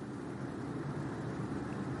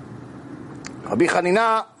 Rabbi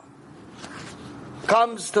Hanina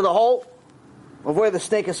comes to the hole of where the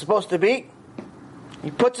snake is supposed to be. He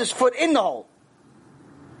puts his foot in the hole.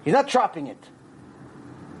 He's not trapping it.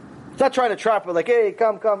 He's not trying to trap it like, hey,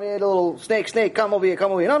 come here, little snake, come over here.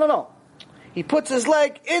 No. He puts his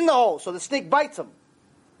leg in the hole, so the snake bites him.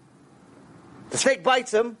 The snake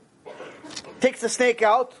bites him, takes the snake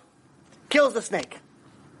out, kills the snake.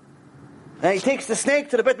 And he takes the snake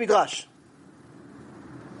to the Bet Midrash.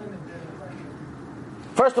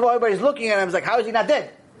 First of all, everybody's looking at him, he's like, how is he not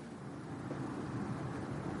dead?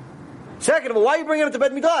 Second of all, why are you bringing him to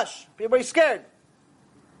Bet Midrash? Everybody's scared.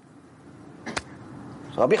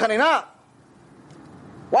 So Rabbi Hanina,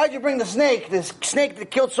 why did you bring this snake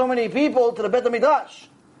that killed so many people, to the Bet Midrash?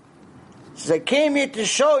 He says, I came here to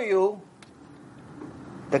show you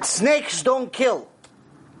that snakes don't kill.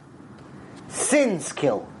 Sins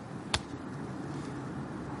kill.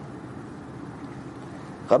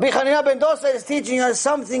 Rabbi Hanina ben Dosa is teaching us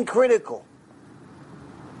something critical.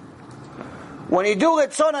 When you do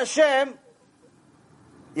Ritzon Hashem,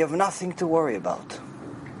 you have nothing to worry about.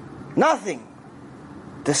 Nothing.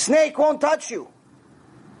 The snake won't touch you.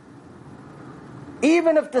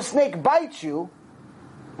 Even if the snake bites you,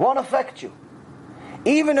 won't affect you.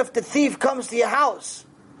 Even if the thief comes to your house,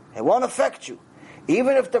 it won't affect you.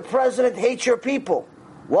 Even if the president hates your people,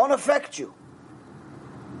 won't affect you.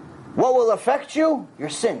 What will affect you? Your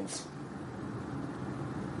sins.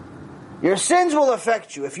 Your sins will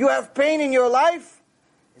affect you. If you have pain in your life,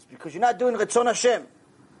 it's because you're not doing Ritzon Hashem.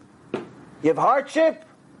 You have hardship,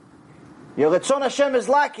 your Ritzon Hashem is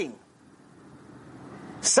lacking.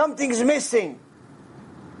 Something's missing.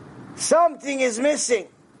 Something is missing.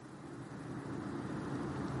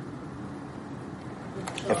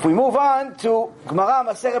 If we move on to Gemara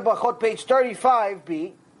Masechet Brachot, page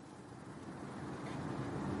 35b,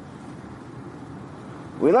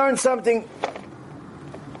 we learn something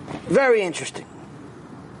very interesting.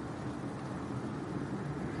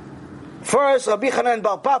 First, Rabbi Hanan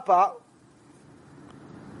Bar Papa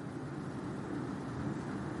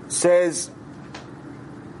says,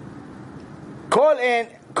 "Kol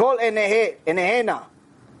enehena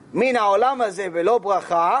min haolam hazeh velo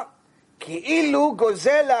bracha, כאילו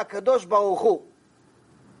גוזל הקדוש ברוך הוא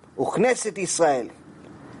וכנסת ישראל."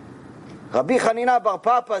 Rabbi Hanina Bar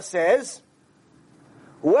Papa says,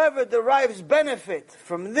 whoever derives benefit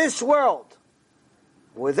from this world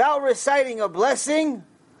without reciting a blessing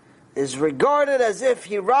is regarded as if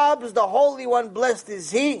he robs the Holy One, blessed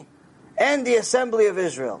is He, and the assembly of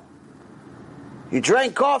Israel. You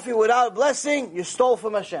drank coffee without blessing, you stole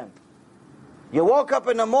from Hashem. You woke up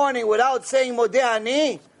in the morning without saying Modeh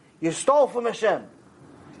Ani, you stole from Hashem.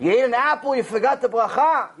 You ate an apple, you forgot the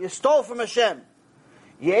bracha, you stole from Hashem.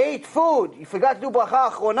 You ate food, you forgot to do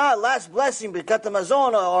bracha achrona, last blessing, birkat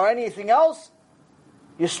hamazon, or anything else,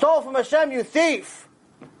 you stole from Hashem, you thief.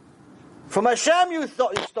 From Hashem you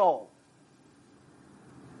stole.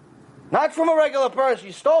 Not from a regular person,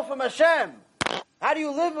 you stole from Hashem. How do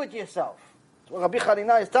you live with yourself? That's what Rabbi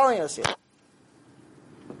Chanina is telling us here.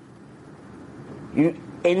 You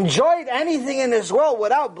enjoyed anything in this world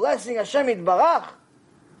without blessing Hashem Yitbarach,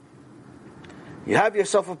 you have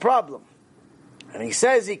yourself a problem. And he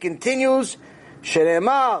says, he continues,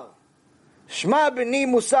 Shenemar, Shma b'ni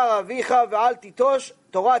musar avicha ve'al titosh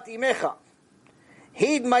torat imecha.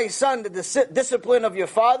 Heed, my son, the discipline of your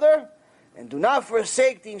father, and do not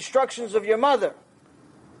forsake the instructions of your mother.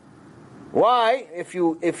 Why? If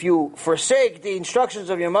you forsake the instructions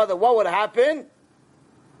of your mother, what would happen?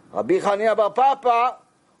 Rabbi Chanina bar Papa,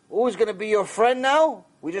 who's going to be your friend now?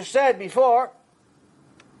 We just said before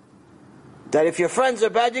that if your friends are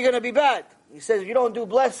bad, you're going to be bad. He says if you don't do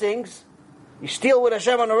blessings, you steal with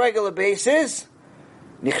Hashem on a regular basis.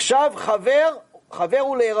 Nichshav chaver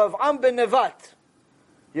u'le'Rav'am ben Nevat.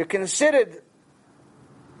 You're considered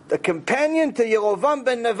the companion to Yerovam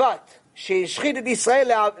ben Nevat, she'ishchid et Yisrael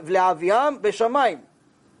le'aviam b'shamayim,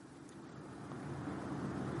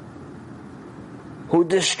 who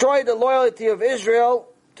destroyed the loyalty of Israel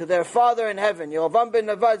to their father in heaven. Yerovam ben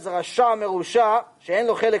Nevat is Rasha merusha, she'en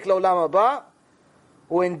lo chelek le'olam haba,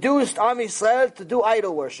 who induced Am Yisrael to do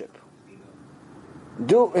idol worship.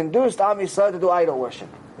 Induced Am Yisrael to do idol worship.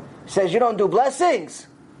 He says, you don't do blessings,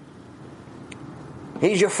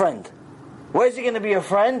 he's your friend. Where's he going to be your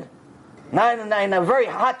friend? Not in a very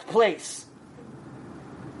hot place.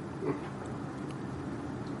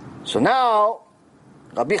 So now,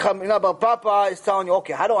 Rabbi Chanina bar Papa is telling you,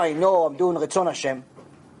 okay, how do I know I'm doing Ritzon Hashem?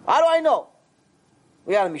 How do I know?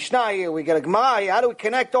 We got a Mishnah here, we got a Gemara here, how do we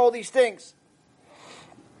connect all these things?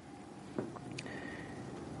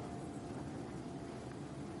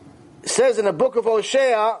 It says in the book of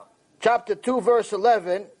Hosea, chapter 2, verse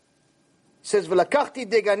 11, it says,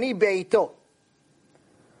 V'lakachti degani be'ito.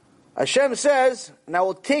 Hashem says, and I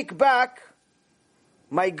will take back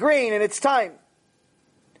my grain in its time.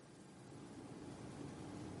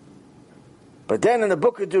 But then in the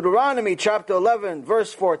book of Deuteronomy, chapter 11,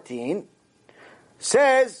 verse 14,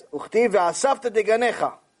 says, Uchtiv ve'asafta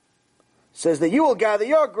deganecha, says that you will gather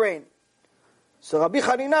your grain. So Rabbi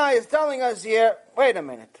Chanina is telling us here, wait a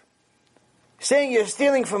minute. Saying you're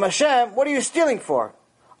stealing from Hashem, what are you stealing for?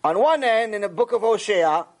 On one end, in the book of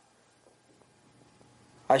Hosea,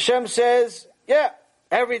 Hashem says, yeah,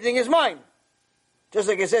 everything is mine. Just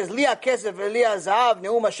like it says, Liya kesef v'liya zahav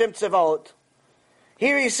neum Hashem tzevaot.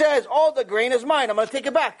 Here he says, all the grain is mine, I'm going to take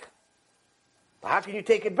it back. But how can you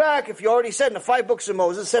take it back if you already said in the 5 books of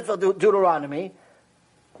Moses, Sefer Deuteronomy,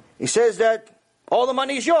 he says that all the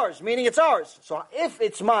money is yours, meaning it's ours. So if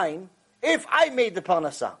it's mine, if I made the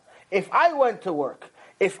parnasah, if I went to work,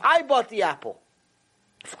 if I bought the apple,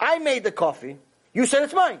 if I made the coffee, you said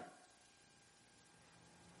it's mine.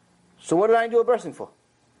 So what did I do a blessing for?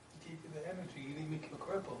 He gave you the energy, he didn't make you a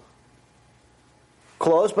cripple.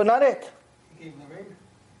 Close, but not it. He gave you the rain.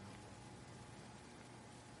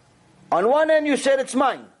 On one end you said it's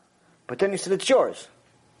mine, but then you said it's yours.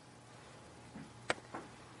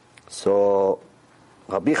 So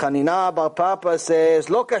Rabbi Chanina bar Papa says,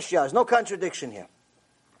 Lo kashya, there's no contradiction here.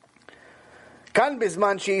 כאן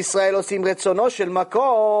בזמן שישראל עושים רצונו של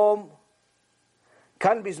מקום,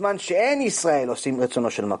 כאן בזמן שאין ישראל עושים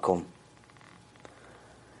רצונו של מקום.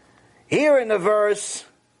 Here in the verse,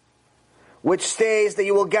 which states that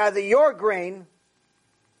you will gather your grain,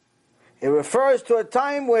 it refers to a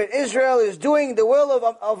time where Israel is doing the will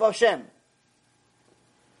of Hashem.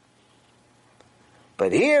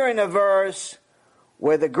 But here in the verse,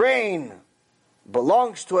 where the grain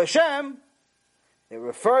belongs to Hashem, it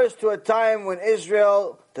refers to a time when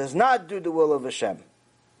Israel does not do the will of Hashem.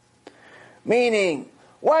 Meaning,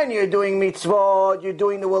 when you're doing mitzvot, you're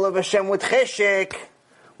doing the will of Hashem with cheshek,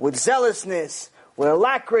 with zealousness, with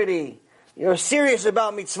alacrity. You're serious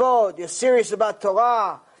about mitzvot, you're serious about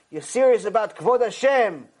Torah, you're serious about kvod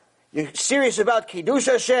Hashem, you're serious about kiddush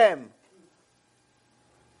Hashem.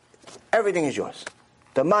 Everything is yours.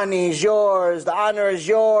 The money is yours, the honor is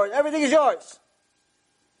yours, everything is yours.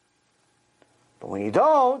 But when you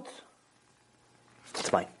don't,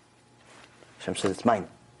 It's mine. Hashem says, it's mine.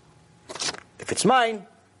 If it's mine,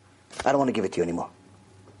 I don't want to give it to you anymore.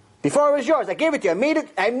 Before it was yours, I gave it to you.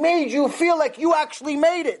 I made you feel like you actually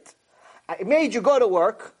made it. I made you go to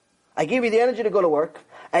work. I gave you the energy to go to work.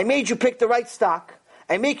 I made you pick the right stock.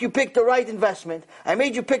 I make you pick the right investment. I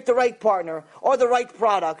made you pick the right partner, or the right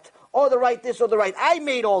product, or the right this, or the right. I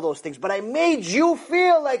made all those things, but I made you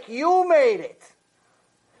feel like you made it.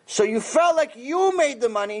 So you felt like you made the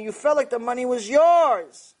money, and you felt like the money was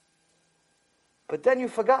yours. But then you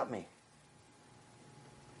forgot me.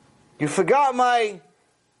 You forgot my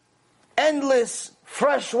endless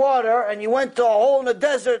fresh water, and you went to a hole in the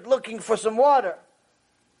desert looking for some water.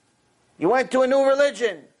 You went to a new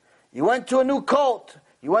religion. You went to a new cult.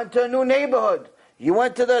 You went to a new neighborhood. You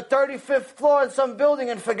went to the 35th floor of some building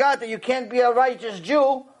and forgot that you can't be a righteous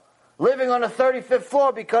Jew living on the 35th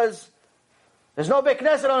floor because there's no Beit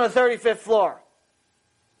Knesset on the 35th floor.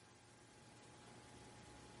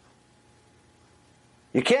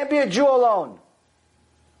 You can't be a Jew alone.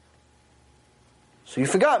 So you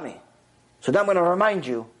forgot me. So now I'm going to remind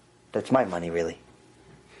you that it's my money, really.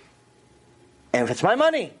 And if it's my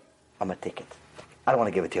money, I'm going to take it. I don't want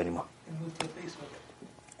to give it to you anymore.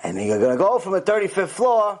 And you're going to go from the 35th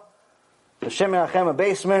floor to Shem Yerachem, a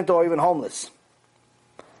basement, or even homeless.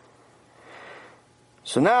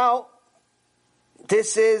 So now,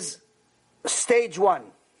 this is stage one.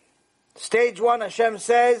 Stage one, Hashem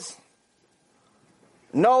says,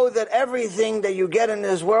 know that everything that you get in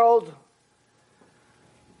this world,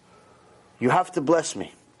 you have to bless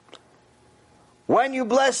me. When you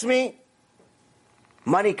bless me,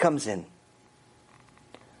 money comes in.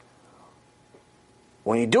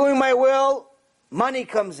 When you're doing my will, money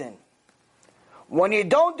comes in. When you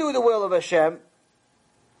don't do the will of Hashem,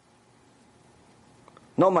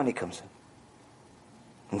 no money comes in.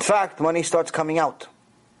 In fact, money starts coming out.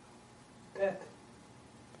 Debt.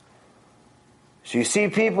 So you see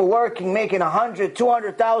people working, making 100,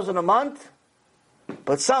 200,000 a month,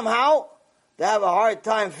 but somehow they have a hard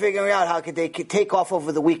time figuring out how they could take off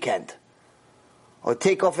over the weekend. Or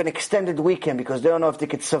take off an extended weekend because they don't know if they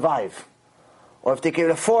could survive. Or if they can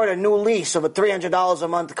afford a new lease of a $300 a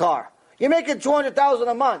month car. You're making $200,000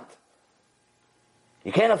 a month.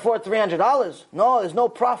 You can't afford $300? No, there's no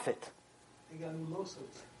profit. They got new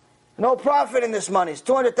lawsuits. No profit in this money. It's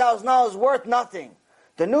 $200,000 worth nothing.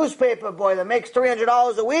 The newspaper boy that makes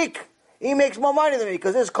 $300 a week, he makes more money than me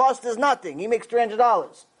because his cost is nothing. He makes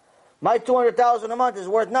 $300. My $200,000 a month is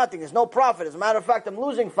worth nothing. There's no profit. As a matter of fact, I'm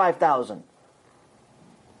losing $5,000.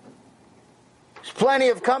 There's plenty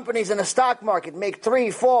of companies in the stock market make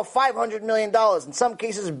 $300, $400, $500 million. In some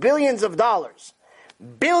cases, billions of dollars.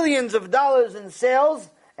 Billions of dollars in sales,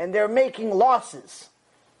 and they're making losses.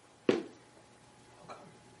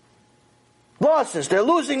 Losses. They're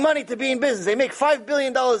losing money to be in business. They make $5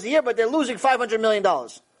 billion a year, but they're losing $500 million. And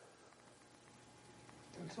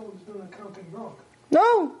someone's doing accounting wrong.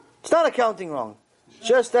 No, it's not accounting wrong. It's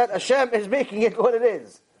just that Hashem is making it what it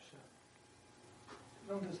is.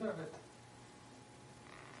 You don't deserve it.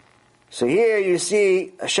 So here you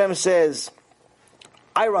see Hashem says,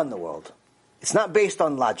 I run the world. It's not based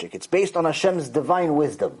on logic. It's based on Hashem's divine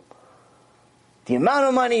wisdom. The amount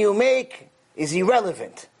of money you make is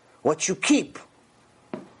irrelevant. What you keep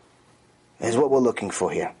is what we're looking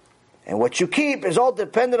for here. And what you keep is all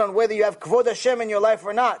dependent on whether you have Kvod Hashem in your life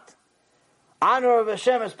or not. Honor of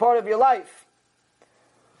Hashem is part of your life.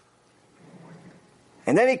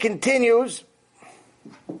 And then he continues,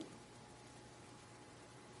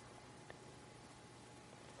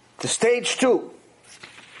 to stage 2.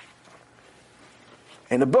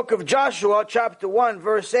 In the book of Joshua, chapter 1,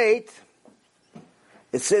 verse 8,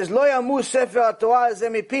 it says, Lo yamu sefer haTorah ze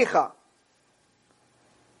mipicha.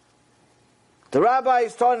 The rabbi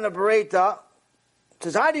is taught in the Bereta,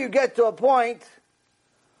 says, how do you get to a point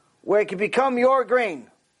where it can become your grain?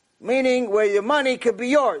 Meaning, where your money could be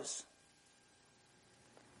yours.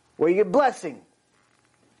 Where you get blessing.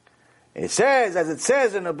 It says, as it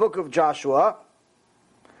says in the book of Joshua,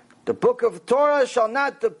 the book of Torah shall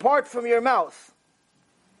not depart from your mouth.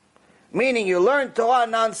 Meaning you learn Torah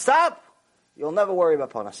non-stop, you'll never worry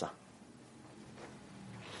about Parnassah.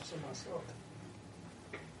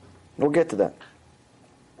 We'll get to that.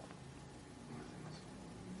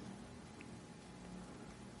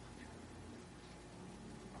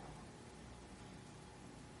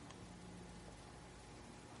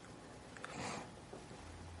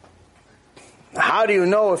 How do you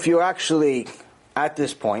know if you're actually at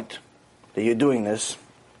this point that you're doing this?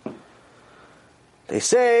 They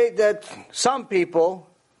say that some people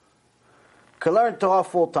can learn Torah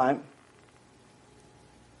full time,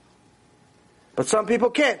 but some people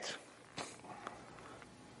can't.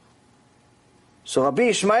 So Rabbi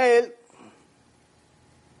Ishmael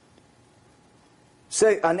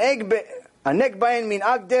say aneg bain min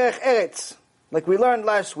ag derech eretz, like we learned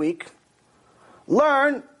last week.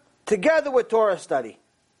 Learn together with Torah study.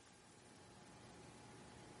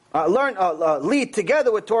 Lead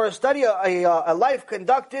together with Torah study a life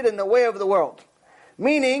conducted in the way of the world.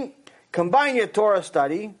 Meaning, combine your Torah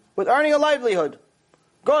study with earning a livelihood.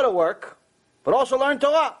 Go to work, but also learn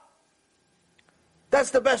Torah.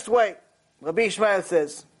 That's the best way, Rabbi Ishmael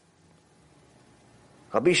says.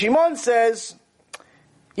 Rabbi Shimon says,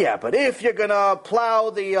 yeah, but if you're going to plow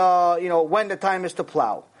when the time is to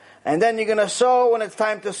plow, and then you're going to sow when it's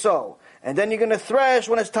time to sow, and then you're going to thresh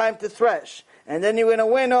when it's time to thresh, and then you're going to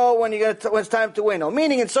winnow when it's time to winnow.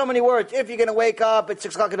 Meaning, in so many words, if you're going to wake up at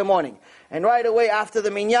 6 o'clock in the morning, and right away after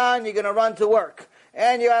the minyan, you're going to run to work,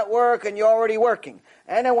 and you're at work, and you're already working,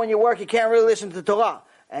 and then when you work, you can't really listen to Torah,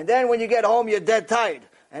 and then when you get home, you're dead tired,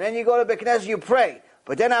 and then you go to Beit Knesset, you pray,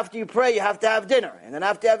 but then after you pray, you have to have dinner, and then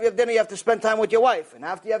after you have dinner, you have to spend time with your wife, and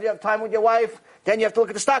after you have time with your wife, then you have to look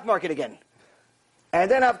at the stock market again. And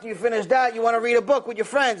then after you finish that, you want to read a book with your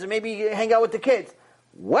friends and maybe hang out with the kids.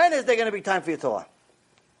 When is there going to be time for your Torah?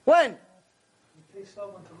 When?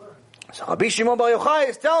 So Rabbi Shimon Bar Yochai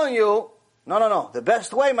is telling you, no. The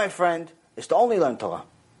best way, my friend, is to only learn Torah.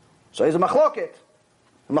 So here's a machloket.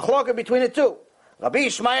 A machloket between the two. Rabbi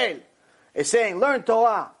Ishmael is saying, learn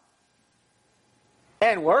Torah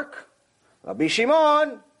and work. Rabbi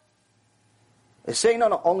Shimon is saying,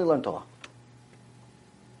 no, only learn Torah.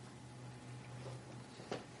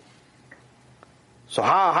 So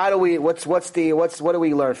how do we? What do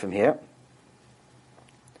we learn from here?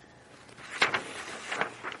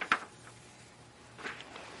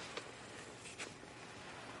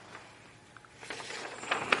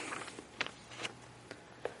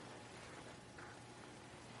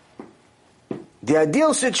 The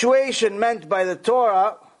ideal situation meant by the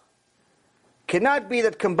Torah cannot be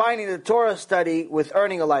that combining the Torah study with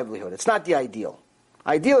earning a livelihood. It's not the ideal.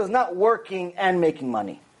 Ideal is not working and making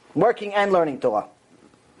money, working and learning Torah.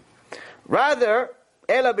 Rather,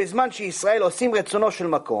 it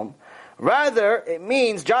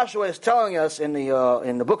means, Joshua is telling us in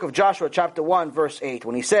the book of Joshua, chapter 1, verse 8,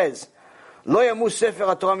 when he says, when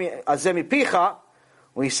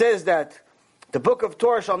he says that the book of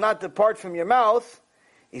Torah shall not depart from your mouth,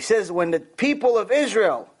 he says, when the people of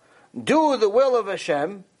Israel do the will of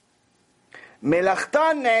Hashem, then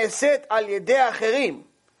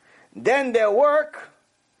their work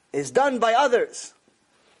is done by others.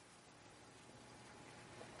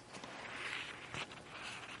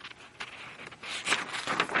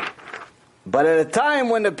 But at a time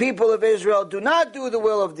when the people of Israel do not do the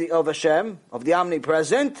will of Hashem, of the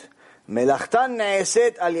omnipresent, melachtan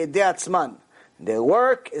ne'eset al yedei atzman. Their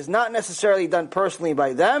work is not necessarily done personally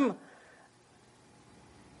by them,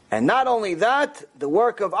 and not only that, the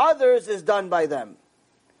work of others is done by them.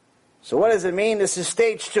 So what does it mean? This is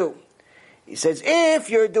stage 2. He says, if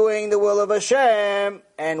you're doing the will of Hashem,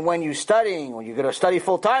 and when you're studying, when you're going to study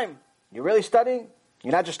full time, you're really studying,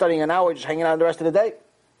 you're not just studying an hour, just hanging out the rest of the day.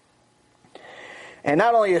 And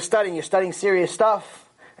not only you're studying serious stuff.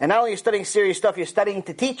 And not only you're studying serious stuff, you're studying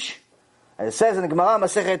to teach. As it says in the Gemara,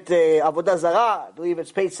 Masechet Avodah Zarah, I believe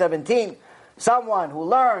it's page 17, someone who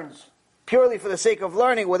learns purely for the sake of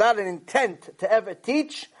learning without an intent to ever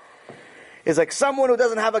teach is like someone who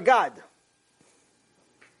doesn't have a God.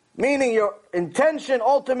 Meaning your intention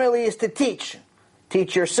ultimately is to teach.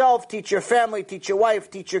 Teach yourself, teach your family, teach your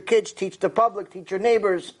wife, teach your kids, teach the public, teach your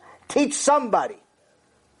neighbors. Teach somebody.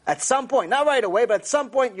 At some point, not right away, but at some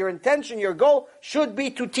point, your intention, your goal should be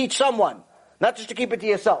to teach someone, not just to keep it to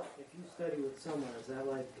yourself. If you study with someone, is that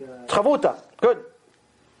like... Chavuta, good.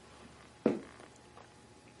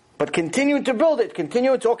 But continue to build it.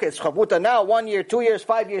 Continue to, okay, it's chavuta now, 1 year, 2 years,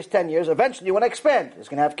 5 years, 10 years. Eventually, you want to expand. You're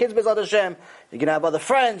going to have kids, B'ezrat Hashem. You're going to have other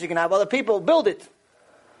friends. You're going to have other people. Build it.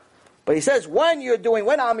 But he says, when Am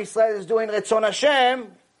Yisrael is doing Retzon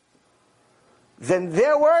Hashem, then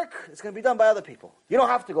their work is going to be done by other people. You don't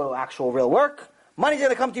have to go to actual real work. Money's going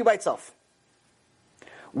to come to you by itself.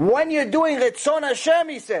 When you're doing Retzon Hashem,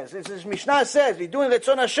 he says, this Mishnah says, you're doing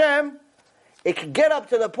Retzon Hashem, it can get up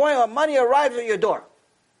to the point where money arrives at your door.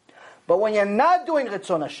 But when you're not doing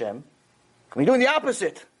Retzon Hashem, when you're doing the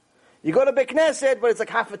opposite, you go to Beit Knesset, but it's like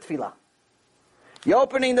half a tefillah. You're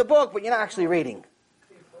opening the book, but you're not actually reading.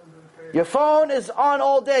 Your phone is on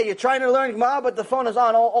all day. You're trying to learn Gemara, but the phone is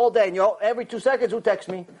on all day. And every 2 seconds, who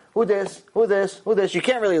texts me? Who this? Who this? Who this? You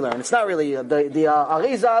can't really learn. It's not really... The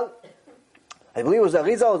Arizal, I believe it was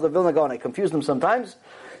Arizal or the Vilna Gaon, I confuse them sometimes,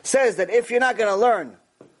 says that if you're not going to learn,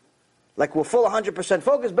 like we're full 100%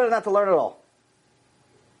 focus, better not to learn at all.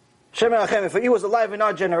 Shem Yerachem, if he was alive in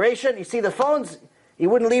our generation, you see the phones, he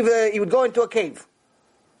wouldn't leave, he would go into a cave.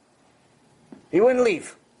 He wouldn't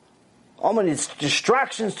leave. All many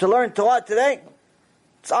distractions to learn Torah today.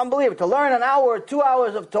 It's unbelievable. To learn an hour or 2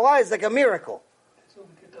 hours of Torah is like a miracle. So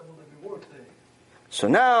we get double the reward today. So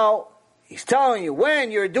now, he's telling you,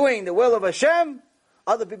 when you're doing the will of Hashem,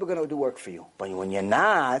 other people are going to do work for you. But when you're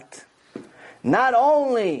not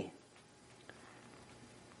only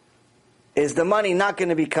is the money not going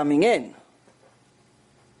to be coming in,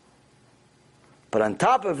 but on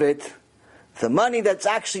top of it, the money that's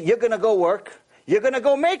actually, you're going to go work, you're going to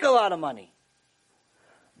go make a lot of money.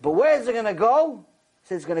 But where is it going to go? It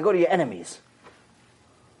says it's going to go to your enemies.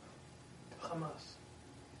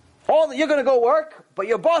 Hamas. You're going to go work, but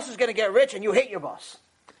your boss is going to get rich and you hate your boss.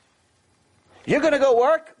 You're going to go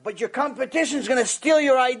work, but your competition is going to steal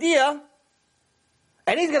your idea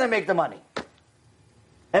and he's going to make the money.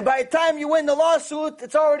 And by the time you win the lawsuit,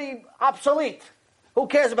 it's already obsolete. Who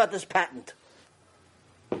cares about this patent?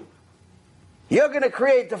 You're going to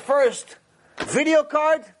create the first video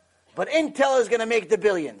card, but Intel is going to make the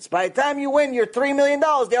billions. By the time you win your $3 million,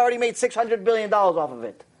 they already made $600 billion off of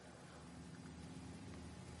it.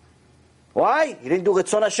 Why? You didn't do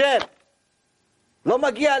Ritzon Hashem. Lo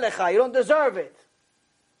magia lecha. You don't deserve it.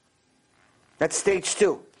 That's stage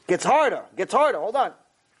 2. Gets harder. Hold on.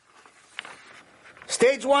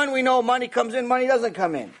 Stage 1, we know money comes in, money doesn't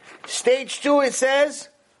come in. Stage 2, it says,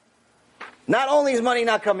 not only is money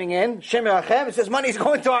not coming in, Shem Yerachem, it says money is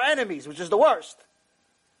going to our enemies, which is the worst.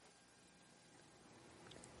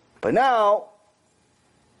 But now,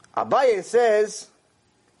 Abaye says,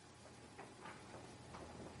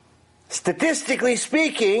 statistically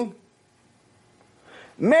speaking,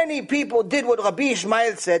 many people did what Rabbi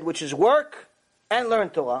Ishmael said, which is work and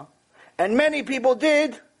learn Torah. And many people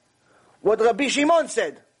did what Rabbi Shimon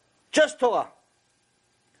said, just Torah.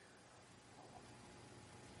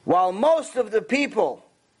 While most of the people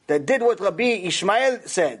that did what Rabbi Ishmael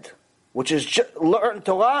said, which is learn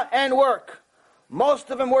Torah and work,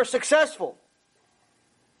 most of them were successful.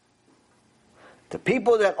 The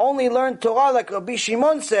people that only learned Torah like Rabbi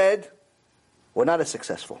Shimon said, were not as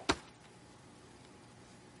successful.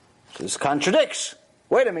 This contradicts.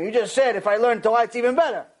 Wait a minute, you just said if I learn Torah it's even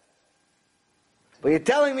better. But you're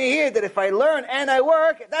telling me here that if I learn and I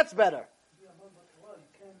work, that's better. You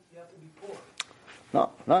have to be poor.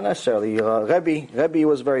 No, not necessarily. Rebbe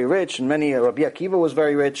was very rich, and Rabbi Akiva was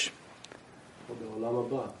very rich.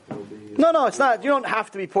 No, it's not. You don't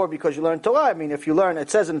have to be poor because you learn Torah. I mean, if you learn,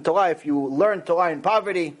 it says in Torah, if you learn Torah in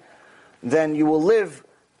poverty, then you will live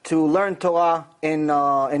to learn Torah in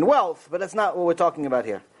wealth. But that's not what we're talking about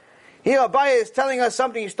here. Here, Abaye is telling us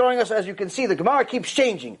something. He's throwing us, as you can see, the Gemara keeps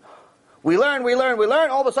changing. We learn.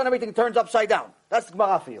 All of a sudden, everything turns upside down. That's the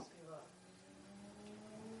Gemara for you.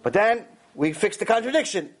 But then we fix the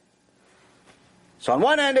contradiction. So on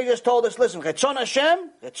one hand, they just told us, listen, Retzon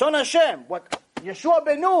Hashem. What Yeshua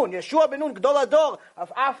ben Nun, Gdol Ador,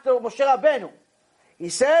 after Moshe Rabbeinu, he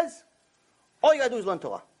says, all you got to do is learn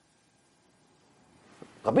Torah.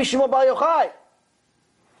 Rabbi Shimon Bar Yochai,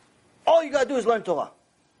 all you got to do is learn Torah.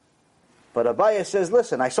 But Abaye says,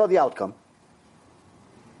 listen, I saw the outcome.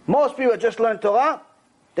 Most people just learned Torah,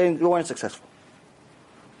 they weren't successful.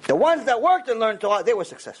 The ones that worked and learned Torah, they were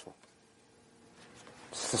successful.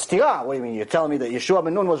 It's a stira. What do you mean? You're telling me that Yeshua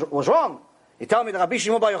ben Nun was wrong? You're telling me that Rabbi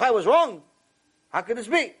Shimon Bar Yochai was wrong? How could this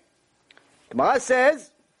be? Gemara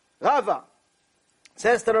says, Rava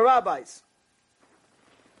says to the rabbis,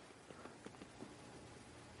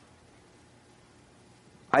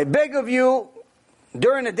 I beg of you,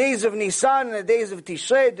 during the days of Nisan and the days of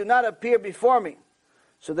Tishrei, do not appear before me,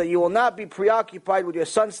 so that you will not be preoccupied with your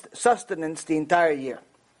sustenance the entire year.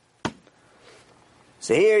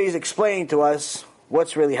 So here he's explaining to us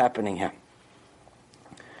what's really happening here.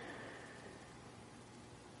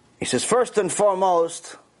 He says, first and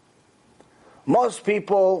foremost, most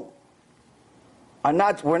people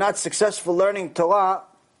were not successful learning Torah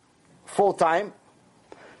full time,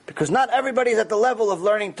 because not everybody is at the level of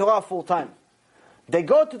learning Torah full time. They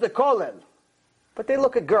go to the kollel, but they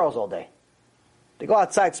look at girls all day. They go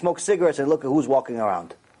outside, smoke cigarettes, and look at who's walking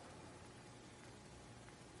around.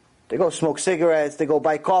 They go smoke cigarettes, they go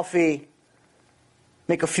buy coffee,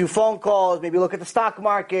 make a few phone calls, maybe look at the stock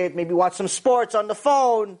market, maybe watch some sports on the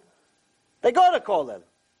phone. They go to kollel,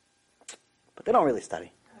 but they don't really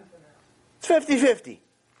study. It's 50-50.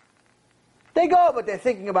 They go, but they're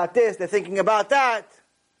thinking about this, they're thinking about that.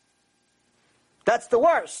 That's the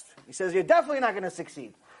worst. He says, you're definitely not going to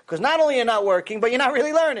succeed. Because not only you're not working, but you're not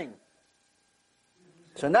really learning.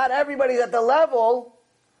 So not everybody's at the level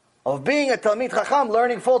of being a Talmid Chacham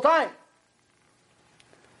learning full time.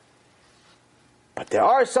 But there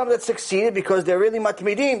are some that succeeded because they're really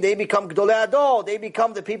matmidim. They become gdolei ador. They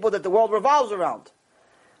become the people that the world revolves around.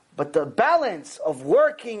 But the balance of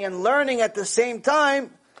working and learning at the same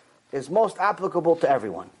time is most applicable to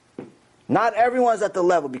everyone. Not everyone's at the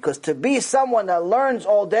level, because to be someone that learns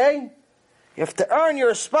all day, you have to earn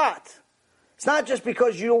your spot. It's not just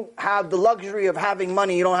because you don't have the luxury of having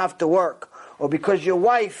money, you don't have to work, or because your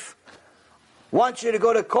wife wants you to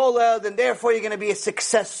go to kollel, then therefore you're going to be a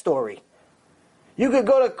success story. You could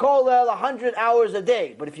go to kollel 100 hours a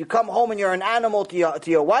day, but if you come home and you're an animal to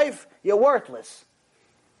your wife, you're worthless.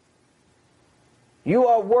 You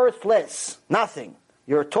are worthless. Nothing.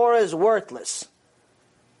 Your Torah is worthless.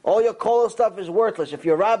 All your kollel stuff is worthless. If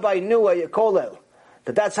your rabbi knew at your kollel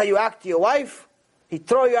that that's how you act to your wife, he'd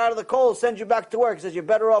throw you out of the kollel, send you back to work. He says you're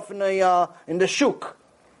better off in the shuk,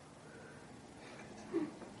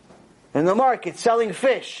 in the market, selling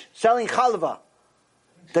fish, selling chalva,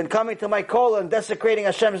 than coming to my kollel and desecrating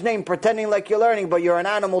Hashem's name, pretending like you're learning, but you're an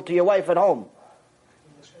animal to your wife at home.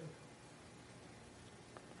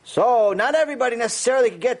 So, not everybody necessarily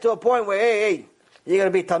can get to a point where, hey, you're going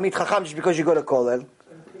to be Talmid Chacham just because you go to kollel.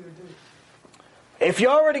 If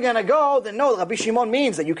you're already going to go, then no, Rabbi Shimon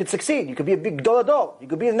means that you could succeed. You could be a big Dolador. You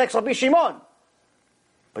could be the next Rabbi Shimon.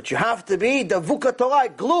 But you have to be Davuk Torah,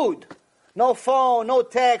 glued. No phone, no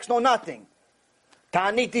text, no nothing.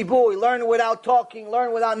 Ta'anit Dibur, learn without talking,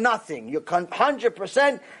 learn without nothing. You're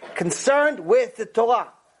 100% concerned with the Torah.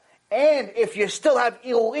 And if you still have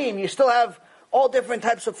irurim, you still have all different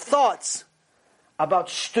types of thoughts about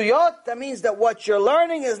shtuyot, that means that what you're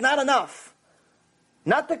learning is not enough.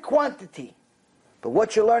 Not the quantity, but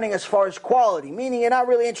what you're learning as far as quality, meaning you're not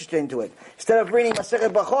really interested into it. Instead of reading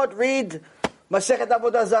Masechet Brachot, read Masechet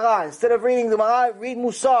Avodah Zarah. Instead of reading the Gemara, read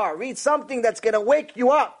Mussar. Read something that's going to wake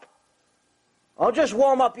you up. Don't just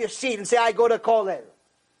warm up your seat and say, I go to kollel.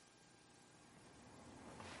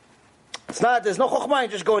 There's no chokhmah in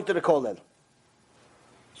just going to the kollel.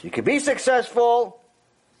 So you can be successful,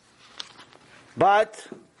 but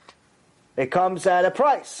it comes at a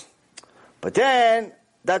price. But then,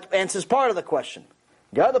 that answers part of the question.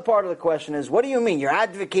 The other part of the question is, what do you mean? You're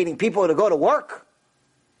advocating people to go to work?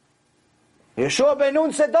 Yeshua ben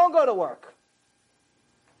Nun said, don't go to work.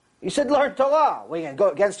 He said, learn Torah. What, are you going to go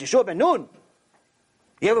against Yeshua ben Nun?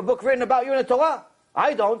 You have a book written about you in the Torah?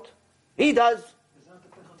 I don't. He does.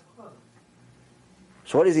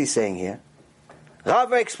 So what is he saying here?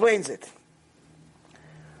 Rava explains it.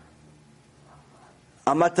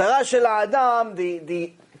 Amatara shel Adam,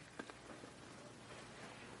 the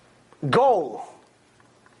goal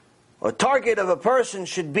or target of a person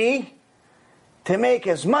should be to make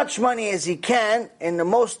as much money as he can in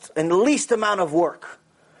the least amount of work,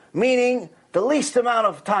 meaning the least amount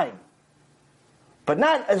of time. But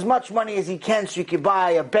not as much money as he can so you can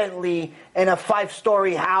buy a Bentley and a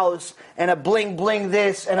 5-story house and a bling bling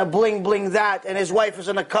this and a bling bling that, and his wife is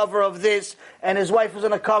on the cover of this and his wife is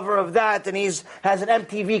on the cover of that, and has an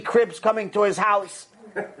MTV Cribs coming to his house.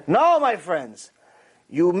 No, my friends.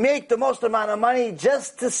 You make the most amount of money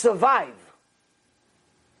just to survive.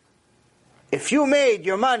 If you made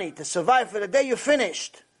your money to survive for the day, you're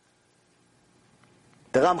finished.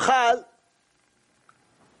 The Ramchal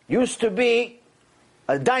used to be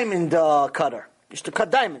a diamond cutter. Used to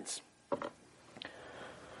cut diamonds.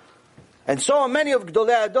 And so are many of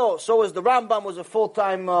Gdolei Ador. So was the Rambam, was a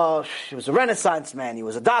full-time, he was a Renaissance man. He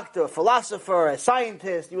was a doctor, a philosopher, a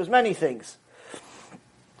scientist. He was many things.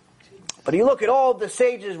 But you look at all the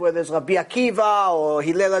sages, whether it's Rabbi Akiva, or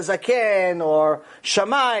Hillel HaZaken, or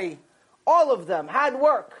Shammai, all of them had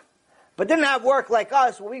work. But didn't have work like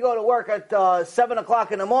us, where we go to work at 7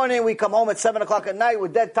 o'clock in the morning, we come home at 7 o'clock at night, we're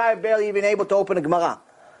dead tired, barely even able to open a Gemara.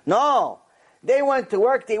 No. They went to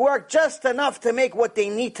work, they worked just enough to make what they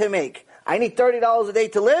need to make. I need $30 a day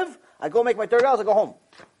to live, I go make my $30, I go home.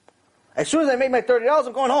 As soon as I make my $30,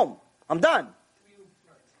 I'm going home. I'm done.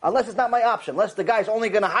 Unless it's not my option. Unless the guy's only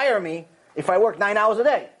going to hire me if I work 9 hours a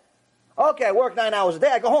day. Okay, I work 9 hours a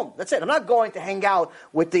day, I go home. That's it. I'm not going to hang out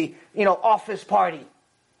with the, office party.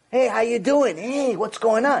 Hey, how you doing? Hey, what's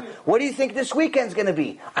going on? What do you think this weekend's going to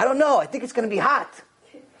be? I don't know. I think it's going to be hot.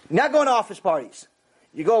 You're not going to office parties.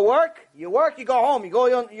 You go work, you go home.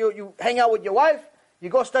 You hang out with your wife, you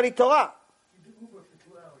go study Torah. You do Uber for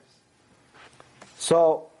 2 hours.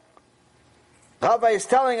 So, Rabbi is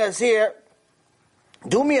telling us here,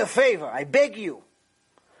 do me a favor, I beg you.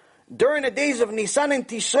 During the days of Nisan and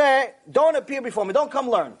Tishrei, don't appear before me. Don't come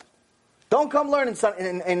learn. Don't come learn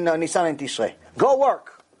in Nisan and Tishrei. Go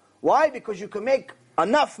work. Why? Because you can make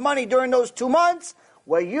enough money during those 2 months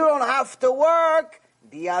where you don't have to work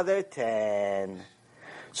the other 10.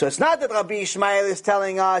 So it's not that Rabbi Ishmael is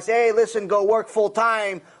telling us, hey, listen, go work full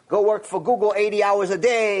time, go work for Google 80 hours a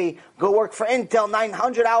day, go work for Intel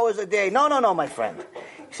 900 hours a day. No, my friend.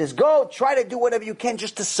 He says, go try to do whatever you can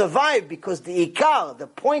just to survive, because the ikar, the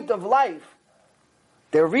point of life,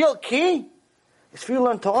 the real key is for you to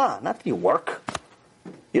learn Torah, not for you work.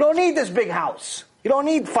 You don't need this big house. You don't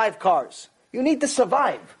need 5 cars. You need to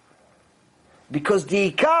survive. Because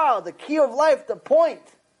the ikar, the key of life, the point,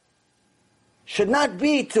 should not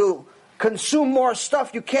be to consume more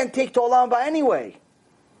stuff you can't take to Olam Haba anyway.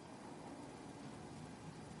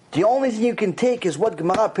 The only thing you can take is what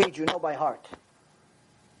Gemara page you know by heart.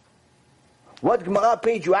 What Gemara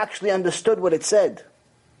page you actually understood what it said.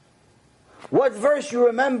 What verse you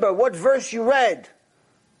remember, what verse you read.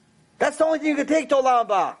 That's the only thing you can take to Olam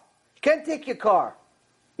Haba. You can't take your car,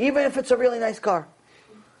 even if it's a really nice car.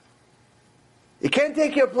 You can't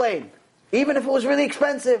take your plane, even if it was really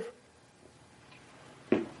expensive.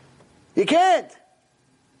 You can't.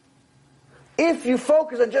 If you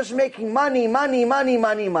focus on just making money, you're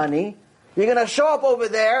going to show up over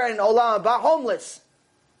there in Olam Haba homeless.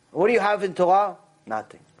 What do you have in Torah?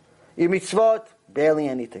 Nothing. Your mitzvot? Barely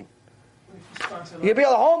anything. You'll be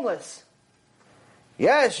homeless.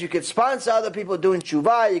 Yes, you could sponsor other people doing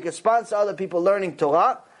tshuva, you could sponsor other people learning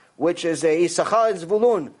Torah, which is a Issachar and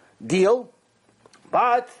Zvulun deal,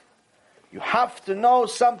 but you have to know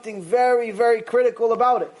something very, very critical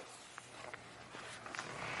about it.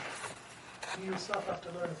 You yourself have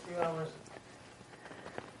to learn a few hours.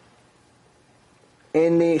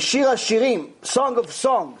 In the Shir HaShirim, Song of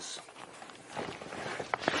Songs,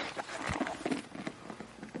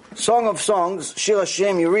 Shir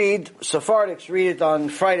HaShirim, you read, Sephardics read it on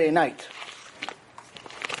Friday night.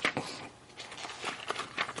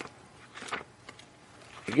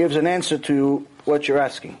 It gives an answer to what you're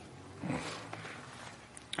asking.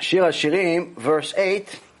 Shir HaShirim, verse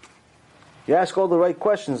 8, you ask all the right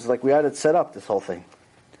questions, like we had it set up, this whole thing.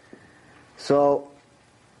 So,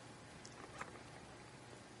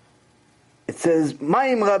 it says,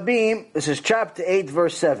 Ma'im Rabim, this is chapter 8,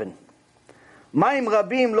 verse 7. Ma'im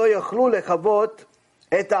Rabim lo yachlu lechavot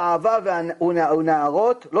et ha'ava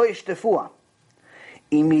והנערות לא ישטפוה.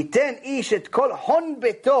 אם ייתן איש את כל הון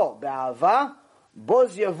ביתו באהבה,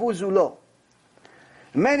 בוז יבוזו לו.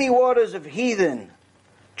 Many waters of heathen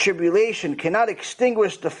tribulation cannot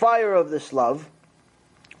extinguish the fire of this love,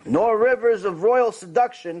 nor rivers of royal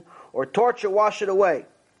seduction or torture wash it away.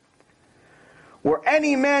 Were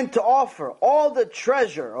any man to offer all the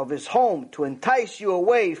treasure of his home to entice you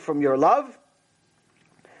away from your love,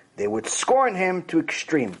 they would scorn him to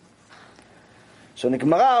extreme. So in the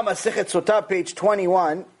Gemara, Masechet Sotah, page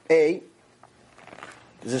 21a,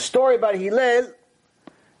 there's a story about Hillel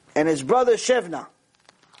and his brother Shevna.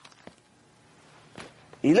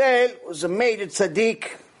 Hillel was a major tzaddik.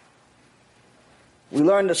 We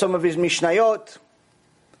learned some of his Mishnayot.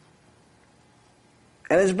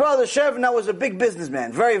 And his brother Shevna was a big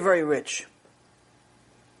businessman, very, very rich.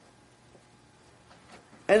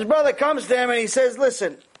 And his brother comes to him and he says,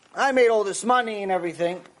 listen, I made all this money and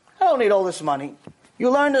everything. I don't need all this money.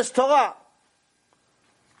 You learn this Torah.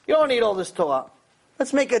 You don't need all this Torah.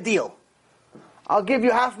 Let's make a deal. I'll give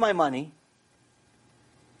you half my money.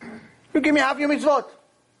 You give me half your mitzvot.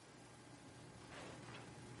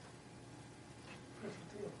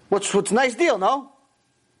 What's a nice deal, no?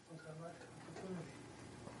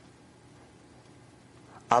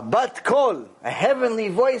 A bat kol, a heavenly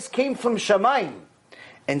voice came from Shamayim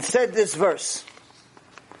and said this verse.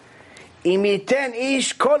 Imiten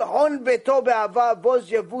ish kol hon beto be'ava boz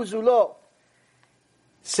yavuzu lo.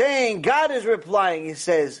 Saying, God is replying, he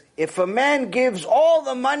says, if a man gives all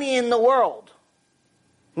the money in the world,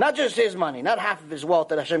 not just his money, not half of his wealth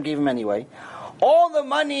that Hashem gave him anyway, all the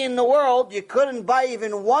money in the world, you couldn't buy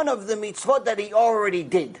even one of the mitzvot that he already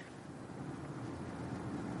did.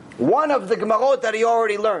 One of the Gemarot that he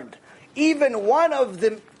already learned. Even one of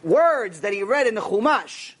the words that he read in the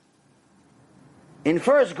Chumash. In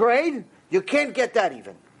first grade, you can't get that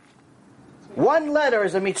even. One letter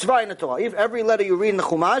is a mitzvah in the Torah. Every letter you read in the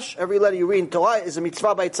Chumash, every letter you read in Torah is a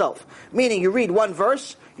mitzvah by itself. Meaning you read one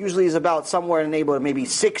verse, usually is about somewhere in the neighborhood, maybe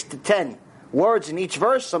 6 to 10 words in each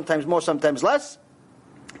verse, sometimes more, sometimes less.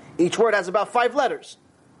 Each word has about 5 letters.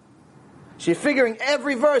 So you're figuring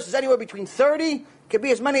every verse is anywhere between 30, could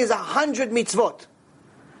be as many as 100 mitzvot.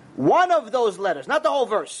 One of those letters, not the whole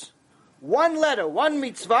verse, one letter, one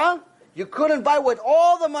mitzvah, you couldn't buy with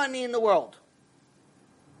all the money in the world.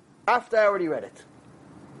 After I already read it.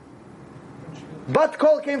 But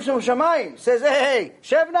call came from Shamayim, says, hey,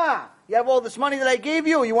 Shevna, you have all this money that I gave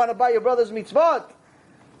you, you want to buy your brother's mitzvot?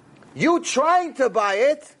 You trying to buy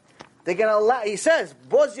it, They're going to laugh. He says,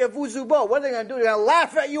 Boz yavuzu bo. What are they going to do? They're going to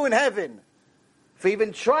laugh at you in heaven for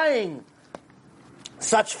even trying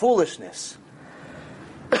such foolishness.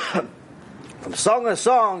 From Song of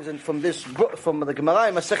Songs and from this book, from the Gemara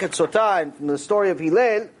in Masechet Sotah and from the story of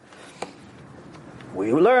Hillel,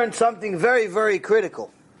 we learned something very, very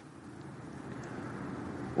critical.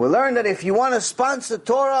 We learned that if you want to sponsor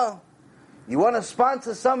Torah, you want to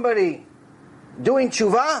sponsor somebody doing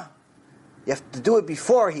tshuva, you have to do it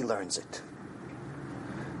before he learns it.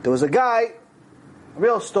 There was a guy,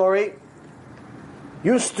 real story,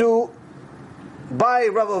 used to buy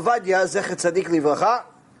Rav Ovadia, Zechet Tzadik Livracha,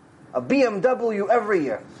 a BMW every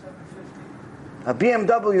year. A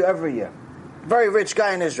BMW every year. Very rich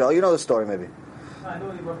guy in Israel. You know the story maybe. I know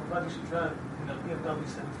Rav Ovadia should drive BMW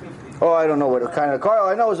 750. Oh, I don't know what kind of car.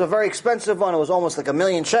 I know it was a very expensive one. It was almost like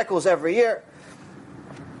 1,000,000 shekels every year.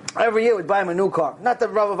 Every year would buy him a new car. Not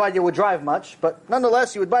that Rav Ovadia would drive much, but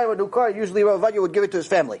nonetheless he would buy him a new car. Usually Rav Ovadia would give it to his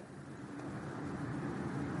family.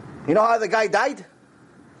 You know how the guy died?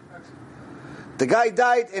 The guy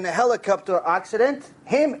died in a helicopter accident.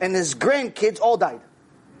 Him and his grandkids all died.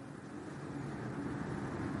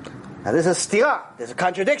 Now there's a stira. There's a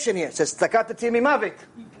contradiction here. It says tzedakah t'timi mavet.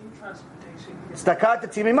 Tzedakah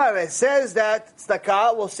t'timi mavet. It says that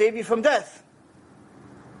tzedakah will save you from death.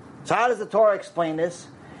 So how does the Torah explain this?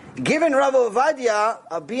 Giving Rav Ovadia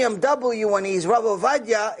a BMW when he's Rav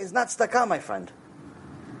Ovadia is not tzedakah, my friend.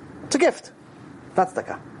 It's a gift. Not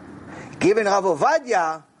tzedakah. Giving Rav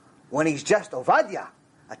Ovadia when he's just Ovadia,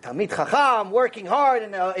 a Talmid Chacham, working hard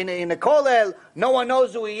in a kollel, no one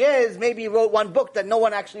knows who he is, maybe he wrote one book that no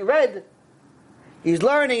one actually read. He's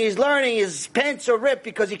learning, his pants are ripped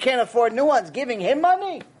because he can't afford new ones. Giving him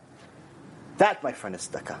money? That, my friend, is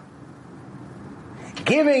tzedakah.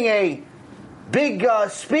 Giving a big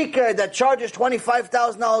speaker that charges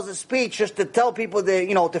 $25,000 a speech just to tell people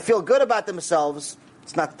to feel good about themselves,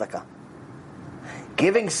 it's not tzedakah.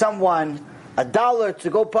 Giving someone $1 to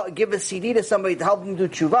go give a CD to somebody to help them do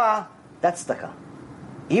tshuva, that's tzedakah.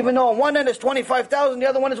 Even though on one end is $25,000, the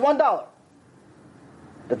other one is $1.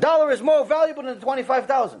 The dollar is more valuable than the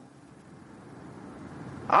 $25,000.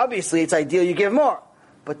 Obviously, it's ideal you give more.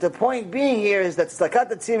 But the point being here is that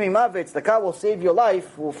tzedakah t'tzimi mavet, tzedakah will save your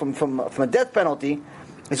life from a death penalty,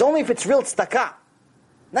 is only if it's real tzedakah.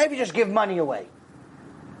 Not if you just give money away.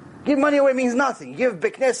 Give money away means nothing. You give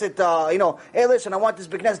Bikneset, hey listen, I want this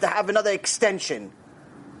Bikneset to have another extension.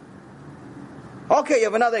 Okay, you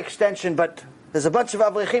have another extension, but there's a bunch of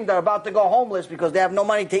Avrechim that are about to go homeless because they have no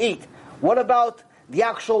money to eat. What about the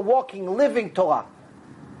actual walking, living Torah?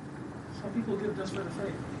 Some people give just for the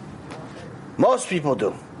faith. Most people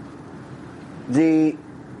do. The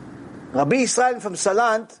Rabbi Israel from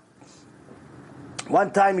Salant,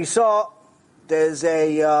 one time he saw there's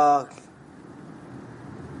a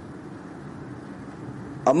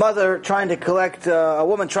mother trying to collect, a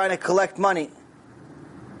woman trying to collect money.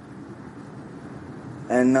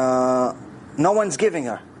 And no one's giving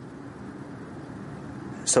her.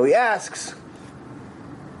 So he asks,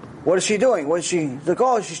 what is she doing? He's like,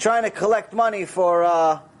 oh, she's trying to collect money for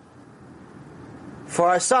our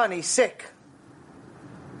son. He's sick.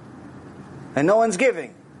 And no one's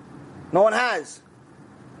giving. No one has.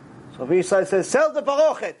 So Rabbi Yisrael says, sell the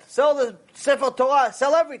parochet, sell the Sefer Torah,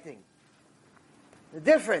 sell everything. The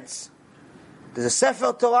difference. There's a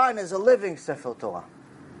Sefer Torah and there's a living Sefer Torah.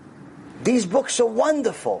 These books are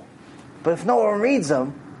wonderful. But if no one reads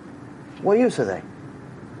them, what use are they?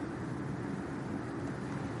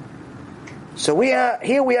 So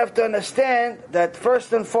here we have to understand that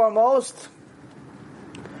first and foremost,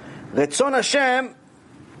 Retzon Hashem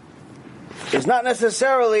is not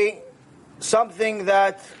necessarily something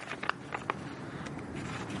that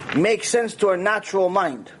makes sense to our natural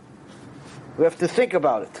mind. We have to think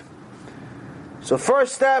about it. So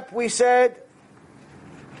first step, we said,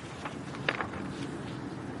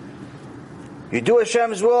 you do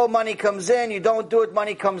Hashem's will, money comes in. You don't do it,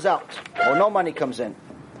 money comes out. Or no money comes in.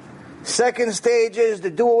 Second stage is the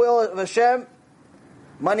do will of Hashem.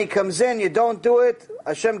 Money comes in, you don't do it,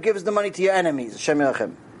 Hashem gives the money to your enemies. Hashem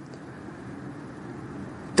Yerachem.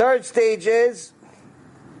 Third stage is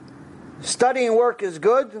studying work is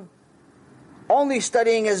good. Only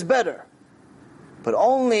studying is better. But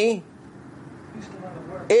only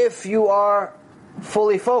if you are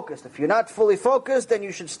fully focused. If you're not fully focused, then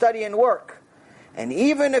you should study and work. And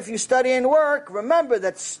even if you study and work, remember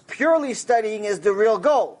that purely studying is the real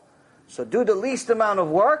goal. So do the least amount of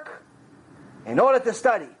work in order to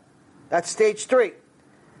study. That's stage 3.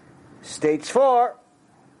 Stage 4,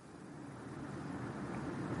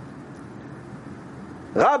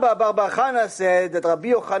 Rabba Bar Bar Chana said that Rabbi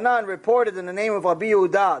Yochanan reported in the name of Rabbi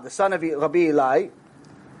Yehuda, the son of Rabbi Eli,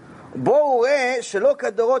 בואו ראה שלא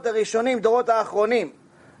כדורות הראשונים, דורות האחרונים.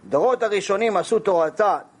 דורות הראשונים עשו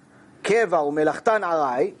תורתה קבע ומלאכתן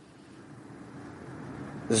עראי,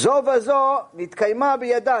 זו וזו נתקיימה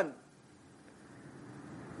בידן.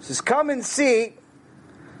 It says, come and see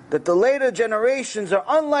that the later generations are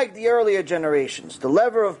unlike the earlier generations. The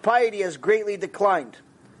level of piety has greatly declined.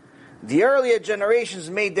 The earlier generations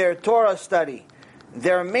made their Torah study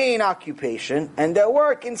their main occupation and their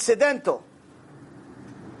work incidental.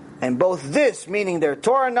 And both this, meaning their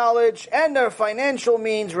Torah knowledge, and their financial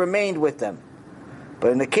means remained with them.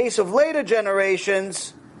 But in the case of later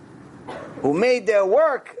generations, who made their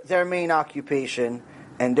work their main occupation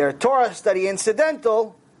and their Torah study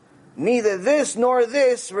incidental, neither this nor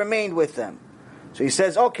this remained with them. So he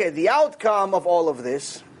says, okay, the outcome of all of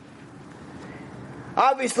this,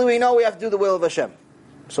 obviously we know we have to do the will of Hashem.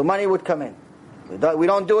 So money would come in. We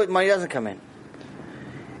don't do it, money doesn't come in.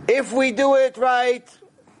 If we do it right,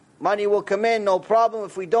 money will come in, no problem.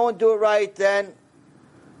 If we don't do it right, then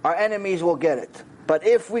our enemies will get it. But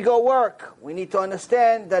if we go work, we need to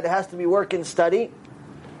understand that it has to be work and study.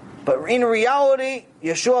 But in reality,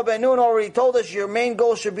 Yeshua ben Nun already told us your main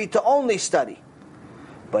goal should be to only study.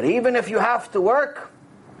 But even if you have to work,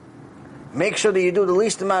 make sure that you do the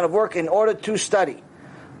least amount of work in order to study.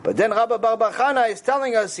 But then Rabbi Bar Bar Chana is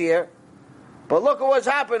telling us here, but look at what's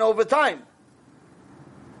happened over time.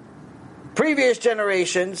 Previous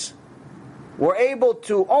generations were able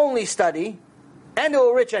to only study, and they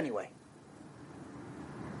were rich anyway.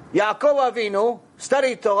 Yaakov Avinu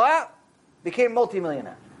studied Torah, became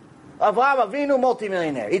multimillionaire. Avraham Avinu,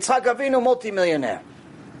 multimillionaire. Yitzhak Avinu, multimillionaire.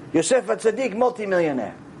 Yosef HaTzadik,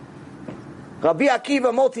 multimillionaire. Rabbi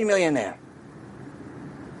Akiva, multimillionaire.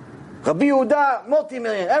 Rabbi Yehuda,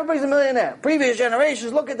 multimillionaire. Everybody's a millionaire. Previous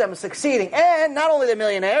generations, look at them, succeeding. And not only the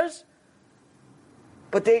millionaires,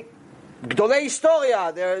 but they Gdolei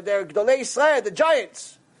Historia, they're Gdolei Israel, the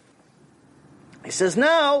giants. He says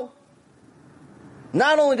now,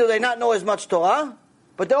 not only do they not know as much Torah,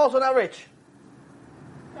 but they're also not rich.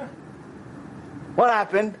 What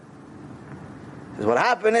happened? Because what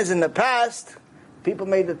happened is in the past, people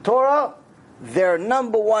made the Torah their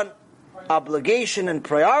number one obligation and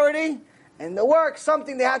priority, and the work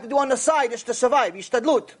something they had to do on the side just to survive.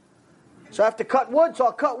 Ishtadlut. So I have to cut wood, so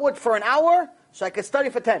I'll cut wood for an hour, so I can study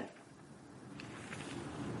for 10.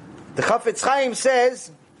 The Chafetz Chaim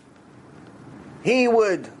says he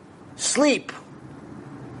would sleep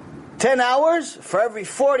 10 hours for every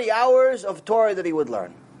 40 hours of Torah that he would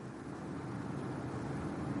learn.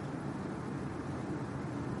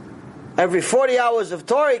 Every 40 hours of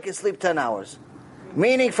Torah, he could sleep 10 hours.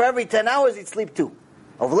 Meaning for every 10 hours, he'd sleep 2.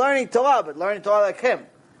 Of learning Torah, but learning Torah like him.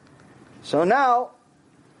 So now,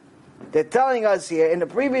 they're telling us here, in the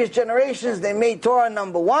previous generations, they made Torah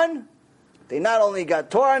number one. They not only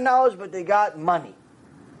got Torah knowledge, but they got money.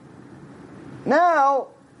 Now,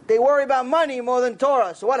 they worry about money more than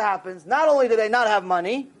Torah. So what happens? Not only do they not have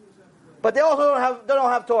money, but they also don't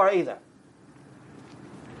have Torah either.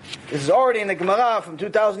 This is already in the Gemara from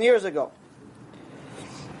 2,000 years ago.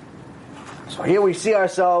 So here we see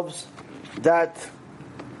ourselves that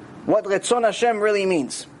what Retzon Hashem really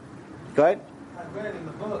means. Go ahead. I read in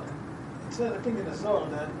the book, it said, I think in the Zohar,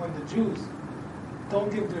 that when the Jews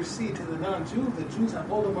don't give their seed to the non-Jews, the Jews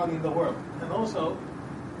have all the money in the world. And also,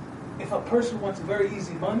 if a person wants very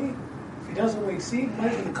easy money, if he doesn't waste seed,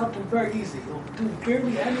 money will come to him very easy. He'll do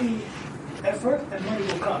barely any effort and money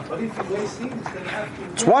will come. But if you waste seed, it's going to have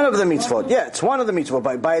to... It's one of the mitzvot. Yeah, it's one of the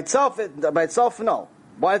mitzvot. By itself, no.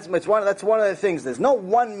 That's one of the things. There's no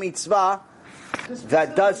one mitzvah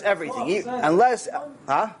that does everything. Unless...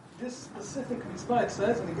 This specific mitzvah, it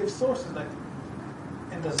says, and it gives sources like...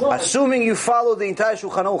 Assuming you follow the entire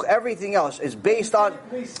Shulchan Aruch, everything else is based on...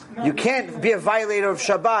 You can't be a violator of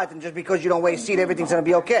Shabbat, and just because you don't waste seed, everything's going to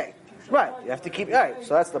be okay. Right, you have to keep... Right,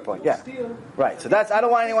 so that's the point, yeah. Right, so that's... I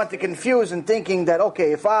don't want anyone to confuse in thinking that,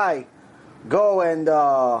 okay, if I go and,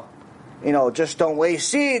 just don't waste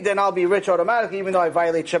seed, then I'll be rich automatically, even though I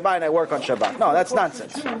violate Shabbat and I work on Shabbat. No, that's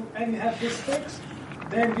nonsense. And you have this fixed,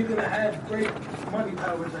 then you're going to have great money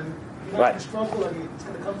powers, and you're not going to struggle, and it's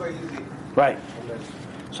going to come very easy. Right.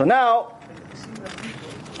 So now,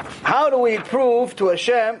 how do we prove to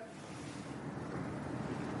Hashem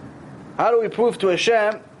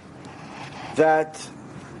that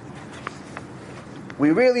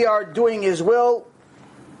we really are doing His will?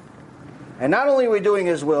 And not only are we doing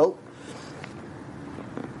His will,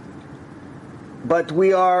 but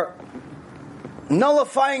we are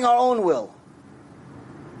nullifying our own will.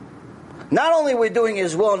 Not only are we doing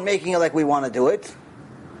His will and making it like we want to do it,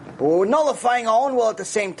 But we're nullifying our own will at the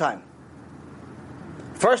same time.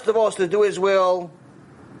 First of all, is to do His will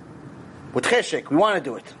with cheshek. We want to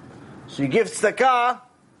do it. So you give tzedakah,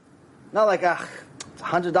 not like, it's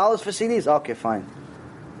 $100 for CDs? Okay, fine.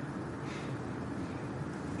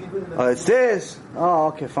 Oh, it's this? Oh,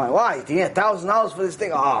 okay, fine. Why? You get $1,000 for this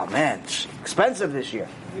thing? Oh, man, it's expensive this year.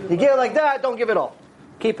 You give it like that, don't give it all.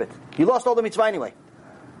 Keep it. You lost all the mitzvah anyway.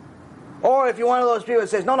 Or if you're one of those people that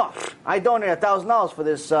says, no, I donated $1,000 for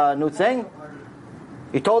this new thing.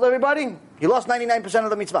 You told everybody, you lost 99%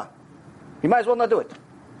 of the mitzvah. You might as well not do it.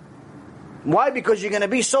 Why? Because you're going to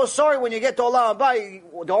be so sorry when you get to Olam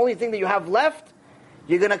Haba. The only thing that you have left,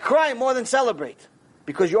 you're going to cry more than celebrate.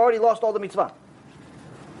 Because you already lost all the mitzvah.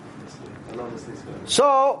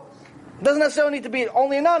 So, it doesn't necessarily need to be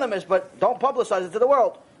only anonymous, but don't publicize it to the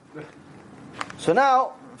world. So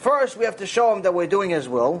now, first we have to show him that we're doing His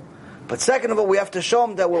will. But second of all, we have to show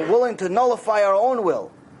him that we're willing to nullify our own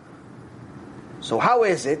will. So how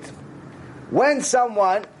is it? When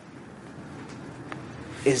someone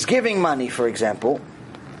is giving money, for example,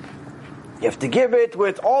 you have to give it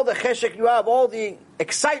with all the cheshek you have, all the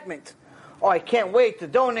excitement. Oh, I can't wait to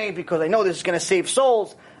donate because I know this is going to save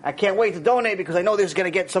souls. I can't wait to donate because I know this is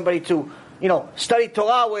going to get somebody to, study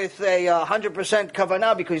Torah with a 100%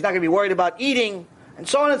 kavanah because he's not going to be worried about eating, and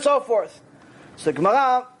so on and so forth. So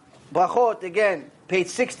Gemara, Brachot, again, page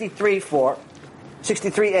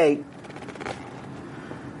 63a.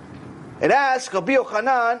 It asks, Rabbi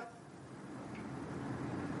Yochanan,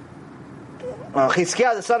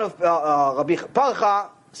 Chizkiah, the son of Rabbi Parcha,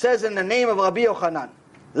 says in the name of Rabbi Yochanan,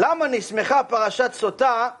 Lama nismecha parashat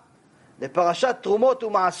sota leparashat trumot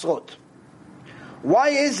u'ma'asrot. Why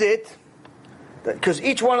is it that, because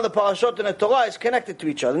each one of the parashot in the Torah is connected to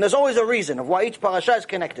each other, and there's always a reason of why each parasha is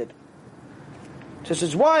connected. So this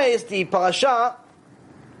is why is the parasha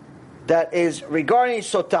that is regarding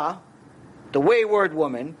sota, the wayward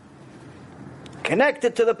woman,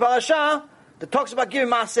 connected to the parasha that talks about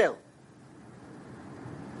giving maaser.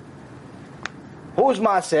 Who's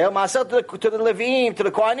maaser? Maaser to the Leviim, to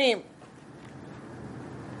the Kohanim.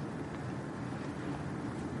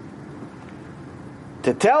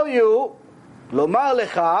 To tell you, lomar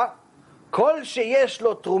lecha, kol sheyesh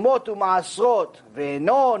lo trumot u'maasrot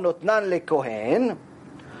ve'eno notnan lekohen,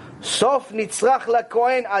 sof nitzrach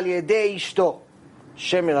lakohen al yedei ishto.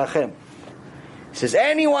 Shem yirachem. He says,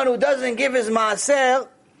 anyone who doesn't give his maaser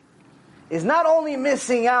is not only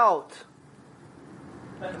missing out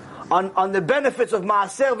on the benefits of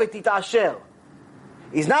maaser v'titasher.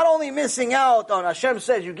 He's not only missing out on, Hashem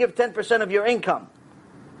says, you give 10% of your income.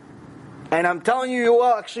 And I'm telling you, you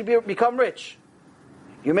will actually become rich.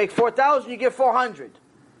 You make 4,000, you give 400.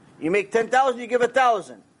 You make 10,000, you give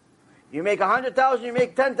 1,000. You make 100,000, you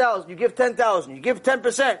make 10,000. You give 10,000. You give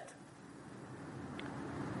 10%.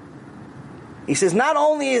 He says, not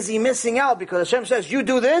only is he missing out because Hashem says, you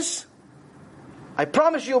do this, I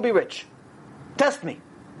promise you'll be rich. Test me.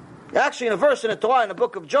 Actually, in a verse in the Torah, in the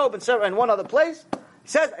book of Job, and one other place, he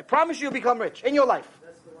says, I promise you'll become rich in your life.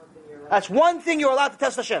 That's one thing you're allowed to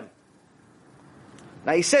test Hashem.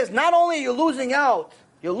 Now he says, not only are you losing out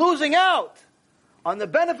on the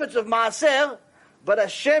benefits of maaser, but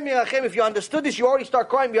Hashem yirachem, if you understood this, you already start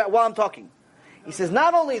crying while I'm talking. He says,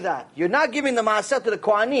 not only that, you're not giving the maaser to the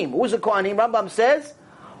Kohanim. Who's the Kohanim? Rambam says,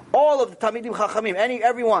 all of the Talmidim Chachamim,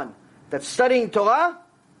 everyone that's studying Torah,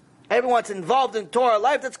 everyone that's involved in Torah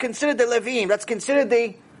life, that's considered the Leviim, that's considered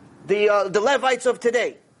the Levites of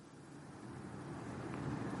today.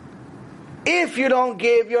 If you don't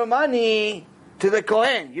give your money to the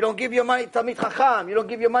Kohen, you don't give your money to Talmid Chacham, you don't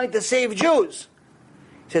give your money to save Jews.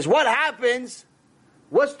 He says, what happens?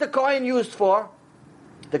 What's the Kohen used for?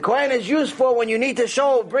 The Kohen is used for when you need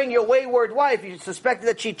to bring your wayward wife. You suspect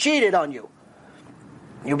that she cheated on you.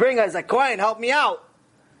 You bring her as a Kohen, help me out.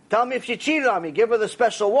 Tell me if she cheated on me. Give her the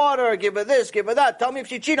special water, give her this, give her that. Tell me if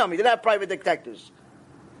she cheated on me. They have private detectives.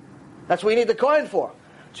 That's what you need the Kohen for.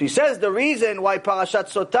 So he says the reason why Parashat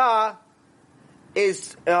Sotah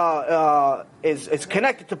is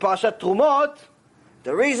connected to Parashat Trumot,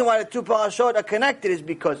 the reason why the two parashot are connected is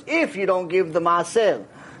because if you don't give the maaser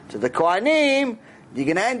to the Kohanim, you're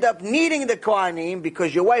going to end up needing the Kohanim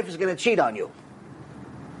because your wife is going to cheat on you.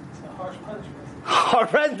 It's a harsh punishment.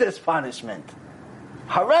 Horrendous punishment.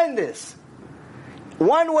 Horrendous.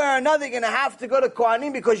 One way or another, you're going to have to go to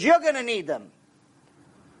Kohanim because you're going to need them.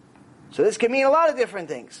 So this can mean a lot of different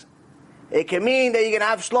things. It can mean that you're going to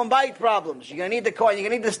have shlom bayit problems. You're going to need the Kohen. You're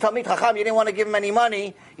going to need this Talmid Chacham. You didn't want to give him any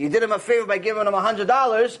money. You did him a favor by giving him $100.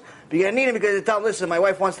 But you're going to need him because you tell him, listen, my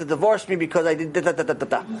wife wants to divorce me because I did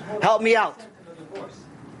da-da-da-da-da. Help me out.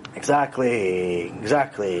 Exactly.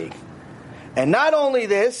 And not only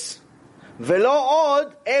this, velo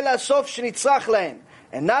od ela sof shenitzrach lehem.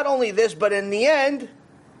 And not only this, but in the end,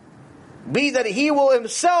 be that he will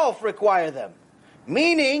himself require them.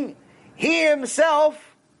 Meaning, he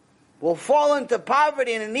himself will fall into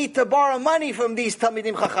poverty and need to borrow money from these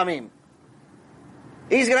Talmidim Chachamim.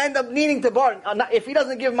 He's going to end up needing to borrow. If he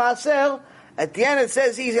doesn't give Maaser, at the end it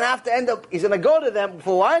says he's going to have to he's going to go to them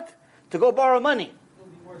for what? To go borrow money. He'll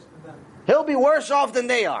be worse than them. He'll be worse off than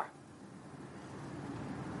they are.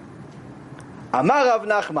 Amar Rav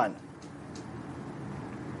Nachman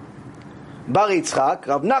Bar Yitzchak,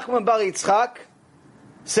 Rav Nachman Bar Yitzchak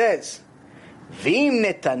says, V'im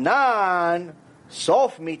netanan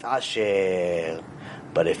sof mitasher.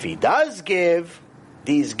 But if he does give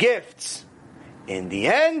these gifts, in the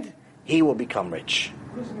end, he will become rich.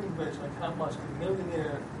 What does it mean rich? Like how much? A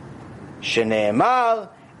millionaire? Shene'emar,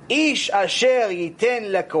 ish asher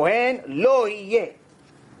yiten lekohen lo yeh.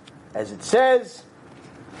 As it says,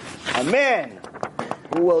 a man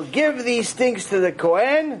who will give these things to the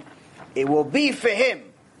Kohen, it will be for him.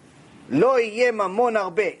 Lo yeh mamon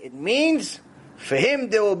arbe. It means, for him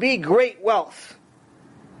there will be great wealth.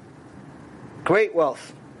 Great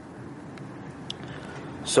wealth.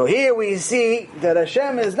 So here we see that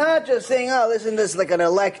Hashem is not just saying, oh, listen, this is like an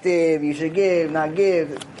elective, you should give, not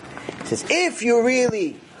give. It says, if you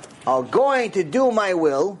really are going to do my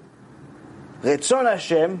will, Retzon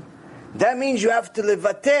Hashem, that means you have to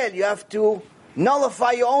levatel, you have to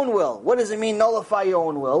nullify your own will. What does it mean, nullify your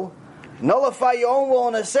own will? Nullify your own will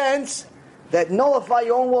in a sense that nullify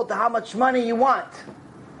your own will to how much money you want.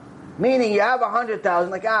 Meaning you have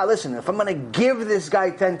 100,000, like, listen, if I'm going to give this guy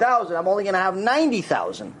 10,000, I'm only going to have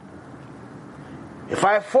 90,000. If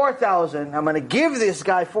I have 4,000, I'm going to give this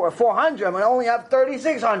guy 400, I'm going to only have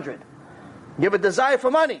 3,600. You have a desire for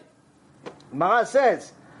money. Mara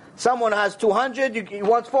says, someone has 200, he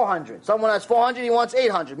wants 400. Someone has 400, he wants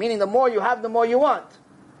 800. Meaning the more you have, the more you want.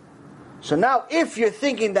 So now, if you're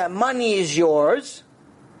thinking that money is yours,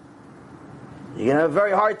 you're going to have a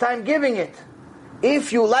very hard time giving it.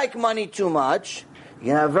 If you like money too much,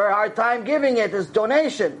 you're going to have a very hard time giving it as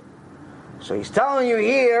donation. So he's telling you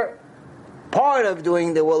here, part of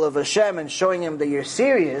doing the will of Hashem and showing him that you're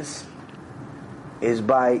serious is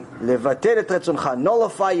by levater et retzoncha,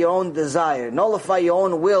 nullify your own desire, nullify your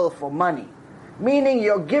own will for money. Meaning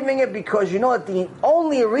you're giving it because you know that the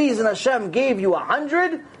only reason Hashem gave you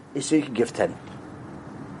 100 is so you can give 10.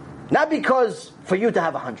 Not because for you to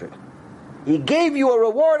have 100. He gave you a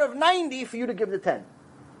reward of 90 for you to give the 10.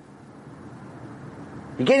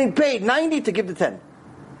 You're getting paid 90 to give the 10.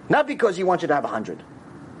 Not because he wants you to have 100.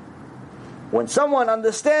 When someone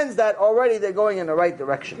understands that, already they're going in the right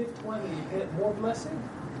direction. Give 20, you get more blessing?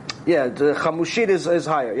 Yeah, the chamushit is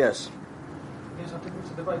higher, yes. You just have to go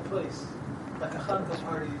to the right place. Like a Hanukkah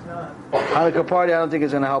party is not. Hanukkah party, I don't think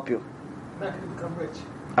is going to help you. You're not going to become rich.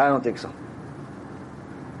 I don't think so.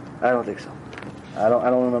 I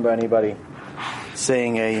don't remember anybody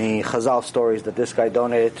saying any Chazal stories that this guy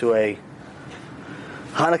donated to a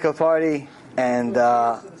Hanukkah party and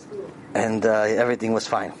everything was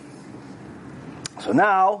fine. So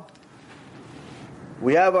now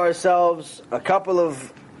we have ourselves a couple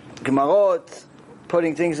of Gemarot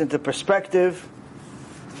putting things into perspective,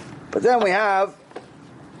 but then we have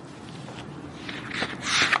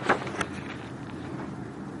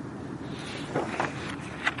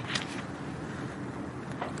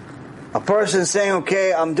a person saying,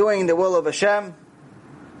 okay, I'm doing the will of Hashem,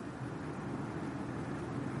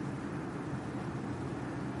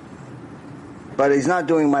 but he's not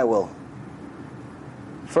doing my will.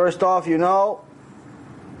 First off, you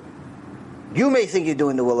may think you're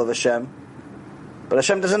doing the will of Hashem, but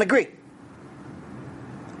Hashem doesn't agree.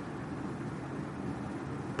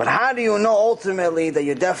 But how do you know ultimately that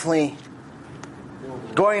you're definitely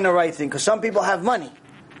going the right thing? Because some people have money.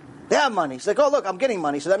 They have money. It's like, oh look, I'm getting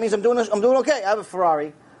money, so that means I'm doing okay. I have a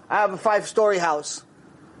Ferrari. I have a 5-story house.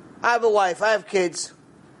 I have a wife. I have kids.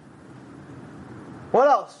 What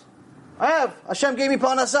else? Hashem gave me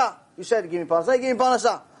parnasah. You said he gave me parnasah. He gave me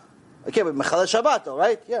parnasah. Okay, but mechalel Shabbat though,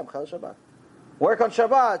 right? Yeah, mechalel Shabbat. Work on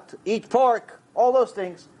Shabbat, eat pork, all those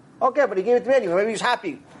things. Okay, but he gave it to me anyway. Maybe he's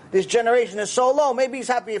happy. This generation is so low. Maybe he's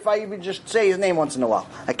happy if I even just say his name once in a while.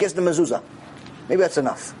 I kiss the mezuzah. Maybe that's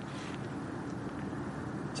enough.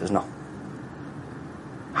 He says no.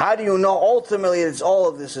 How do you know ultimately that all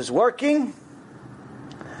of this is working?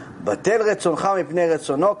 בטל רצונך מפני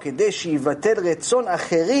רצונו כדי שיבטל רצון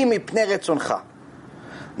אחרים מפני רצונך.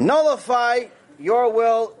 Nullify your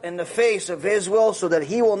will in the face of his will so that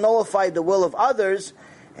he will nullify the will of others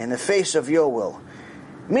in the face of your will.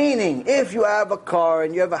 Meaning, if you have a car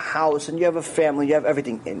and you have a house and you have a family, you have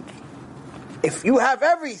everything, If you have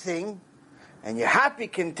everything, and you're happy,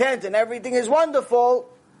 content, and everything is wonderful,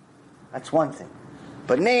 that's one thing.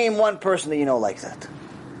 But name one person that you know like that.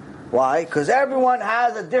 Why? Because everyone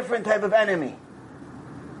has a different type of enemy.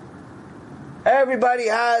 Everybody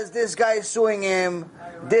has, this guy is suing him,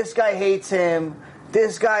 this guy hates him,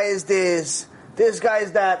 this guy is this guy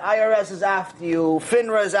is that, IRS is after you,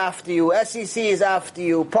 FINRA is after you, SEC is after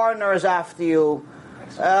you, partner is after you,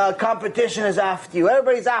 competition is after you,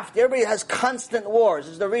 everybody's after you, everybody has constant wars.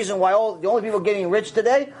 This is the reason why the only people getting rich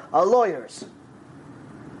today are lawyers.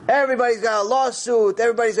 Everybody's got a lawsuit,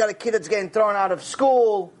 everybody's got a kid that's getting thrown out of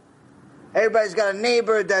school, everybody's got a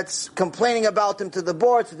neighbor that's complaining about them to the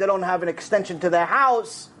board so they don't have an extension to their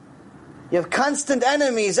house. You have constant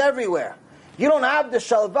enemies everywhere. You don't have the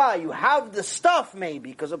shalva, you have the stuff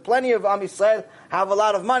maybe, because plenty of Am Yisrael have a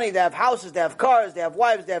lot of money, they have houses, they have cars, they have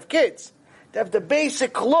wives, they have kids. They have the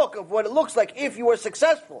basic look of what it looks like if you were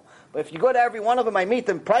successful. But if you go to every one of them, I meet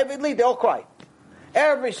them privately, they all cry.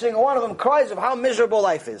 Every single one of them cries of how miserable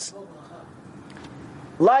life is.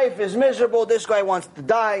 Life is miserable, this guy wants to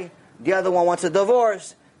die, the other one wants a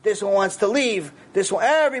divorce, this one wants to leave, this one,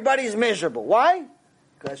 everybody's miserable. Why?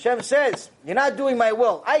 Because Hashem says, you're not doing my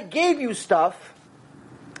will. I gave you stuff,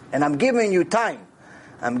 and I'm giving you time.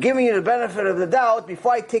 I'm giving you the benefit of the doubt.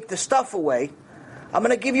 Before I take the stuff away, I'm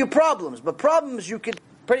going to give you problems. But problems you could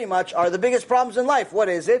pretty much are the biggest problems in life. What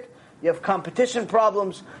is it? You have competition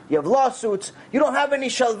problems, you have lawsuits, you don't have any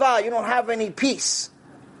shalva, you don't have any peace.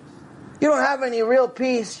 You don't have any real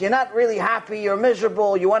peace, you're not really happy, you're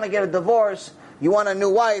miserable, you want to get a divorce, you want a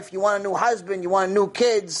new wife, you want a new husband, you want new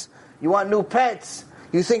kids, you want new pets.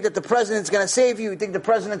 You think that the president's going to save you. You think the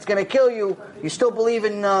president's going to kill you. You still believe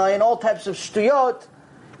in all types of shtuyot.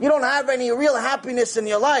 You don't have any real happiness in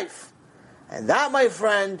your life. And that, my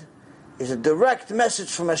friend, is a direct message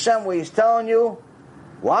from Hashem where He's telling you,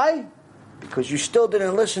 why? Because you still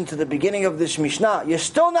didn't listen to the beginning of this Mishnah. You're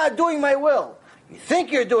still not doing my will. You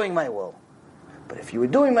think you're doing my will. But if you were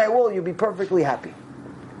doing my will, you'd be perfectly happy.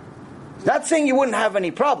 It's not saying you wouldn't have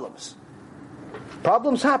any problems.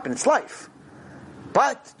 Problems happen. It's life.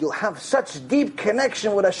 But you'll have such deep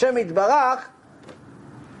connection with Hashem Yitbarach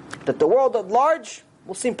that the world at large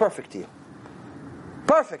will seem perfect to you.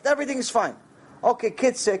 Perfect. Everything is fine. Okay,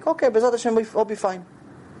 kid's sick. Okay, B'ezrat Hashem will be fine.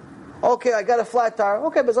 Okay, I got a flat tire.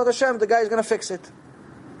 Okay, B'ezrat Hashem, the guy's going to fix it.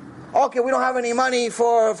 Okay, we don't have any money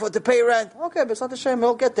to pay rent. Okay, B'ezrat Hashem,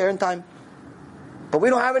 we'll get there in time. But we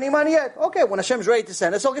don't have any money yet. Okay, when Hashem's ready to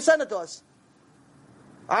send it, so He'll send it to us.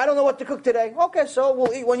 I don't know what to cook today. Okay, so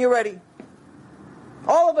we'll eat when you're ready.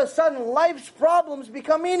 All of a sudden, life's problems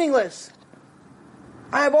become meaningless.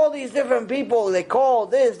 I have all these different people, they call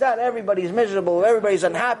this, that, everybody's miserable, everybody's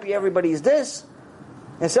unhappy, everybody's this.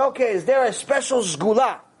 And say, okay, is there a special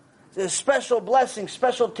zgula? Is there a special blessing,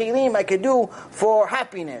 special tilim I could do for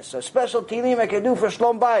happiness? A special tilim I could do for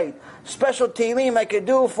shlom bayit? Special tilim I could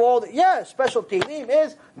do for all the... Yeah, special tilim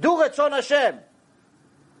is, do Ratzon Hashem.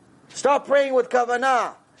 Start praying with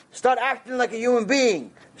kavanah. Start acting like a human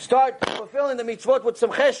being. Start fulfilling the mitzvot with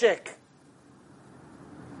some cheshek.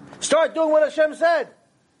 Start doing what Hashem said.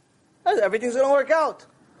 Everything's going to work out.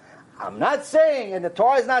 I'm not saying, and the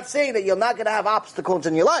Torah is not saying that you're not going to have obstacles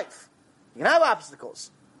in your life. You're going to have obstacles.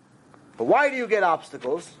 But why do you get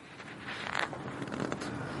obstacles?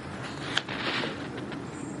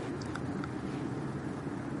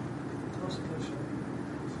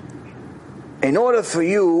 In order for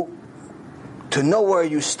you to know where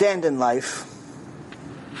you stand in life,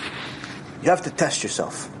 you have to test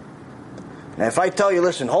yourself. And if I tell you,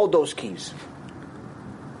 listen, hold those keys,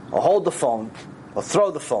 or hold the phone, or throw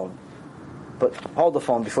the phone, but hold the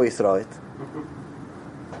phone before you throw it.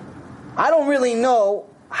 I don't really know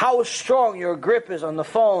how strong your grip is on the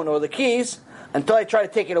phone or the keys until I try to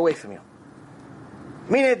take it away from you.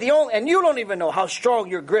 Meaning and you don't even know how strong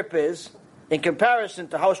your grip is in comparison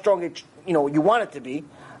to how strong it, you want it to be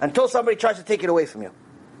until somebody tries to take it away from you.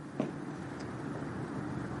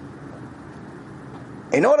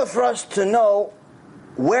 In order for us to know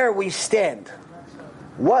where we stand,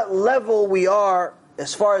 what level we are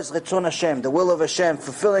as far as Ratzon Hashem, the will of Hashem,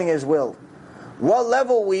 fulfilling His will, what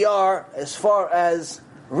level we are as far as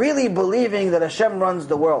really believing that Hashem runs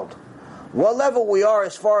the world, what level we are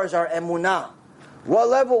as far as our emunah, what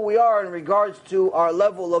level we are in regards to our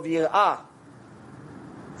level of yirah,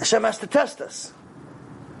 Hashem has to test us.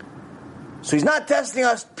 So He's not testing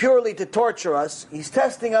us purely to torture us. He's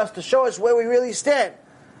testing us to show us where we really stand.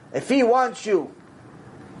 If He wants you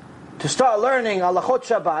to start learning halachot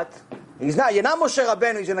Shabbat, you're not Moshe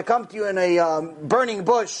Rabbeinu. He's going to come to you in a burning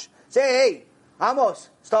bush. Say, hey, Amos,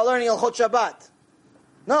 start learning halachot Shabbat.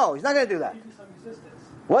 No, He's not going to do that.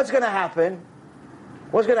 What's going to happen?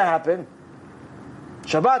 What's going to happen?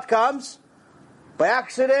 Shabbat comes, by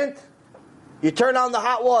accident, you turn on the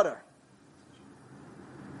hot water.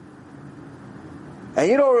 And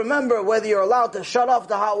you don't remember whether you're allowed to shut off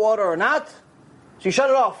the hot water or not, so you shut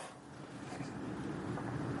it off.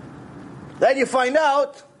 Then you find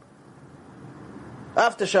out,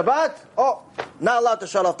 after Shabbat, not allowed to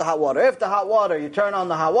shut off the hot water. If the hot water, you turn on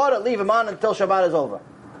the hot water, leave him on until Shabbat is over.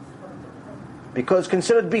 Because it's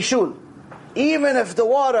considered bishul. Even if the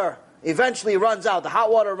water eventually runs out, the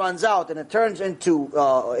hot water runs out, and it turns into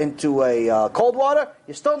a cold water,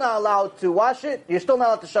 you're still not allowed to wash it, you're still not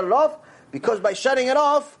allowed to shut it off, because by shutting it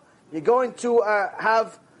off, you're going to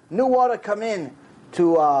have new water come in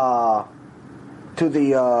to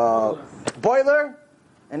the boiler,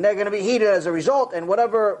 and they're going to be heated as a result, and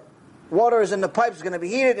whatever water is in the pipes is going to be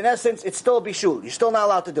heated. In essence, it's still bishul. You're still not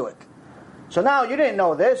allowed to do it. So now you didn't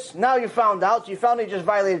know this. Now you found out. So you found you just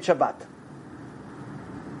violated Shabbat.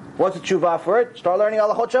 What's the tshuva for it? Start learning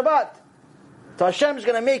halachot Shabbat. So Hashem is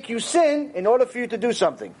going to make you sin in order for you to do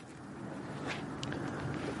something.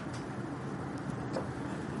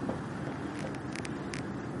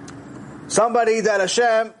 Somebody that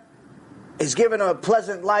Hashem is given a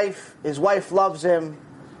pleasant life, his wife loves him,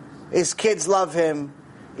 his kids love him,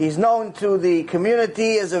 he's known to the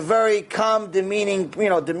community as a very calm,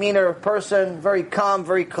 demeanor person, very calm,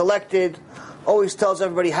 very collected, always tells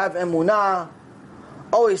everybody, have emunah,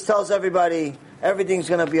 always tells everybody, everything's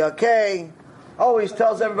going to be okay, always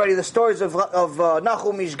tells everybody the stories of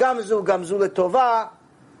Nachum ish gamzu letova,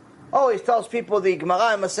 always tells people the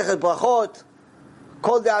Gemara in Masechet Brachot,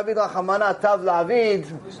 Kol de'avid rachamana tav la'avid.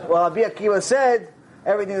 Well, Rabbi Akiva said,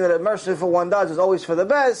 everything that a merciful one does is always for the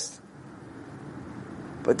best.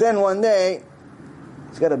 But then one day,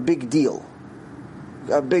 he's got a big deal.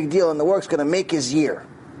 And the work's going to make his year.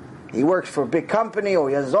 He works for a big company, or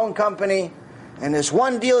he has his own company, and this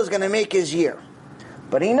one deal is going to make his year.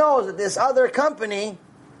 But he knows that this other company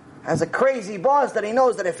has a crazy boss that he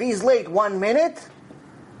knows that if he's late 1 minute,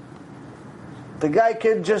 the guy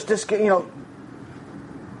could just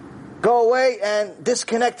go away and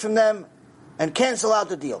disconnect from them and cancel out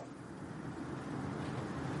the deal.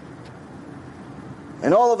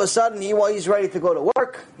 And all of a sudden, he's ready to go to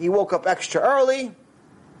work. He woke up extra early.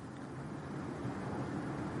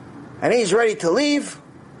 And he's ready to leave.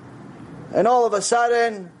 And all of a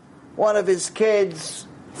sudden, one of his kids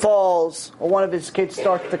falls, or one of his kids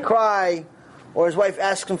starts to cry, or his wife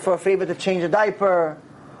asks him for a favor to change a diaper,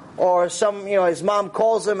 or his mom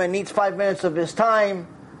calls him and needs 5 minutes of his time.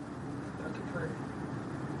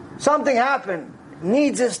 Something happened,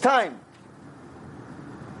 needs his time.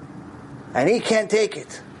 And he can't take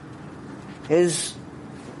it. His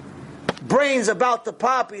brain's about to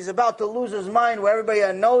pop, he's about to lose his mind, where everybody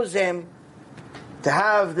that knows him, to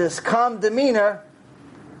have this calm demeanor,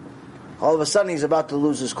 all of a sudden he's about to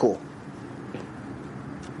lose his cool.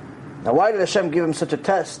 Now why did Hashem give him such a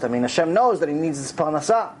test? I mean, Hashem knows that he needs this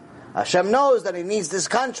parnasah. Hashem knows that he needs this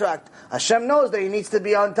contract. Hashem knows that he needs to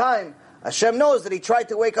be on time. Hashem knows that he tried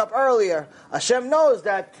to wake up earlier. Hashem knows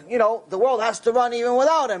that, the world has to run even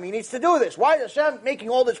without him. He needs to do this. Why is Hashem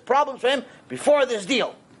making all these problems for him before this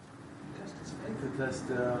deal?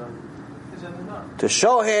 To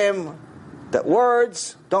show him that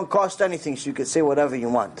words don't cost anything, so you can say whatever you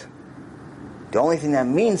want. The only thing that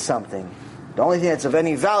means something, the only thing that's of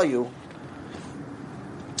any value,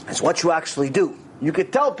 is what you actually do. You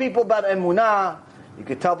could tell people about emunah, you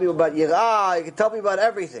could tell people about yirah, you could tell people about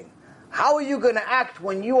everything. How are you going to act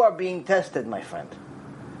when you are being tested, my friend?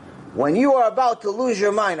 When you are about to lose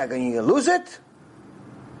your mind, are you going to lose it?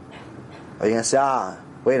 Or are you going to say,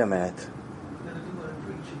 wait a minute.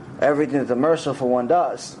 Everything that the merciful one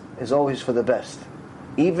does is always for the best.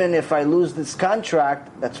 Even if I lose this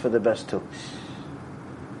contract, that's for the best too.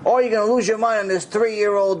 Or you're going to lose your mind on this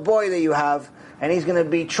 3-year-old boy that you have, and he's going to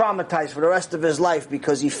be traumatized for the rest of his life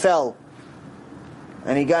because he fell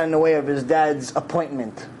and he got in the way of his dad's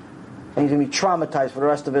appointment. And he's going to be traumatized for the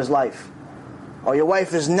rest of his life. Or your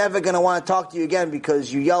wife is never going to want to talk to you again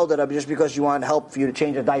because you yelled at her just because you wanted help for you to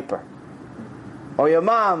change a diaper. Or your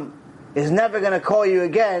mom is never going to call you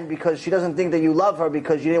again because she doesn't think that you love her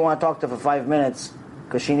because you didn't want to talk to her for 5 minutes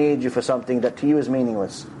because she needed you for something that to you is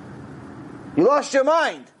meaningless. You lost your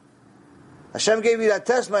mind. Hashem gave you that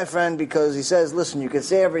test, my friend, because He says, listen, you can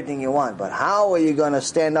say everything you want, but how are you going to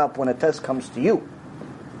stand up when a test comes to you?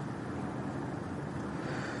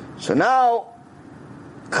 So now,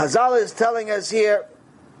 Chazal is telling us here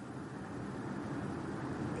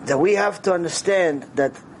that we have to understand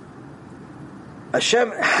that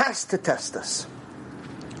Hashem has to test us.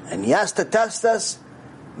 And He has to test us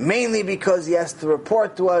mainly because He has to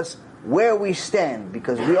report to us where we stand,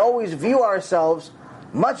 because we always view ourselves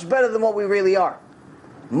much better than what we really are.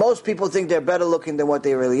 Most people think they're better looking than what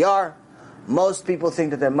they really are. Most people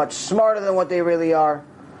think that they're much smarter than what they really are.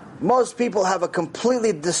 Most people have a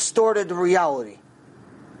completely distorted reality.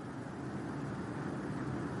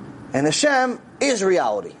 And Hashem is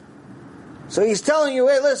reality. So He's telling you,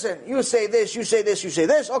 hey, listen, you say this, you say this, you say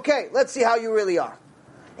this. Okay, let's see how you really are.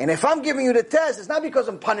 And if I'm giving you the test, it's not because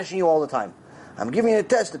I'm punishing you all the time. I'm giving you a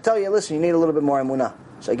test to tell you, listen, you need a little bit more emunah.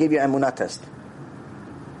 So I give you an emunah test.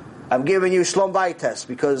 I'm giving you Shlom Bayit test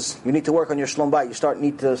because you need to work on your Shlom Bayit. You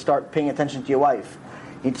need to start paying attention to your wife.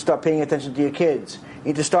 You need to start paying attention to your kids. You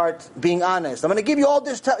need to start being honest. I'm going to give you all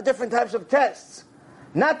these different types of tests.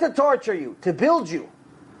 Not to torture you, to build you.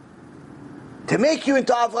 To make you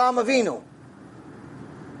into Avraham Avinu.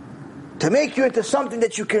 To make you into something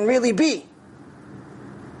that you can really be.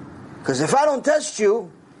 Because if I don't test you,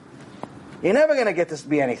 you're never going to get this to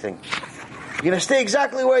be anything. You're going to stay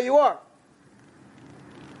exactly where you are.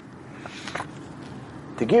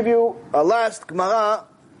 To give you a last Gemara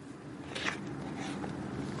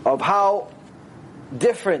of how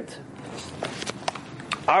different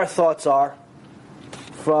our thoughts are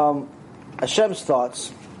from Hashem's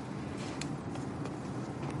thoughts.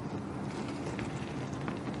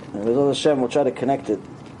 And with Hashem, we'll try to connect it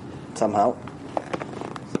somehow.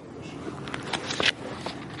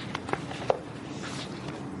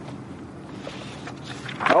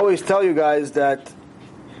 I always tell you guys that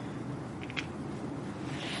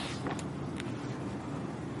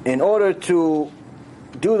in order to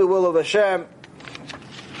do the will of Hashem,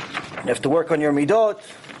 you have to work on your midot,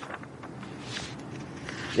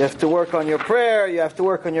 you have to work on your prayer, you have to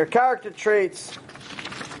work on your character traits. You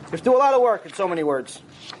have to do a lot of work in so many words.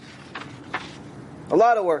 A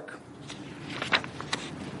lot of work.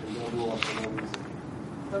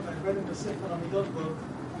 I read in the Sefer Amidot book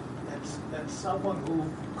that someone who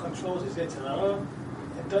controls his Yetzer Hara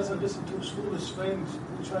and doesn't listen to his foolish friends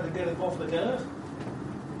who try to get him off the derech,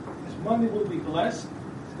 his money will be blessed,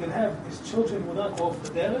 he's going to have, his children will not go off the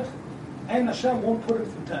derech, and Hashem won't put him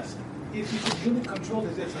through test. If he could really control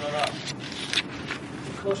his Yetzer Hara.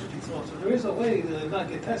 So there is a way to not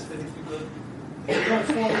get tested if you could. If you don't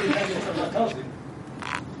follow the Yetzer Hara tells you.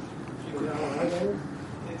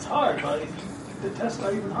 It's hard, but the tests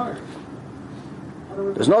are even harder.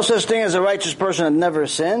 There's no such thing as a righteous person that never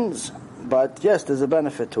sins, but yes, there's a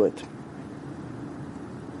benefit to it.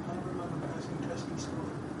 I don't remember passing tests in school.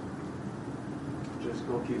 Just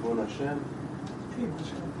go keep on Hashem.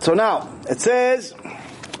 So now, it says,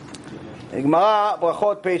 in Gemara,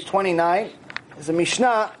 Brachot, page 29, there's a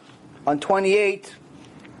Mishnah on 28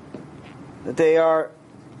 that they are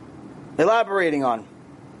elaborating on.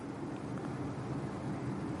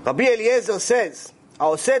 Rabbi Eliezer says,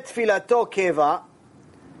 Ha'oseh tfilato keva,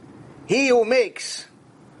 he who makes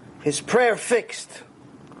his prayer fixed.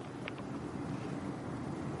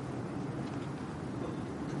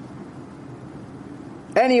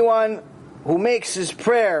 Anyone who makes his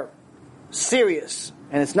prayer serious,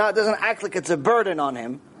 and doesn't act like it's a burden on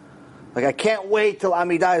him, like I can't wait till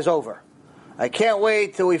Amidah is over. I can't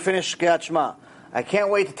wait till we finish Kriyat Shema. I can't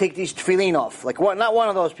wait to take these tefillin off. Like what? Not one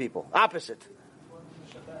of those people. Opposite.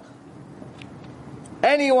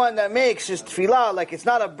 Anyone that makes his tefillah like it's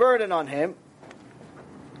not a burden on him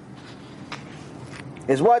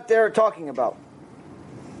is what they're talking about.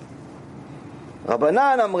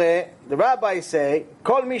 Rabbanan Amre, the rabbis say,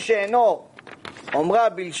 Kol mi she'eno omra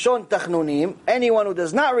bilshon tachnunim, anyone who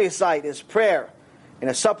does not recite his prayer in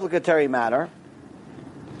a supplicatory manner.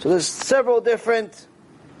 So there's several different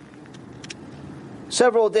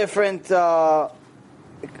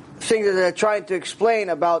things that they're trying to explain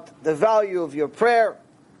about the value of your prayer.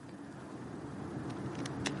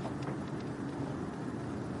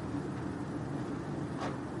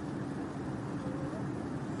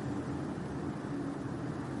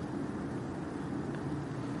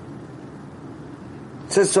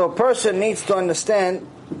 It says, so a person needs to understand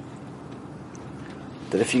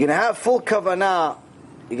that if you're going to have full kavanah,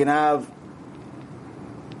 you're going to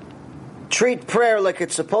treat prayer like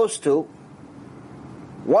it's supposed to,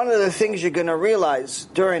 one of the things you're going to realize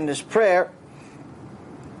during this prayer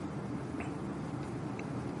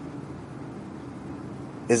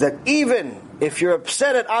is that even if you're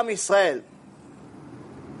upset at Am Yisrael,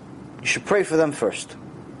 you should pray for them first,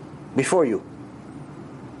 before you.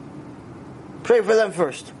 Pray for them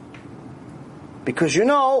first. Because you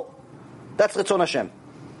know, that's Ratzon Hashem.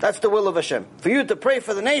 That's the will of Hashem. For you to pray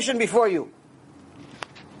for the nation before you.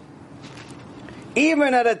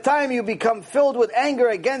 Even at a time you become filled with anger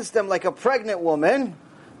against them like a pregnant woman,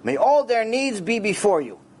 may all their needs be before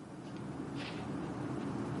you.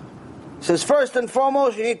 says, first and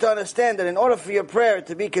foremost, you need to understand that in order for your prayer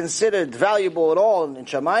to be considered valuable at all in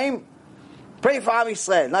Shamayim, pray for Am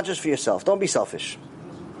Yisrael, not just for yourself. Don't be selfish.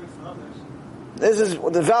 This is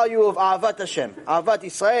the value of Avat Hashem. Avat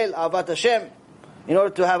Yisrael, Avat Hashem. In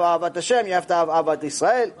order to have Avat Hashem, you have to have Avat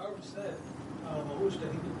Yisrael. Barbara said,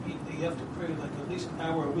 that you have to pray like at least an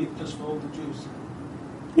hour a week just for all the Jews.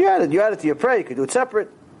 You add it to your prayer. You could do it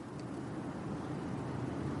separate.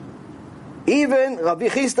 Even Rav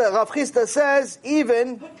Chisda says,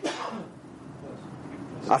 even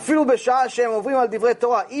afilu b'sha'ah she'em ovrim al divrei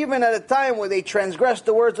Torah, even at a time where they transgress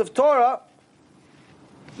the words of Torah,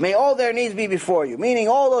 may all their needs be before you. Meaning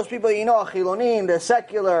all those people you know, Chilonim, they're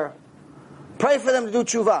secular, pray for them to do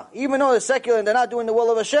tshuva. Even though they're secular and they're not doing the will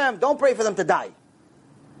of Hashem, don't pray for them to die.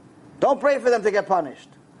 Don't pray for them to get punished.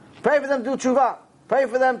 Pray for them to do tshuva. Pray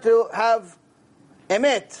for them to have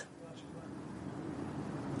emet.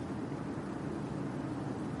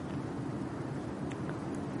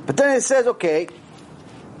 But then it says, okay,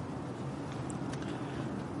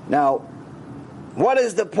 now, what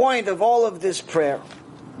is the point of all of this prayer?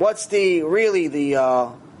 What's the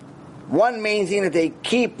one main thing that they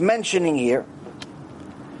keep mentioning here?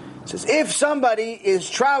 It says, if somebody is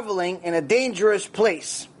traveling in a dangerous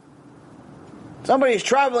place,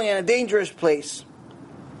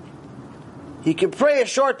 he can pray a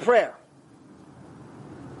short prayer.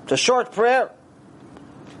 It's a short prayer,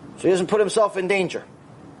 so he doesn't put himself in danger.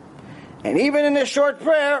 And even in this short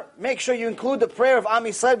prayer, make sure you include the prayer of Am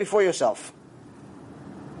Yisrael before yourself.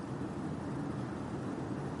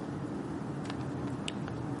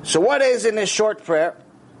 So what is in this short prayer?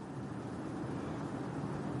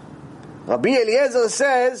 Rabbi Eliezer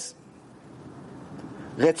says,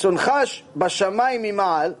 Retzoncha b'shamayim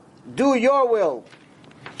mima'al, do your will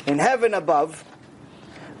in heaven above,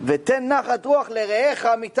 v'ten nachat ruach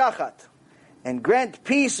lere'echa mitachat, and grant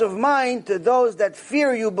peace of mind to those that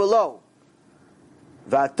fear you below.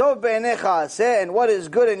 V'atov be'enecha aseh, and what is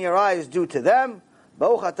good in your eyes do to them.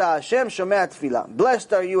 Baruch atah Hashem shomei tefillah.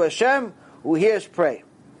 Blessed are you, Hashem, who hears prayer.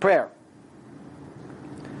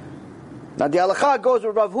 Now the halakha goes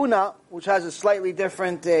with Rav Huna, which has a slightly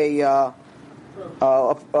different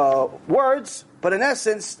words, but in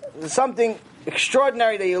essence, there's something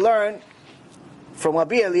extraordinary that you learn from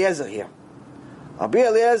Rabbi Eliezer here. Rabbi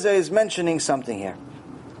Eliezer is mentioning something here.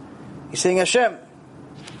 He's saying, Hashem,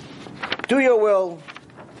 do your will,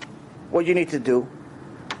 what you need to do,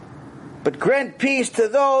 but grant peace to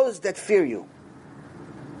those that fear you.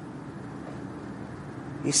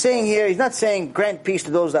 He's saying here, he's not saying grant peace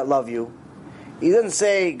to those that love you. He doesn't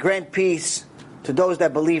say grant peace to those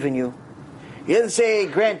that believe in you. He doesn't say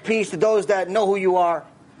grant peace to those that know who you are.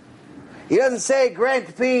 He doesn't say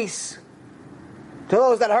grant peace to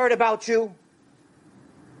those that heard about you.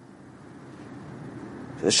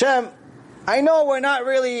 Hashem, I know we're not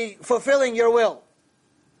really fulfilling your will.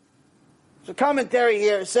 There's a commentary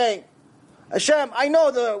here saying, Hashem, I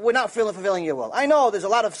know that we're not fulfilling your will. I know there's a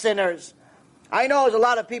lot of sinners. I know there's a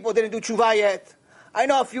lot of people who didn't do tshuva yet. I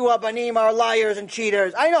know a few Abanim are liars and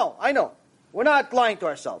cheaters. I know. We're not lying to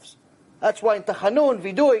ourselves. That's why in Tachanun,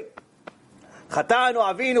 Vidui, Chatanu,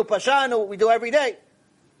 Avinu, Pashanu, we do every day.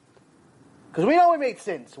 Because we know we made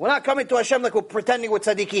sins. We're not coming to Hashem like we're pretending we're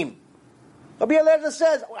tzaddikim. Rabbi Eliezer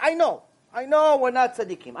says, I know we're not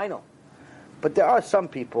tzaddikim, I know. But there are some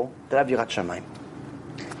people that have Yirat Shamayim.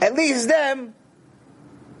 At least them,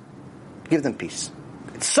 give them peace.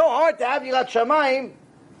 It's so hard to have Yirat Shamayim,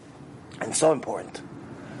 and so important.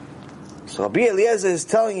 So Rabbi Eliezer is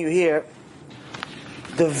telling you here,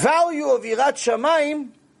 the value of Yirat Shamayim,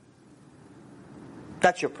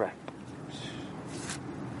 that's your prayer.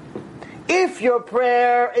 If your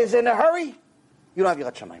prayer is in a hurry, you don't have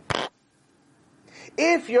Yirat Shamayim.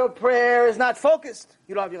 If your prayer is not focused,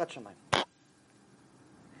 you don't have Yirat Shamayim.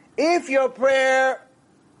 If your prayer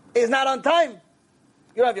is not on time,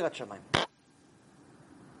 you don't have Yirat Shamayim.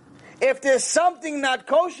 If there's something not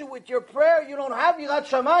kosher with your prayer, you don't have Yirat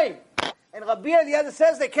Shamayim. And Rabbi Eliezer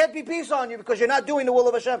says there can't be peace on you because you're not doing the will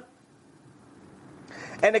of Hashem.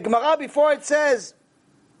 And the Gemara before it says,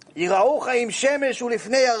 Yira'u chayim shemesh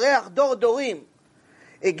ulifnei yareach dor dorim.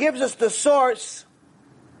 It gives us the source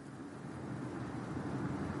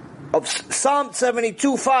of Psalm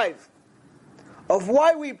 72:5 of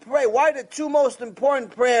why we pray, why the two most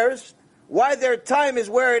important prayers, why their time is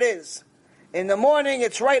where it is. In the morning,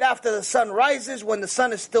 it's right after the sun rises, when the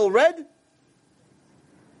sun is still red,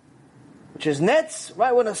 which is Netz,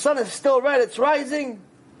 right when the sun is still red, it's rising.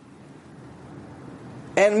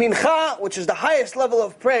 And Mincha, which is the highest level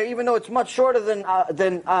of prayer, even though it's much shorter than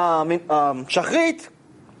Shachrit,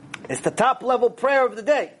 it's the top level prayer of the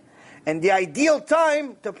day. And the ideal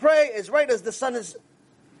time to pray is right as the sun is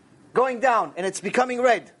going down and it's becoming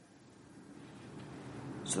red.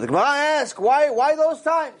 So the Gemara asks, why those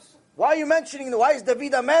times? Why are you mentioning, why is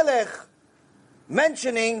David HaMelech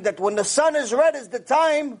mentioning that when the sun is red is the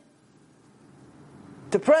time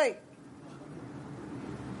to pray?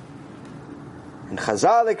 And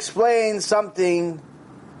Chazal explains something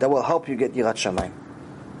that will help you get Yirat Shamayim.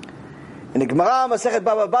 In the Gemara, Masechet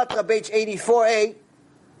Baba Batra, page 84a,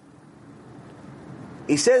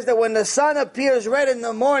 he says that when the sun appears red in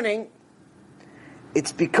the morning,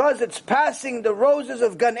 it's because it's passing the roses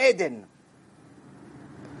of Gan Eden.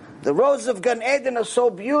 The roses of Gan Eden are so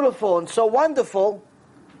beautiful and so wonderful.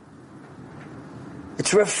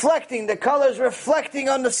 It's reflecting, the colors reflecting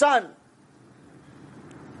on the sun.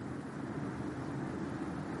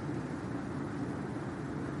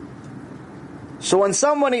 So when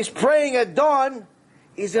someone is praying at dawn,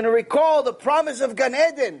 he's going to recall the promise of Gan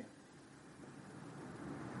Eden.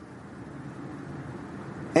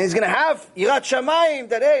 And he's going to have Yirat Shamayim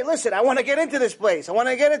that, hey, listen, I want to get into this place. I want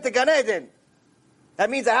to get into Gan Eden. That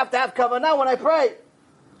means I have to have kavanah when I pray.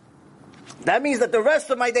 That means that the rest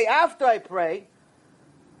of my day after I pray,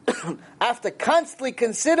 I have to constantly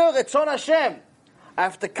consider Retzon Hashem. I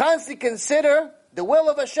have to constantly consider the will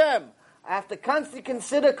of Hashem. I have to constantly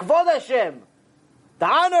consider Kvod Hashem, the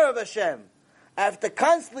honor of Hashem. I have to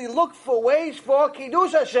constantly look for ways for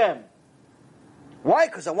Kiddush Hashem. Why?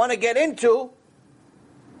 Because I want to get into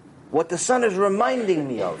what the sun is reminding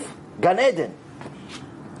me of, Gan Eden.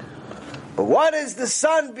 But what does the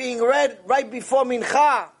sun being read right before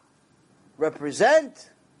Mincha represent?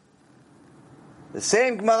 The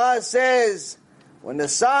same Gemara says, when the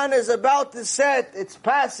sun is about to set, it's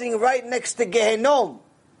passing right next to Gehenom.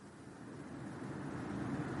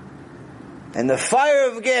 And the fire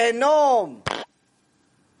of Gehenom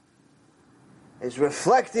is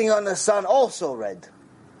reflecting on the sun also red.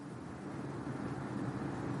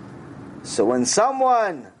 So when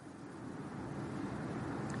someone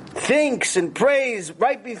thinks and prays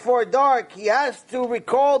right before dark, he has to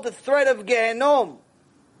recall the thread of Gehenom.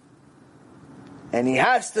 And he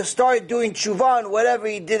has to start doing tshuva on whatever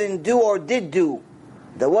he didn't do or did do.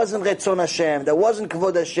 That wasn't Retzon Hashem, that wasn't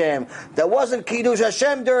Kvod Hashem, that wasn't Kiddush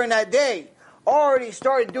Hashem during that day. Already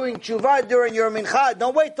started doing tshuva during your mincha.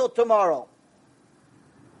 Don't wait till tomorrow.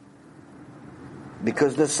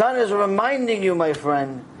 Because the sun is reminding you, my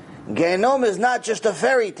friend, Gehenom is not just a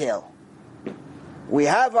fairy tale. We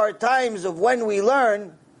have our times of when we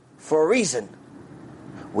learn for a reason.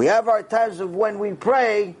 We have our times of when we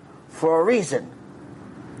pray for a reason.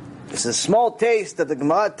 It's a small taste that the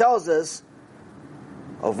Gemara tells us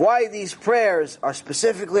of why these prayers are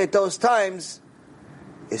specifically at those times,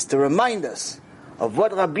 is to remind us of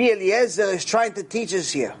what Rabbi Eliezer is trying to teach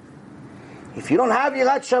us here. If you don't have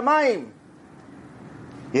Yirat Shamayim,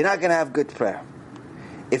 you're not going to have good prayer.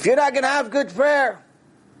 If you're not going to have good prayer,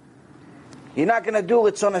 you're not going to do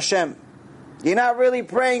Retzon Hashem. You're not really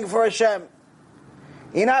praying for Hashem.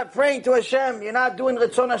 You're not praying to Hashem. You're not doing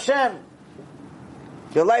Retzon Hashem.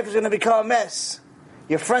 Your life is going to become a mess.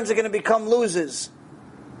 Your friends are going to become losers.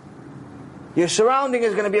 Your surrounding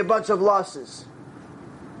is going to be a bunch of losses.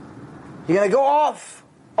 You're going to go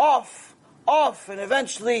off, and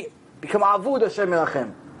eventually become Avot Hashem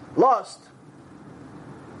Melachem. Lost.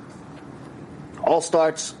 All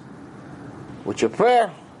starts with your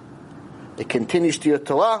prayer. It continues to your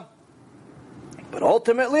Torah. But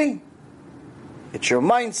ultimately, it's your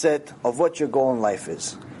mindset of what your goal in life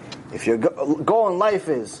is. If your goal in life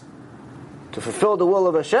is to fulfill the will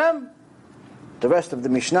of Hashem, the rest of the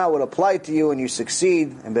Mishnah would apply to you and you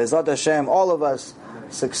succeed. And Be'ezrat Hashem, all of us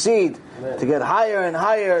succeed to get higher and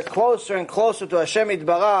higher, closer and closer to Hashem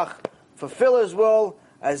Yitbarach, fulfill His will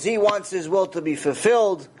as He wants His will to be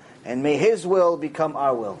fulfilled, and may His will become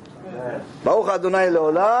our will. Baruch Adonai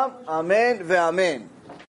Le'olam, Amen ve'amen.